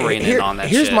hammering in on that.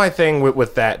 Here's shit. my thing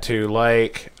with that too.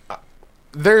 Like,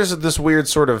 there's this weird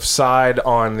sort of side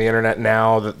on the internet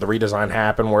now that the redesign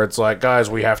happened, where it's like, guys,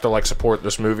 we have to like support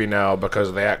this movie now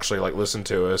because they actually like listen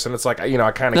to us, and it's like, I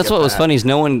kind of. That's what was funny is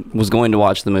no one was going to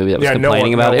watch the movie that was Yeah, no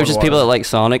complaining one- about no it. It was one just people was. that like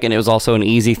Sonic, and it was also an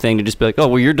easy thing to just be like, oh,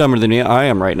 well, you're dumber than I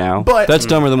am right now. But- that's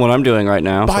dumber than what I'm doing right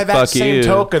now. By so that fuck same you.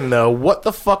 token, though, what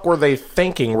the fuck were they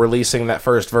thinking releasing that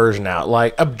first version out?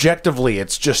 Like, objectively,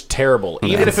 it's just terrible.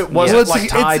 Even if it wasn't like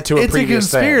tied to a it's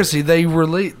previous a conspiracy. They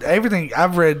released everything.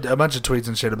 I've read a bunch of tweets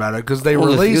and shit about it because they Well,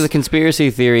 released. the conspiracy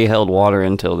theory held water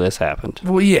until this happened.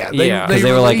 Well, yeah, Yeah. Because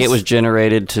they were like, it was released-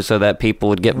 generated so that people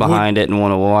would get behind it and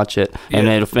want to watch it, and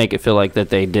Yeah. it'll make it feel like that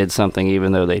they did something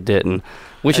even though they didn't,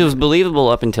 which was believable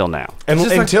up until now. And It's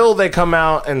just like- until they come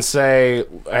out and say,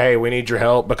 "Hey, we need your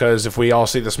help because if we all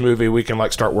see this movie, we can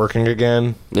like start working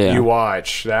again." Yeah. You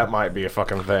watch. That might be a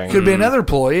fucking thing. Could be another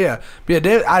ploy, yeah. But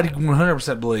yeah, I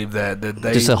 100% believe that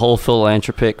they Just a whole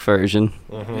philanthropic version.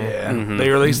 yeah they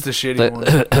released the shitty one.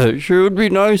 That sure would be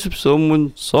nice if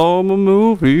someone saw my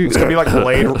movie. It's gonna be like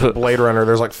Blade Runner.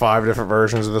 There's like 5 different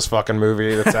versions of this fucking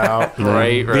movie that's out.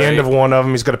 Right, The end of one of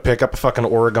them, he's gonna pick up a fucking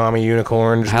origami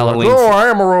unicorn. And just be like, Halloween. oh, I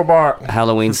am a robot.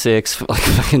 Halloween 6, like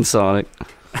fucking Sonic.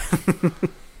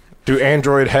 Do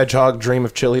Android Hedgehog dream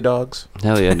of chili dogs?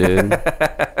 Hell yeah, dude.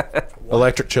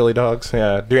 Electric chili dogs.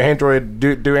 Yeah. Do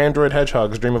Android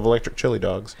Hedgehogs dream of electric chili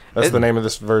dogs? That's the name of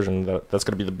this version. That's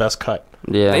gonna be the best cut.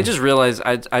 Yeah. They just realized.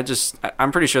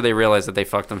 I'm pretty sure they realized that they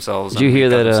fucked themselves. Did you and hear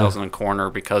got that, themselves in a corner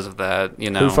because of that?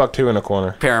 You know, Who fucked who in a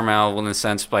corner? Paramount, in a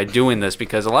sense, by doing this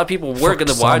because a lot of people were going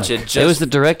to watch it. Just It was the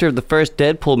director of the first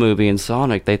Deadpool movie in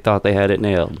Sonic. They thought they had it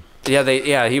nailed.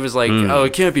 he was like, Hmm. oh,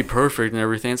 it can't be perfect and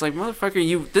everything. It's like,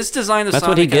 motherfucker, this design of That's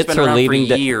Sonic what he has gets been for around leaving.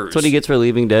 for years. That's what he gets for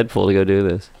leaving Deadpool to go do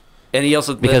this. And he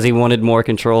also Because he wanted more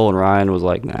control, and Ryan was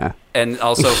like, "Nah." and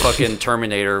also fucking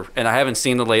Terminator. And I haven't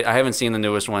seen the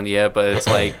newest one yet, but it's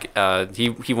like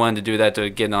he wanted to do that to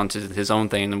get onto his own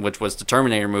thing, which was the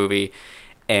Terminator movie.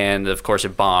 And of course,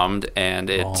 it bombed, and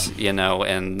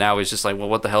and now he's just like, well,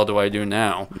 what the hell do I do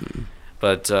now?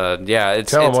 But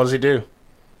it's Tell him, what does he do?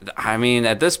 I mean,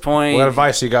 at this point, What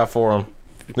advice you got for him?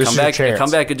 This come is your back, chance.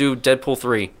 come back and do Deadpool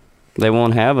 3. They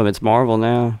won't have him. It's Marvel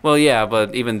now. Well, yeah,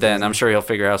 but even then, I'm sure he'll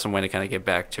figure out some way to kind of get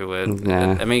back to it.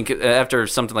 Nah. I mean, after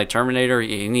something like Terminator,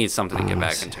 he needs something to get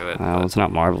back into it. Well, it's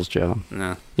not Marvel's job.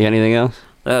 No, You got anything else?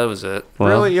 that was it. Well,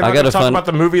 Really? You're I not got going a to talk fun. about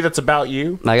the movie that's about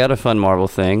you? I got a fun Marvel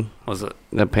thing. Was it?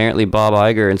 Apparently, Bob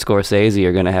Iger and Scorsese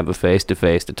are going to have a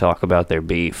face-to-face to talk about their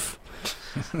beef.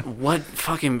 What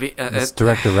fucking? It's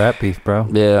director rat beef, bro.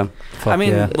 Yeah. Fuck I mean,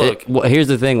 yeah. look. Here's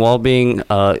the thing. While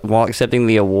accepting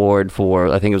the award for,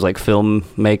 I think it was like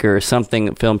filmmaker or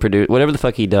something, film producer, whatever the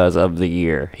fuck he does of the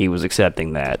year, he was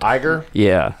accepting that. Iger?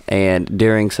 Yeah, and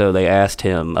during so they asked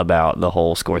him about the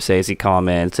whole Scorsese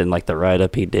comments and like the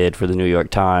write-up he did for the New York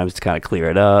Times to kind of clear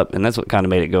it up, and that's what kind of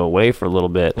made it go away for a little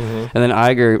bit. And then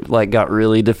Iger like got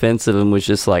really defensive and was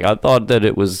just like, I thought that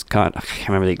it was I can't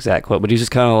remember the exact quote, but he's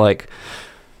just kind of like,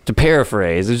 to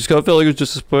paraphrase, I just kind of felt like it was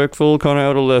disrespectful, kind of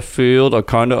out of left field. I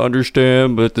kind of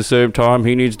understand, but at the same time,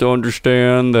 he needs to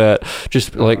understand that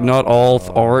just like not all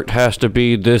art has to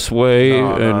be this way.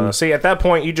 No. See, at that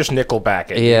point, you just nickel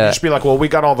back it. Yeah. You just be like, well, we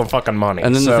got all the fucking money.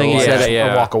 And then the thing he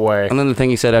said, walk away. And then the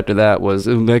thing he said after that was,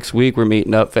 next week we're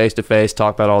meeting up face to face,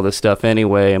 talk about all this stuff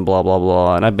anyway, and blah blah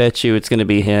blah. And I bet you it's going to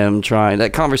be him trying.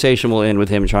 That conversation will end with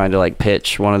him trying to like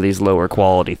pitch one of these lower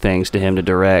quality things to him to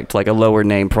direct, like a lower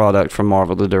name product from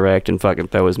Marvel to direct and fucking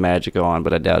throw his magic on.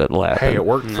 But I doubt it'll happen. Hey, it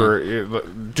worked for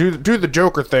do the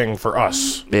Joker thing for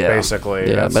us,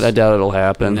 basically. Yeah, but I doubt it'll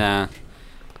happen. Nah.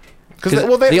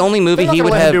 Because the only movie he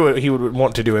would have do what he would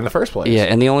want to do in the first place. Yeah,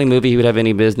 and the only movie he would have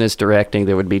any business directing,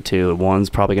 there would be two. One's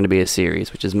probably going to be a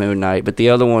series, which is Moon Knight, but the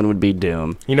other one would be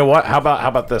Doom. You know what? How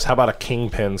about this? How about a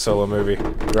Kingpin solo movie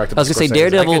directed? I was going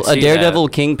to say Daredevil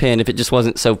Kingpin, if it just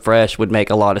wasn't so fresh, would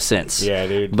make a lot of sense. Yeah,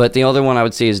 dude. But the other one I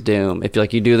would see is Doom. If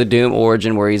you do the Doom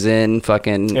origin where he's in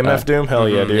fucking MF Doom, hell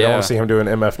yeah, dude. I want to see him doing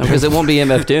MF Doom because it won't be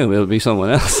MF Doom. It would be someone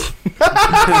else.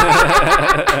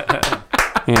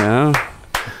 You know.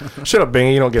 Shut up,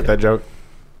 Bingy. You don't get that joke.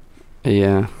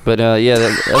 Yeah, but that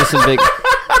was some big.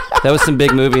 That was some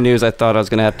big movie news. I thought I was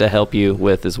gonna have to help you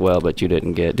with as well, but you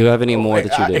didn't get. Do I have any more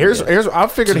that you didn't? Here's. I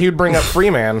figured he'd bring up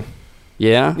Freeman.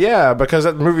 Yeah. Yeah, because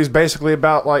that movie's basically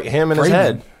about like him and his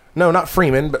head. No, not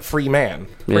Freeman, but Freeman.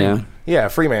 Yeah. Yeah,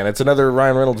 Freeman. It's another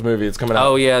Ryan Reynolds movie. It's coming out.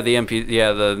 Oh yeah, the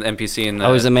NPC in.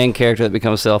 He's the main character that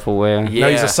becomes self-aware. Yeah.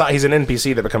 No, he's an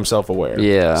NPC that becomes self-aware.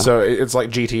 Yeah. So it's like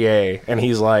GTA, and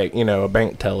he's like a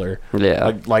bank teller.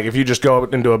 Yeah. Like if you just go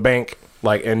into a bank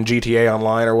like in GTA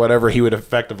Online or whatever, he would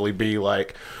effectively be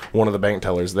like one of the bank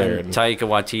tellers there. And Taika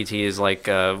Waititi is like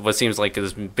what seems like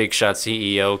this big shot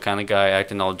CEO kind of guy,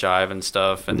 acting all jive and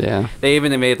stuff. And they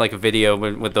even made like a video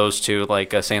with those two,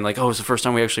 like saying like, "Oh, it's the first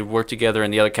time we actually worked together."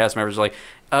 And the other cast members were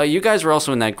like, "You guys were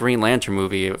also in that Green Lantern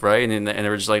movie, right?" And they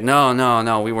were just like,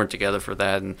 "No, we weren't together for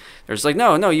that." And they're just like,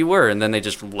 "No, you were." And then they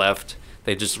just left.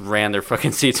 They just ran their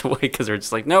fucking seats away because they're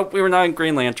just like, "Nope, we were not in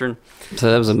Green Lantern." So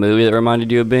that was a movie that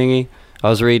reminded you of Bingy? I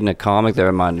was reading a comic that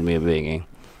reminded me of Bingy.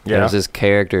 Yeah. There was this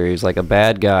character. He was like a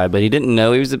bad guy, but he didn't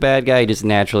know he was a bad guy. He just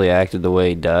naturally acted the way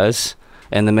he does.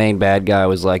 And the main bad guy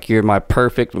was like, "You're my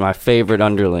favorite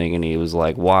underling." And he was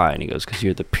like, "Why?" And he goes, "Because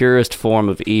you're the purest form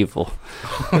of evil.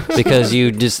 Because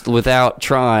you just, without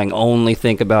trying, only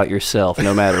think about yourself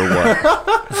no matter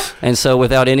what. And so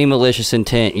without any malicious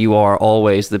intent, you are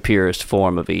always the purest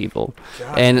form of evil."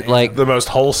 God, and man. like the most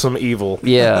wholesome evil.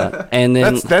 Yeah. And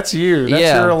then that's you.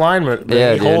 That's your alignment.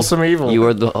 Yeah, wholesome evil. You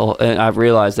are and I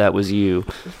realized that was you.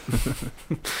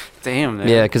 Damn, man.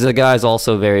 Yeah, because the guy's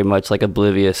also very much like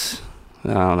oblivious.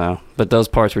 I don't know. But those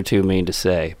parts were too mean to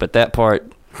say. But that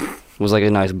part was like a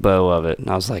nice bow of it.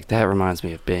 And I was like, that reminds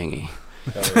me of Bingy.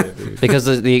 Because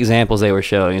the examples they were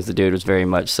showing is the dude was very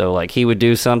much so like he would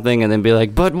do something and then be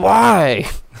like, "But why?"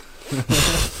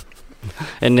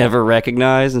 And never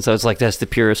recognize. And so it's like, that's the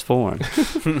purest form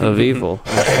of evil.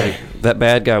 Like, that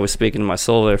bad guy was speaking to my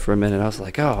soul there for a minute. I was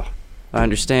like, oh, I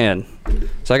understand.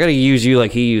 So I got to use you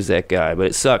like he used that guy. But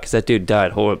it sucked because that dude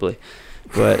died horribly.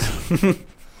 But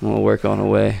we'll work on a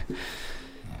way.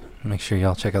 Make sure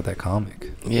y'all check out that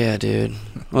comic. Yeah, dude.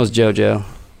 That was JoJo.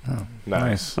 Oh,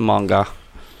 nice. A manga.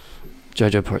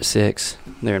 JoJo Part 6.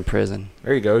 They're in prison.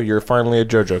 There you go. You're finally a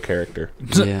JoJo character.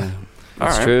 Yeah.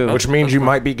 That's true. Which means you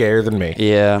might be gayer than me.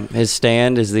 Yeah. His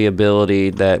stand is the ability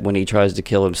that when he tries to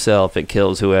kill himself, it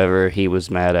kills whoever he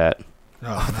was mad at.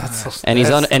 Oh, that's and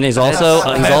he's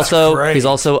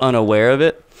also unaware of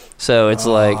it. So it's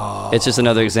like it's just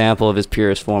another example of his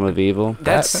purest form of evil.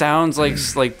 That sounds like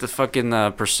the fucking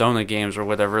Persona games or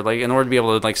whatever. Like in order to be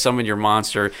able to like summon your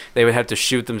monster, they would have to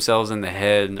shoot themselves in the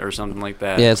head or something like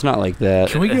that. Yeah, it's not like that.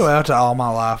 Can we go out to All My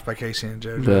Life by Casey and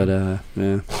JoJo? But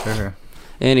yeah. Sure.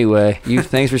 Anyway,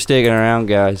 thanks for sticking around,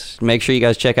 guys. Make sure you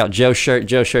guys check out Joe Shirt,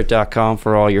 joeshirt.com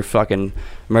for all your fucking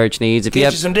merch needs. If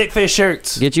Get you some Dickfish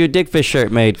shirts. Get you a Dickfish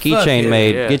shirt made, keychain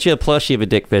made. Yeah. Get you a plushie of a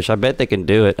Dickfish. I bet they can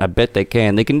do it. I bet they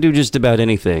can. They can do just about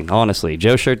anything, honestly.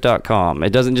 joeshirt.com.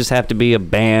 It doesn't just have to be a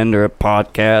band or a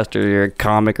podcast or you're a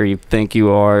comic or you think you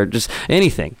are. Just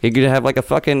anything. You could have like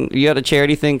you got a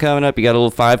charity thing coming up. You got a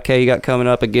little 5K you got coming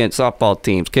up against softball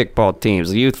teams, kickball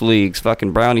teams, youth leagues,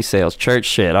 fucking brownie sales, church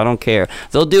shit. I don't care.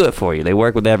 They'll do it for you. They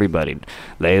work with everybody.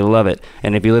 They love it.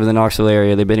 And if you live in the Knoxville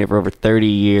area, they've been here for over 30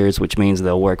 years, which means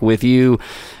they'll work with you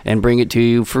and bring it to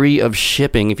you free of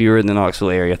shipping if you're in the Knoxville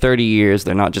area. 30 years.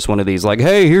 They're not just one of these like,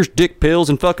 hey, here's dick pills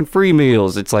and fucking free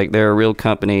meals. It's like they're a real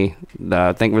company.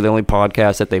 I think we're the only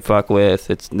podcast that they fuck with.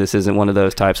 This isn't one of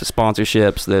those types of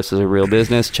sponsorships. This is a real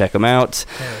business. Check them out.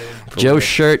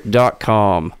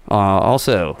 JoeShirt.com.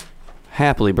 Also,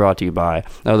 happily brought to you by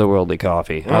Otherworldly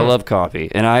Coffee. I love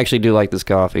coffee, and I actually do like this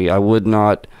coffee. I would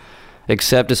not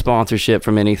accept a sponsorship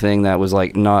from anything that was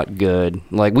like not good.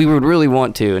 Like we would really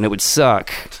want to, and it would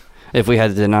suck if we had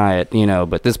to deny it, you know.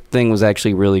 But this thing was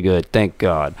actually really good, thank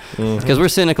God, because we're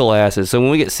cynical asses. So when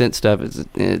we get sent stuff,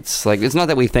 it's like it's not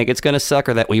that we think it's gonna suck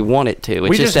or that we want it to. It's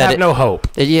We just that have no hope.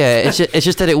 it's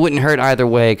just that it wouldn't hurt either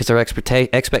way because our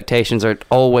expectations are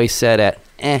always set at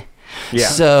Yeah.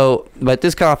 So, but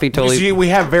this coffee totally. See, we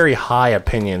have very high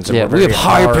opinions. And Yeah, we're we have very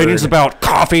high hard- opinions about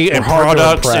coffee and hard to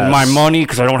products and impress. my money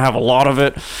because I don't have a lot of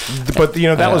it. But you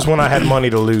know that was when I had money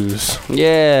to lose.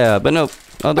 Yeah, but no,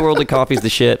 Otherworldly Coffee's the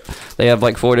shit. They have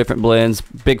like 4 different blends: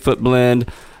 Bigfoot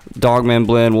blend, Dogman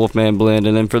blend, Wolfman blend,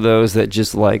 and then for those that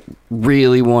just like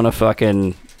really want to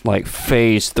fucking like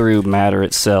phase through matter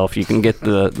itself, you can get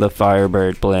the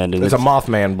Firebird blend. And It's a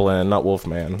Mothman blend, not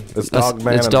Wolfman. It's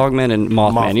Dogman. It's Dogman and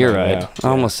Mothman. You're right. yeah. I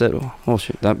almost said, oh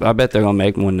shit. I bet they're gonna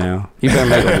make one now. You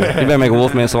better make a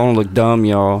Wolfman so I don't look dumb,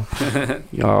 y'all.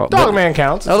 Dogman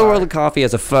counts. It's Otherworldly Coffee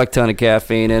has a fuck ton of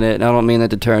caffeine in it, and I don't mean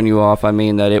that to turn you off. I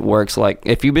mean that it works like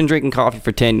if you've been drinking coffee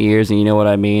for 10 years, and you know what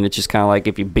I mean. It's just kind of like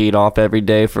if you beat off every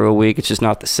day for a week, it's just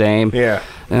not the same. Yeah.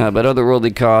 But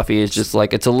Otherworldly Coffee is just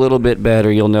like it's a little bit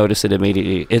better. You'll notice it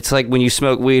immediately. It's like when you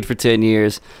smoke weed for 10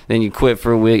 years, then you quit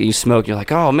for a week, you smoke, you're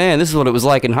like, oh man, this is what it was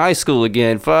like in high school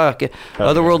again. Fuck.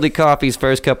 Otherworldly Coffee's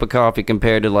first cup of coffee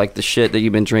compared to like the shit that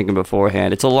you've been drinking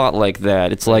beforehand. It's a lot like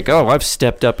that. It's like, oh, I've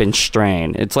stepped up in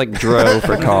strain. It's like Dro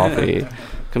for coffee.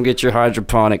 Come get your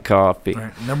hydroponic coffee.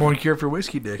 Right. Number 1 cure for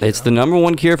whiskey dick. It's the number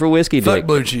 1 cure for whiskey Fuck dick.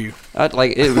 Blue Chew.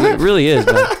 It really is,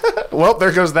 man. Well,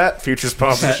 there goes that future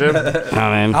sponsorship. Oh,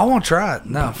 man. I want to try it.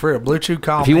 No, for real. Blue Chew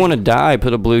coffee. If you want to die,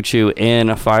 put a Blue Chew in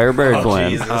a Firebird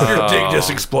blend. Jesus. Your dick just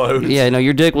explodes. Yeah, no,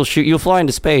 your dick will shoot. You'll fly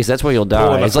into space. That's where you'll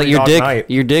die. It's like your dick.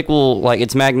 Your dick will like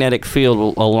its magnetic field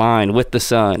will align with the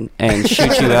sun and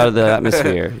shoot you out of the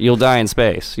atmosphere. You'll die in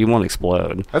space. You won't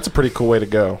explode. That's a pretty cool way to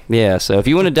go. Yeah. So if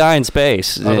you want to die in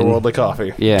space, then, Otherworldly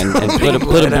Coffee. Yeah, and put a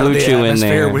Blue Chew in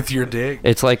there with your dick.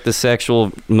 It's like the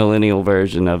sexual millennial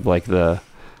version of like the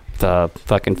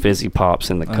fucking fizzy pops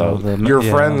in the Coke. Your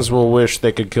friends will wish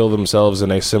they could kill themselves in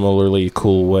a similarly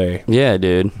cool way. Yeah,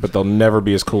 dude. But they'll never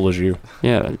be as cool as you.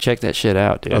 Yeah, check that shit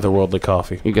out, dude. Otherworldly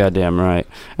Coffee. You goddamn right.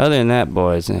 Other than that,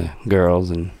 boys, girls,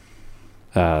 and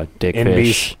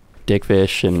dickfish,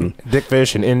 and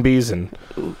dickfish and inbies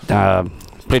and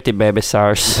pretty baby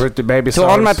sours. Pretty baby To sours.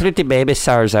 all my pretty baby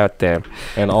sours out there.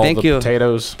 And all the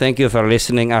potatoes. Thank you for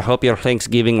listening. I hope your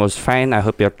Thanksgiving was fine. I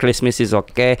hope your Christmas is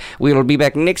okay. We will be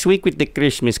back next week with the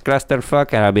Christmas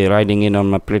clusterfuck, and I'll be riding in on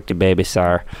my pretty baby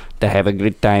sour to have a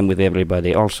good time with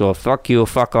everybody. Also, fuck you,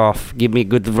 fuck off. Give me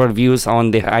good reviews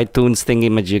on the iTunes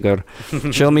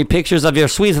thingy-majigger. Show me pictures of your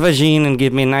sweet vagine and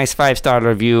give me a nice 5-star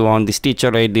review on the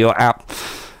Stitcher Radio app,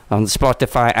 on the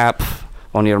Spotify app,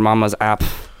 on your mama's app.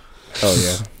 Oh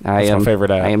yeah, that's my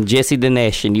favorite app. I am Jesse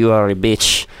Dinesh, and you are a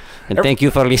bitch. And thank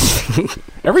you for listening.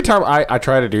 Every time I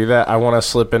try to do that, I want to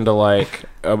slip into like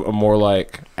a more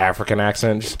like African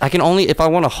accent. I can only, if I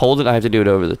want to hold it, I have to do it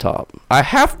over the top. I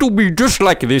have to be just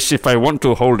like this if I want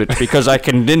to hold it, because I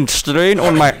can then strain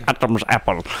on my Adam's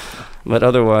apple. But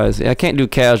otherwise, I can't do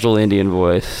casual Indian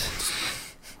voice.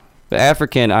 The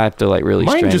African, I have to like really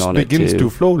strain on it too. Mine just begins to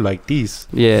flow like this.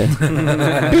 Yeah.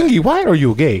 Bingy, why are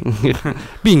you gay?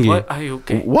 Bingy. Why are you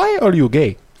gay? Why are you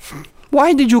gay?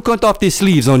 Why did you cut off the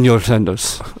sleeves on your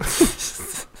sandals?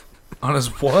 On his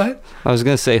what? I was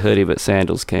gonna say hoodie, but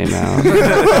sandals came out.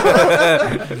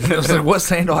 I was like, what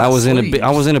sandal? I was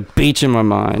in a beach in my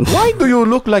mind. Why do you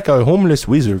look like a homeless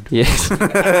wizard? Yes.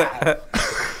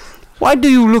 Why do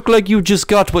you look like you just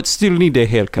got but still need a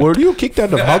haircut? Were you kicked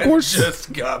out of Hogwarts?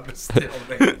 Just got but still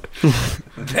there.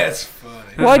 That's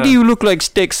funny. Why do you look like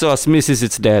steak sauce misses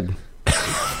its dad?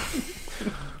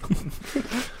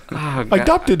 Oh, God.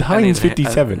 Adopted Heinz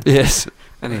 57. Yes.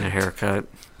 I need a haircut.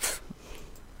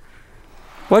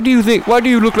 Why do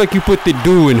you look like you put the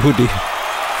dew in hoodie?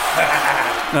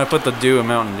 No, I put the dew in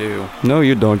Mountain Dew. No,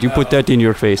 you don't. You put that in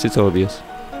your face. It's obvious.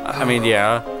 I mean,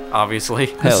 yeah, obviously.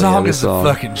 The song is the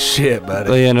fucking shit, buddy.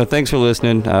 But yeah, no, thanks for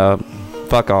listening.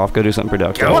 Fuck off. Go do something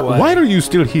productive. Why are you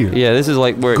still here? Yeah, this is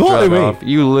like where it Go dropped away. off.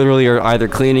 You literally are either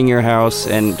cleaning your house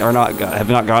and have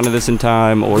not gotten to this in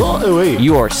time, or Go away.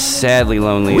 you are sadly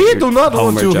lonely. We at your do not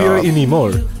home want or you here job.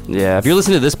 anymore. Yeah, if you're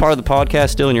listening to this part of the podcast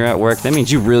still and you're at work, that means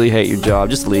you really hate your job.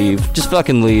 Just leave. Just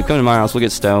fucking leave. Come to my house. We'll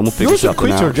get stoned. We'll figure You should something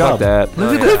quit out. your job. Fuck that.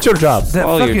 Look at Quit your job. that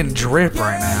all your- fucking drip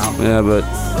right now. Yeah, but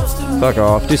fuck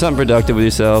off. Do something productive with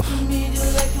yourself.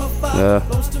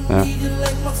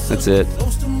 That's it.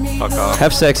 Fuck off.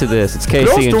 Have sex with this. It's Close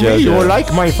Casey to and me, JoJo. you are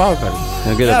like my father.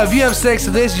 Now get Yeah, up. if you have sex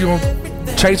with this, you're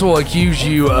gonna Chase will accuse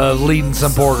you of leading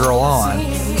some poor girl on.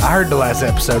 I heard the last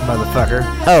episode, motherfucker.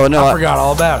 Oh no, I forgot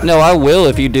all about it. No, I will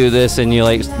if you do this and you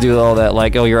like do all that.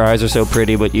 Like, oh, your eyes are so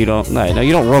pretty, but you don't. No,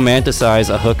 you don't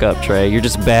romanticize a hookup, Trey. You're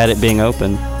just bad at being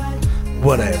open.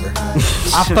 Whatever.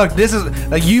 This is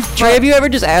like you. Trey, have you ever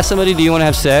just asked somebody, do you want to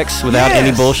have sex without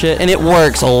any bullshit? And it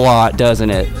works a lot,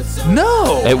 doesn't it?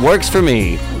 No. It works for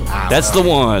me. That's the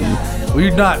one. Well,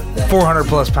 you're not 400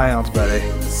 plus pounds, buddy.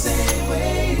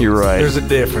 You're right. There's a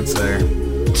difference there.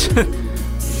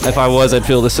 If I was, I'd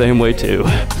feel the same way too.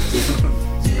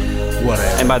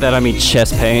 Whatever. And by that I mean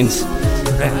chest pains.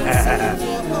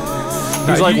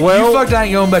 He's like, you fucked, I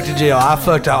ain't going back to jail. I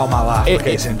fucked all my life.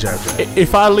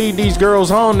 If I lead these girls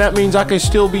on, that means I can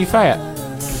still be fat.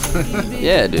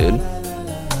 Yeah, dude.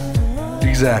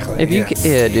 Exactly. If you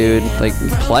dude, like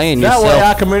playing yourself. That way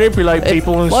I can manipulate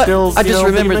people and still. I just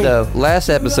remembered though. Last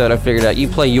episode, I figured out you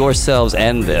play yourselves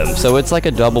and them, so it's like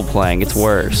a double playing. It's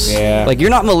worse. Yeah. Like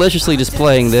you're not maliciously just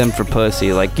playing them for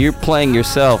pussy. Like you're playing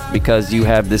yourself because you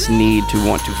have this need to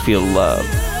want to feel love.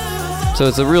 So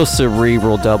it's a real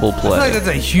cerebral double play. I feel like that's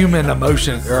a human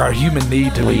emotion or a human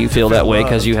need to. Well, you feel that way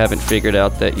because you haven't figured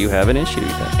out that you have an issue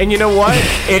yet. And you know what?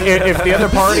 if the other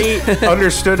party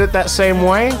understood it that same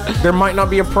way, there might not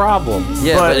be a problem.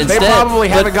 Yeah, but instead, they probably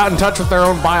haven't got in touch with their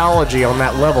own biology on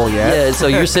that level yet. Yeah, so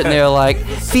you're sitting there like,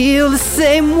 feel the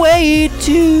same way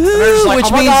too, like, which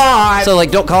oh my means God. so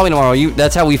like, don't call me tomorrow.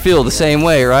 That's how we feel the same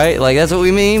way, right? Like that's what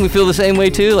we mean. We feel the same way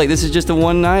too. Like this is just a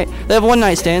one night. They have one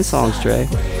night stand songs, Trey.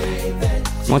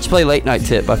 Why don't you play Late Night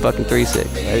Tip by fucking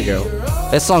 3-6? There you go.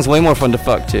 That song's way more fun to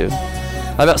fuck to.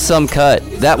 How about Some Cut?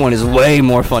 That one is way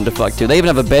more fun to fuck to. They even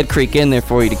have a bed creak in there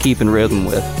for you to keep in rhythm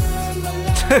with.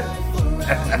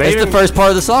 That's the first part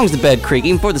of the song is the bed creak,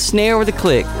 even for the snare or the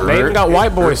click. They even got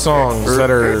white boy songs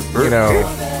that are,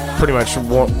 pretty much,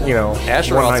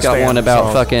 Asheron's got one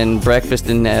about fucking breakfast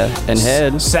and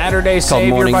head. Saturday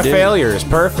Savior by Failure is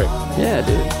perfect. Yeah,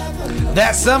 dude.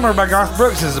 That Summer by Garth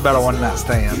Brooks is about a one night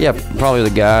stand. Yeah, probably the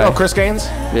guy. Oh, Chris Gaines?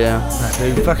 Yeah.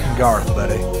 Dude, fucking Garth,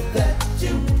 buddy.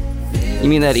 You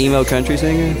mean that emo country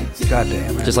singer? God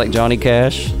damn it. Just like Johnny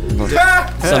Cash?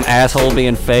 Some asshole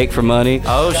being fake for money?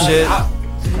 Oh, shit.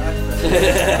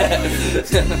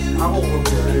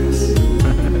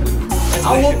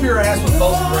 I'll whoop your ass with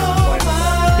both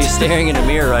friends. He's staring in a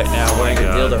mirror right now wearing a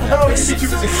dildo.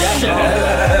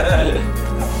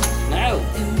 No.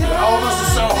 All of us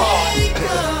are so hot.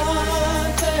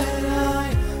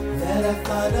 That I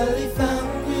finally found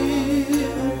you.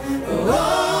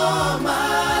 All my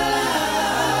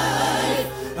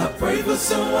life, I prayed for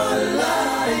someone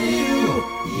like